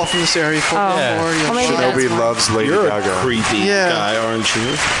had a Shinobi. call from this area before. Well, maybe that's Shinobi why. loves Lady You're Gaga. a creepy Yeah. guy, aren't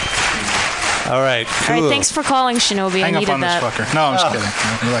you? All right, All cool. right, thanks for calling, Shinobi. Hang I up needed on this that. fucker. No, I'm just kidding.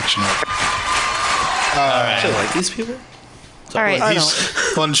 We like Shinobi. I like these people. All right.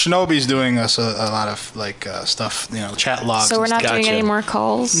 Well, Shinobi's doing us a lot of stuff, chat logs. So we're and not stuff. doing any more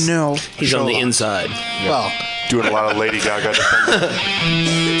calls? No. He's on the inside. Well, Doing a lot of Lady Gaga defending.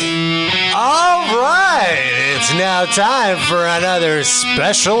 All right, it's now time for another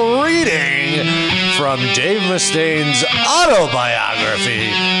special reading from Dave Mustaine's autobiography,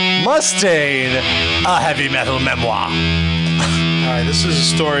 Mustaine, a heavy metal memoir. all right, this is a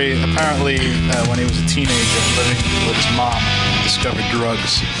story. Apparently, when he was a teenager living with his mom, he discovered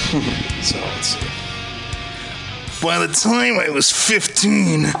drugs. So let's see. By the time I was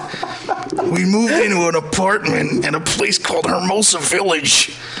 15, we moved into an apartment at a place called Hermosa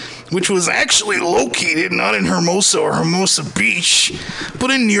Village, which was actually located not in Hermosa or Hermosa Beach,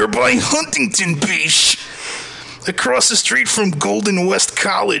 but in nearby Huntington Beach, across the street from Golden West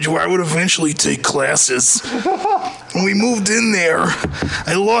College, where I would eventually take classes. When we moved in there,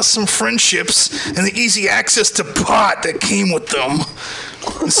 I lost some friendships and the easy access to pot that came with them.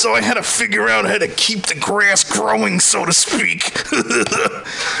 And so I had to figure out how to keep the grass growing, so to speak.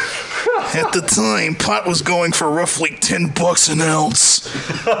 At the time, pot was going for roughly $10 an ounce.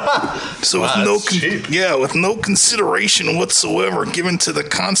 So with no consideration whatsoever given to the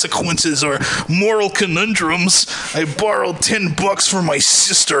consequences or moral conundrums, I borrowed $10 from my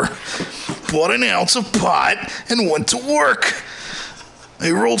sister, bought an ounce of pot, and went to work. I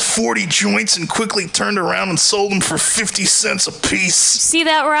rolled 40 joints and quickly turned around and sold them for 50 cents a piece. See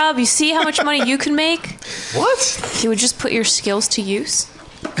that, Rob? You see how much money you can make? What? If you would just put your skills to use?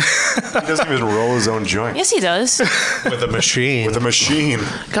 He doesn't even roll his own joint. Yes, he does. With a machine. With a machine.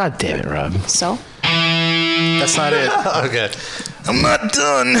 God damn it, Rob. So? That's not it. Okay. I'm not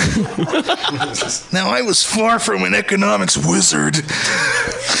done. Now, I was far from an economics wizard,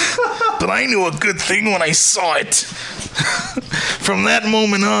 but I knew a good thing when I saw it. From that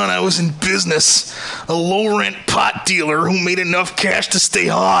moment on, I was in business. A low-rent pot dealer who made enough cash to stay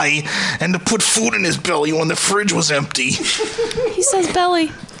high and to put food in his belly when the fridge was empty. He says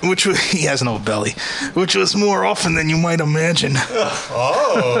belly. He has no belly. Which was more often than you might imagine.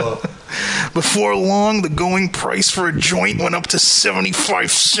 Oh. Before long, the going price for a joint went up to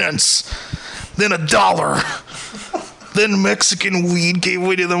 75 cents. Then $1. Then Mexican weed gave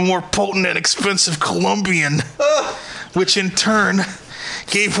way to the more potent and expensive Colombian, which in turn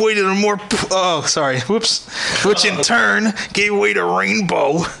gave way to the more... Which in turn gave way to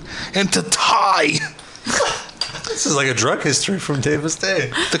Rainbow and to Thai. This is like a drug history from Dave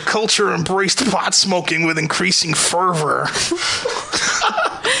Mustaine. The culture embraced pot smoking with increasing fervor.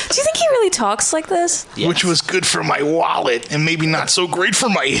 Do you think he really talks like this? Yes. Which was good for my wallet and maybe not so great for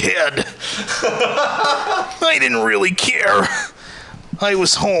my head. I didn't really care. I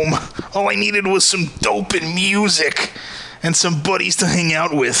was home. All I needed was some dope and music and some buddies to hang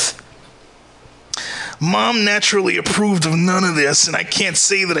out with. Mom naturally approved of none of this, and I can't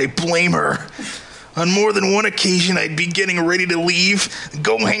say that I blame her. On more than one occasion, I'd be getting ready to leave,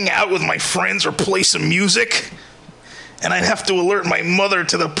 go hang out with my friends or play some music, and I'd have to alert my mother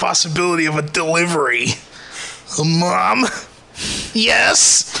to the possibility of a delivery. Mom?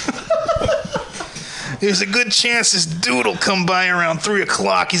 Yes? There's a good chance this dude will come by around 3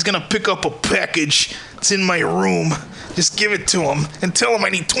 o'clock. He's gonna pick up a package. It's in my room. Just give it to him and tell him I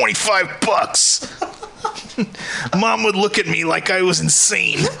need $25. Mom would look at me like I was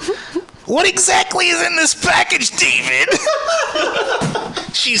insane. What exactly is in this package, David?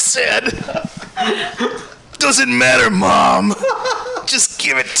 She said. Doesn't matter, Mom. Just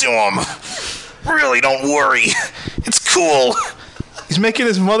give it to him. Really, don't worry. It's cool. He's making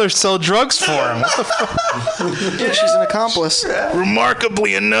his mother sell drugs for him. What the fuck? Yeah, she's an accomplice.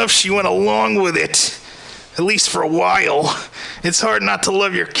 Remarkably enough, she went along with it. At least for a while. It's hard not to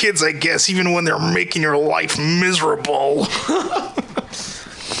love your kids, I guess, even when they're making your life miserable.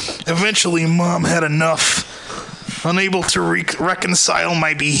 Eventually, Mom had enough. Unable to reconcile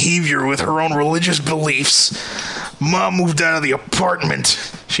my behavior with her own religious beliefs, Mom moved out of the apartment.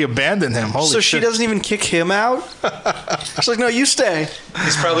 She abandoned him. Holy So shit. she doesn't even kick him out? She's like, no, you stay.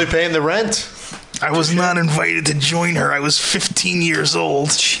 He's probably paying the rent. I was not invited to join her. I was 15 years old.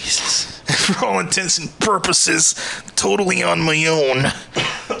 Jesus. For all intents and purposes, totally on my own.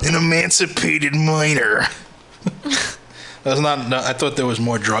 An emancipated minor. That was not. I thought there was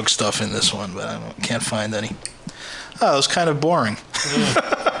more drug stuff in this one, but I can't find any. Oh, it was kind of boring.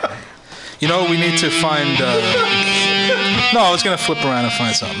 You know, we need to find. No, I was gonna flip around and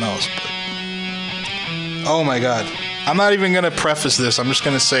find something else. But... Oh my God, I'm not even gonna preface this. I'm just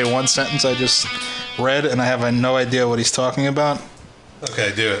gonna say one sentence I just read, and I have no idea what he's talking about.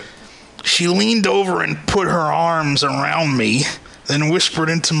 Okay, do it. She leaned over and put her arms around me, then whispered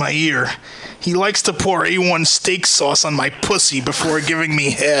into my ear, "He likes to pour A1 steak sauce on my pussy before giving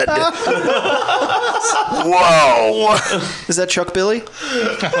me head." Whoa! Is that Chuck Billy? And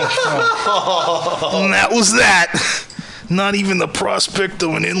that was that. Not even the prospect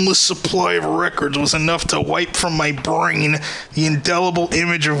of an endless supply of records was enough to wipe from my brain the indelible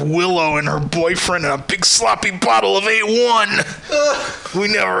image of Willow and her boyfriend and a big sloppy bottle of A1. We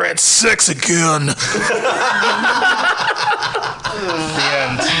never had sex again. The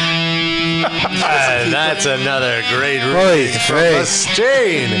end. That's another great read from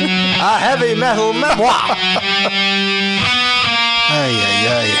Mustaine. A heavy metal memoir. Ay, ay,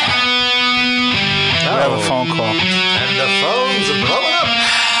 ay. We have a phone call. And the phones are blowing up.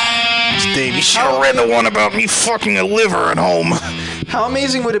 It's Dave. You should have read the one about me fucking a liver at home. How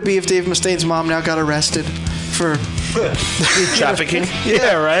amazing would it be if Dave Mustaine's mom now got arrested for trafficking?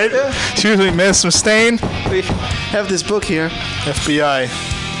 Yeah, right? Yeah. Excuse me, Miss Mustaine. We have this book here. FBI.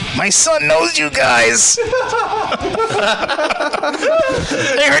 My son knows you guys.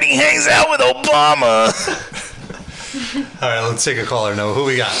 I heard he hangs out with Obama. All right, let's take a caller. Noah, who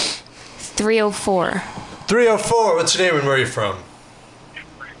we got? 304. 304. What's your name and where are you from?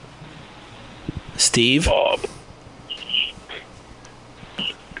 Steve. Bob.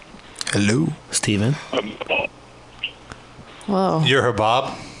 Hello, Steven. Whoa. You're her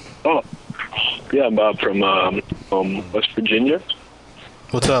Bob? Oh, yeah, Bob from West Virginia.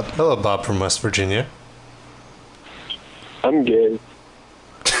 What's up? Hello, Bob from West Virginia. I'm gay.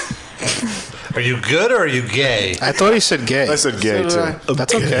 Are you good or are you gay? I thought he said gay. I said gay, too.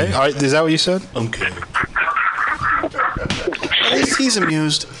 That's okay. All right, is that what you said? I'm gay. At least he's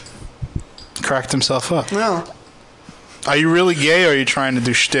amused. Cracked himself up. No. Are you really gay or are you trying to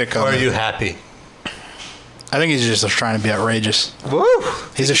do shtick? Or are you happy? I think he's just trying to be outrageous. Woo!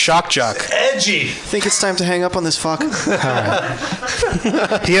 He's a shock jock. Edgy. Think it's time to hang up on this fuck.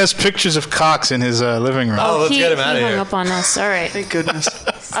 He has pictures of cocks in his living room. Oh, let's get him out of He here. hung up on us. All right. Thank goodness.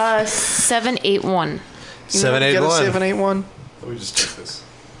 781. 781. Get a 781. Let me just check this.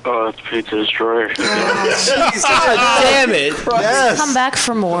 Oh, it's Pizza Destroyer. God damn it. Yes. Come back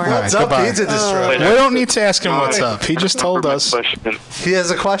for more. What's up, Pizza Destroyer? We don't need to ask him what's up. He just told us. He has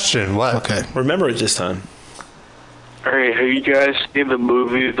a question. What? Okay. Remember it this time. Hey, have you guys seen the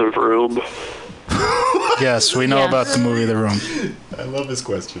movie The Room? Yes, we know Yeah. about the movie The Room. I love his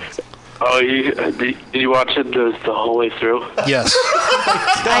questions. Oh, did you watch it the whole way through? Yes,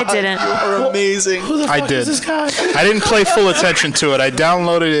 I didn't. You're amazing. I did. I didn't play full attention to it. I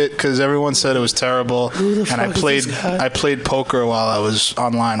downloaded it because everyone said it was terrible, and I played poker while I was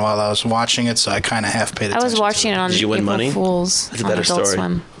online while I was watching it, so I kind of half paid I attention. was watching it on Did you win April money? Fools That's a on better Adult story.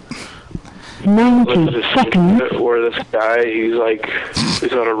 Swim. 90 seconds. Where this guy, he's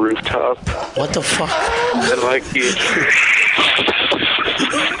on a rooftop, What the fuck? and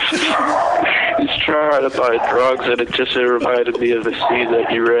he's trying to buy drugs, and it just reminded me of the scene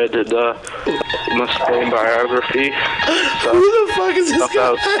that you read in the Mustaine biography. So, Who the fuck is this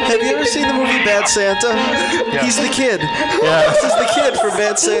guy? Have you ever seen the movie Bad Santa? He's the kid. Yeah. This is the kid from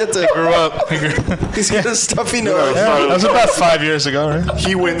Bad Santa. Grew up. He's got a stuffy nose. That was about 5 years ago, right?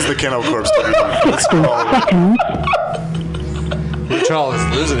 He wins the Kennel Corpse. 60 seconds. Charles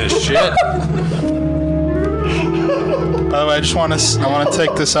is losing his shit. By the way, I want to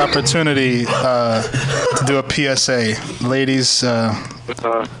take this opportunity to do a PSA, ladies.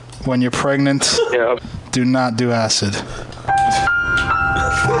 When you're pregnant, do not do acid.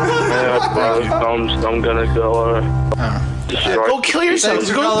 I'm gonna go destroy. Go kill yourself.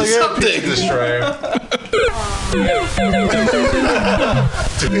 Go do something. Destroyer. Do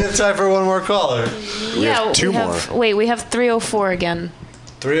we have time for one more caller? Yeah, two more. Wait, we have 304 again.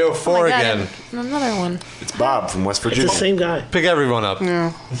 304 Oh my God, again. Another one. It's Bob from West Virginia. It's the same guy. Pick everyone up. Yeah.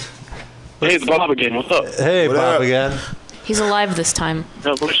 Hey, it's Bob again. What's up? Hey, What Bob up? again. He's alive this time.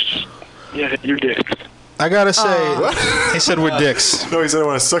 Yeah, your dick. I gotta say, he said we're dicks. No, he said I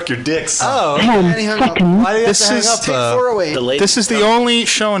want to suck your dicks. Oh, 10 seconds. why do you have to hang up? 408. This is the only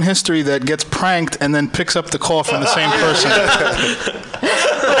show in history that gets pranked and then picks up the call from the same person.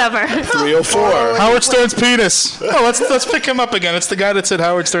 Whatever. 304. Howard Stern's penis. Oh, let's pick him up again. It's the guy that said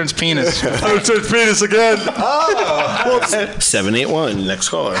Howard Stern's penis. Howard Stern's penis again. 781. Next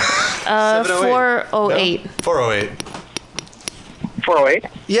caller. 408. 408. 408?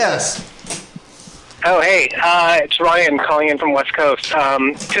 Yes. Oh, hey, it's Ryan calling in from West Coast.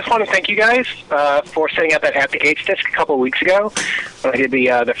 Just want to thank you guys for setting up that At the Gates disc a couple of weeks ago when I did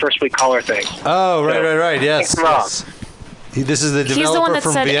the first week caller thing. Oh, right. Yes. Thanks, Rob. yes. This is the developer He's the one that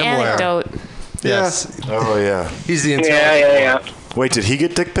from said VMware. anecdote. Yes. Oh, yeah. He's the intelligent Yeah. Wait, did he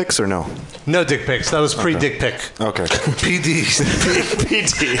get dick pics or no? No dick pics. That was pre-dick pic. Okay. PD.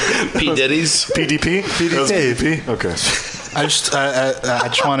 PD. P. Diddy's? PDP? PDP? Okay. I just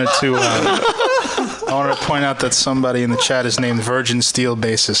wanted to I wanted to point out that somebody in the chat is named Virgin Steel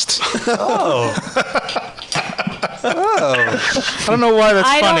Bassist. Oh. I don't know why that's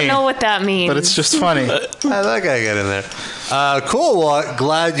I funny. don't know what that means. But it's just funny. How'd that guy get in there? Cool. Well,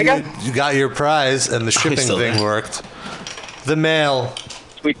 glad you got your prize and the shipping still thing there. worked. The mail.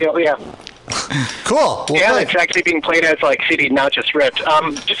 Sweet deal, yeah. Cool. Well, Yeah, thanks. it's actually being played as like CD, not just ripped.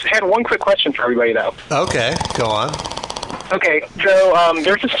 Just had one quick question for everybody though. Okay, go on. Okay, so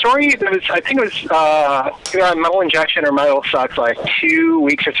there's a story that was, I think it was either on Metal Injection or Metal Sucks like 2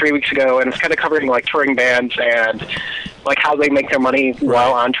 weeks or 3 weeks ago, and it's kind of covering like touring bands and like how they make their money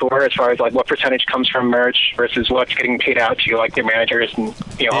while on tour, as far as like what percentage comes from merch versus what's getting paid out to like their managers and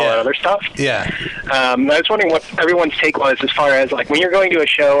all that other stuff. Yeah. I was wondering what everyone's take was as far as like when you're going to a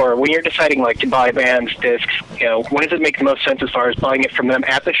show or when you're deciding like to buy bands discs, when does it make the most sense as far as buying it from them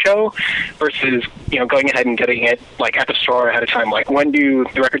at the show versus going ahead and getting it like at the store ahead of time? Like when do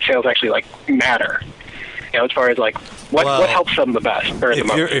the record sales actually like matter? As far as like what helps them the best or the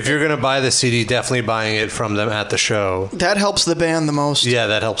most? If you're gonna buy the CD, definitely buying it from them at the show. That helps the band the most. Yeah,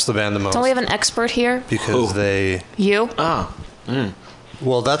 that helps the band the most. Don't we have an expert here? Because they. You? Ah.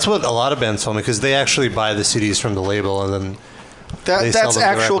 Well, that's what a lot of bands tell me, because they actually buy the CDs from the label and then they sell That's them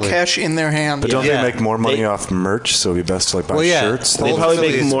actual directly. cash in their hand. But don't they make more money off merch, so it'd be best to like buy shirts? They probably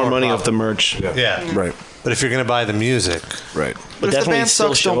make it's more more money off the profitable. merch. Yeah. Right. But if you're going to buy the music. Right. But if the definitely band still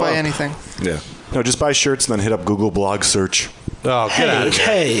sucks, don't show buy up. anything. Yeah. No, just buy shirts and then hit up Google blog search. Oh, get out of here.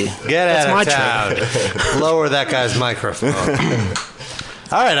 Hey, Get that's out my of town. Lower that guy's microphone.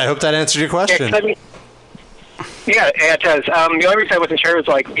 All right, I hope that answered your question. Yeah, it does. The only reason I wasn't sure was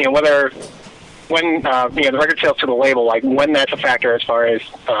like whether when the record sales to the label, like when that's a factor as far as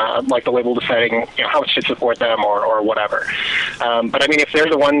like the label deciding how much to support them or whatever. But I mean, if they're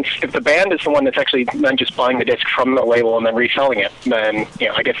the ones, if the band is the one that's actually then just buying the disc from the label and then reselling it, then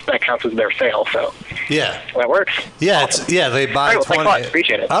I guess that counts as their sale. So yeah, that works. Yeah, they buy. All right, well, thanks a 20. lot.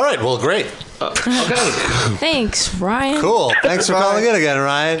 Appreciate it. All right, well, great. Thanks, Ryan. Cool. Thanks for calling in again,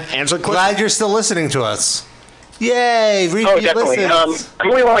 Ryan. Answer quick. Glad you're still listening to us. Yay! Oh, definitely. Listens. I'm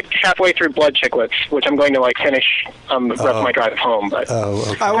only like halfway through Blood Chicklets, which I'm going to like finish the rest of my drive home. But I I'll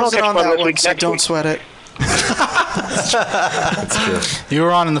wasn't catch on one that this one, week, so next don't week. sweat it. You were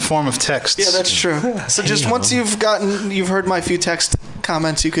on in the form of texts. Yeah, that's true. So just once you've heard my few text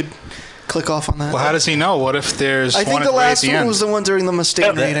comments, you could click off on that. Well, how does he know? What if there's I think one the at the last very one end? was the one during the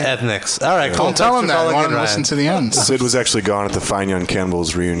Mustaine reading. Ethnics. All right, cool. Don't tell him Thanks for that. I calling want in, him to Ryan. listen to the end. Sid was actually gone at the Fine Young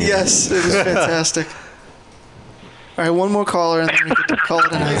Cannibals reunion. Yes, it was fantastic. All right, one more caller, and then we can call it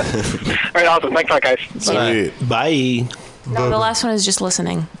a night. All right, awesome. Thanks a lot, guys. Sweet. Bye. No, the last one is just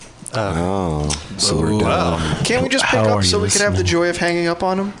listening. Oh, so we're done. Can't we just pick up so we could have the joy of hanging up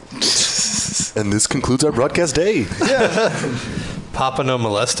on him? And this concludes our broadcast day. Papa No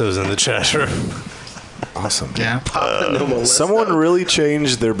Molesto's in the chat room. Awesome. Yeah. Someone really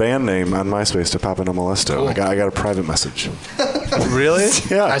changed their band name on MySpace to Papa No Molesto. Cool. I got a private message. Really?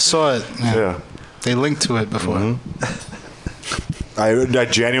 Yeah. I saw it. Yeah. They linked to it before. I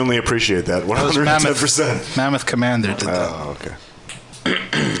genuinely appreciate that. That was 110%. Mammoth Commander did that. Oh, okay.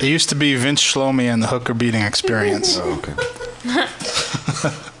 It used to be Vince Shlomi and the Hooker Beating Experience. Oh, okay.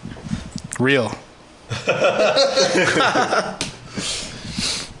 Real.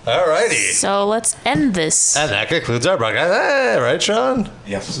 All righty. So let's end this. And that concludes our broadcast. Hey, right, Sean?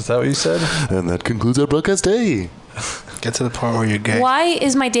 Yes. Is that what you said? And that concludes our broadcast day. Get to the part where you're gay. Why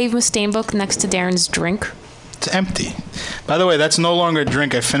is my Dave Mustaine book next to Darren's drink? It's empty. By the way, that's no longer a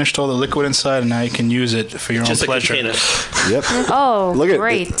drink. I finished all the liquid inside, and now you can use it for your Just own a pleasure. container. Yep. Oh, Look at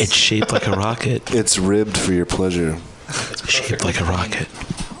great. It's shaped like a rocket. It's ribbed for your pleasure. It's shaped like a rocket.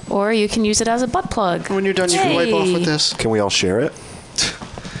 Or you can use it as a butt plug. When you're done, you can wipe off with this. Can we all share it?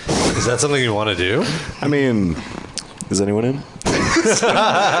 Is that something you want to do? I mean, is anyone in?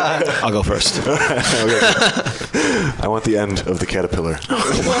 I'll go first. I want the end of the caterpillar.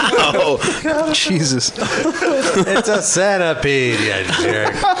 Wow. Jesus. It's a centipede, you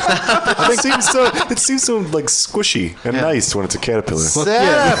jerk. It seems so like squishy and nice when it's a caterpillar.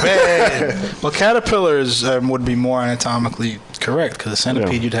 Well, caterpillars would be more anatomically correct because a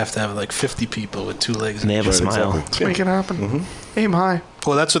centipede you'd have to have like 50 people with 2 legs. And they have a smile. Exactly. Make it happen. Mm-hmm. Aim high.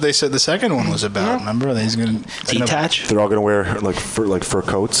 Well, that's what they said the second one was about. Remember, he's going to detach. They're all going to wear like fur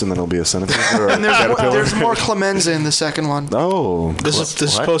coats, and then it'll be a centipede. Or And there's more Clemenza in the second one. Oh, this is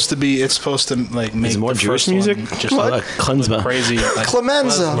supposed to be. It's supposed to like make more the Jewish first music. one just What? Klezmer. crazy. Like,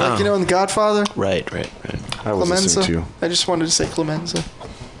 Clemenza, Wow. like you know in The Godfather. Right. I was listening Clemenza. to you. I just wanted to say Clemenza.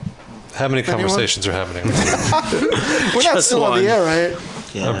 How many Anyone? conversations are happening? We're not still on the air, right?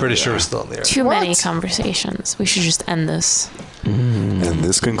 Yeah, I'm pretty sure we're still on the air. Too many conversations. We should just end this. And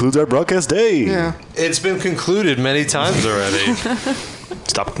this concludes our broadcast day. Yeah. It's been concluded many times already.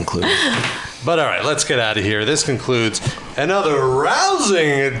 Stop concluding. But all right, let's get out of here. This concludes another rousing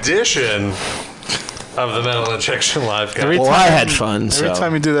edition of the Metal Injection Live. Well, I had fun. Every So.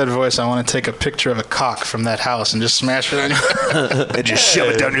 time you do that voice, I want to take a picture of a cock from that house and just smash it on you And just shove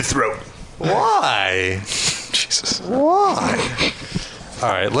it down your throat. Why? Jesus. Why? All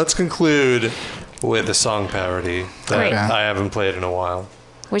right, let's conclude with a song parody that Great. I haven't played in a while.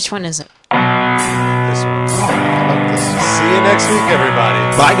 Which one is it? This one. See you next week, everybody.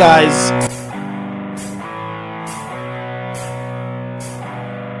 Bye, guys.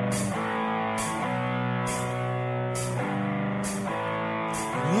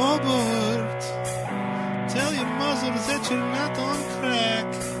 Robert, tell your mother that you're not on crack.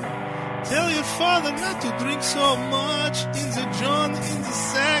 Tell your father not to drink so much in the John in the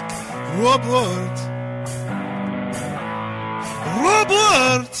sack. Robert,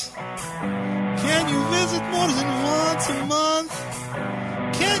 can you visit more than once a month?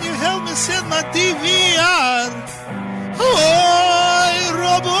 Can you help me set my DVR? Oh,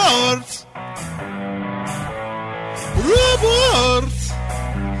 Robert,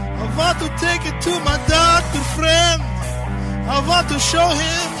 I want to take it to my doctor friend. I want to show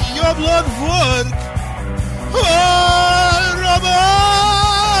him your blood work. Oh,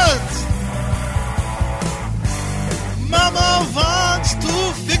 Robert! Mama wants to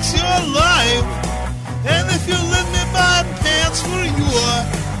fix your life. And if you let me buy pants for you,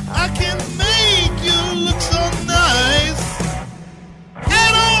 I can make you look so nice.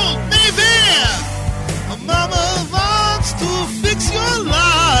 And old Navy! Mama wants to fix your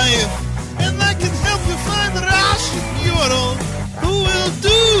life. And I can help you find a Russian girl who will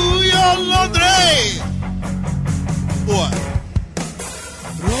do your laundry. What?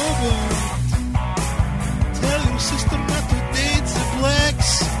 Robert, tell your sister not to date the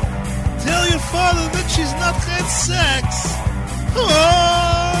blacks. Tell your father that she's not had sex. Oh,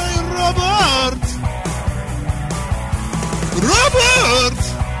 Robert!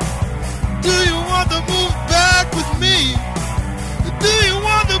 Do you want to move back with me? Do you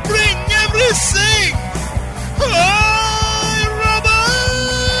want to bring everything? Oh,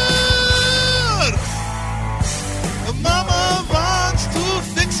 Robert! Mama wants to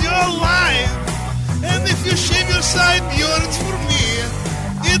fix your life. And if you shave your side yards for me,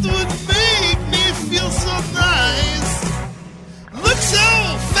 it would make me feel so nice. Look so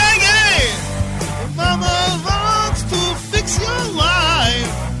faggy! Mama wants to fix your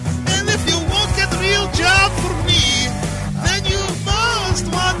life. And if you won't get a real job for me, then you must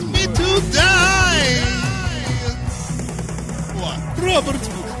want me to die. What? Robert,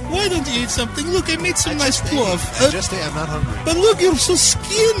 why don't you eat something? Look, I made some nice plov. Just I'm not hungry. But look, you're so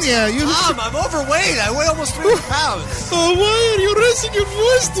skinny. Mom, I'm overweight. I weigh almost 300 pounds. Oh, why are you raising your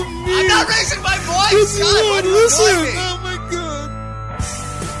voice to me? I'm not raising my voice. Listen, God, why do you listen. annoy me? Oh my God.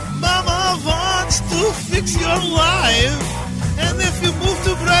 Mama wants to fix your life. And if you move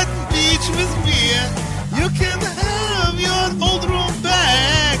to Brighton Beach with me, you can have your old room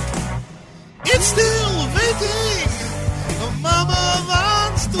back. It's still waiting. Mama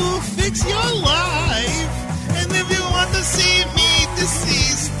wants to fix your life. And if you want to see me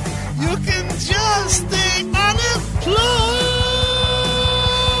deceased, you can just stay unemployed.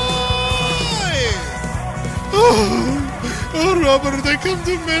 Oh, Robert, I come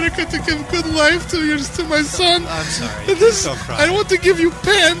to America to give good life to my son. I'm sorry. And this, Don't cry. I want to give you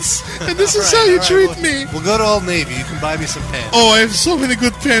pants, and this is how you treat me. We'll go to Old Navy. You can buy me some pants. Oh, I have so many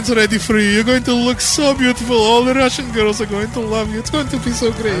good pants ready for you. You're going to look so beautiful. All the Russian girls are going to love you. It's going to be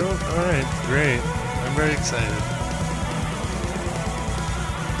so great. All right, great. I'm very excited.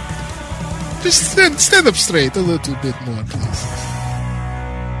 Just stand up straight a little bit more, please.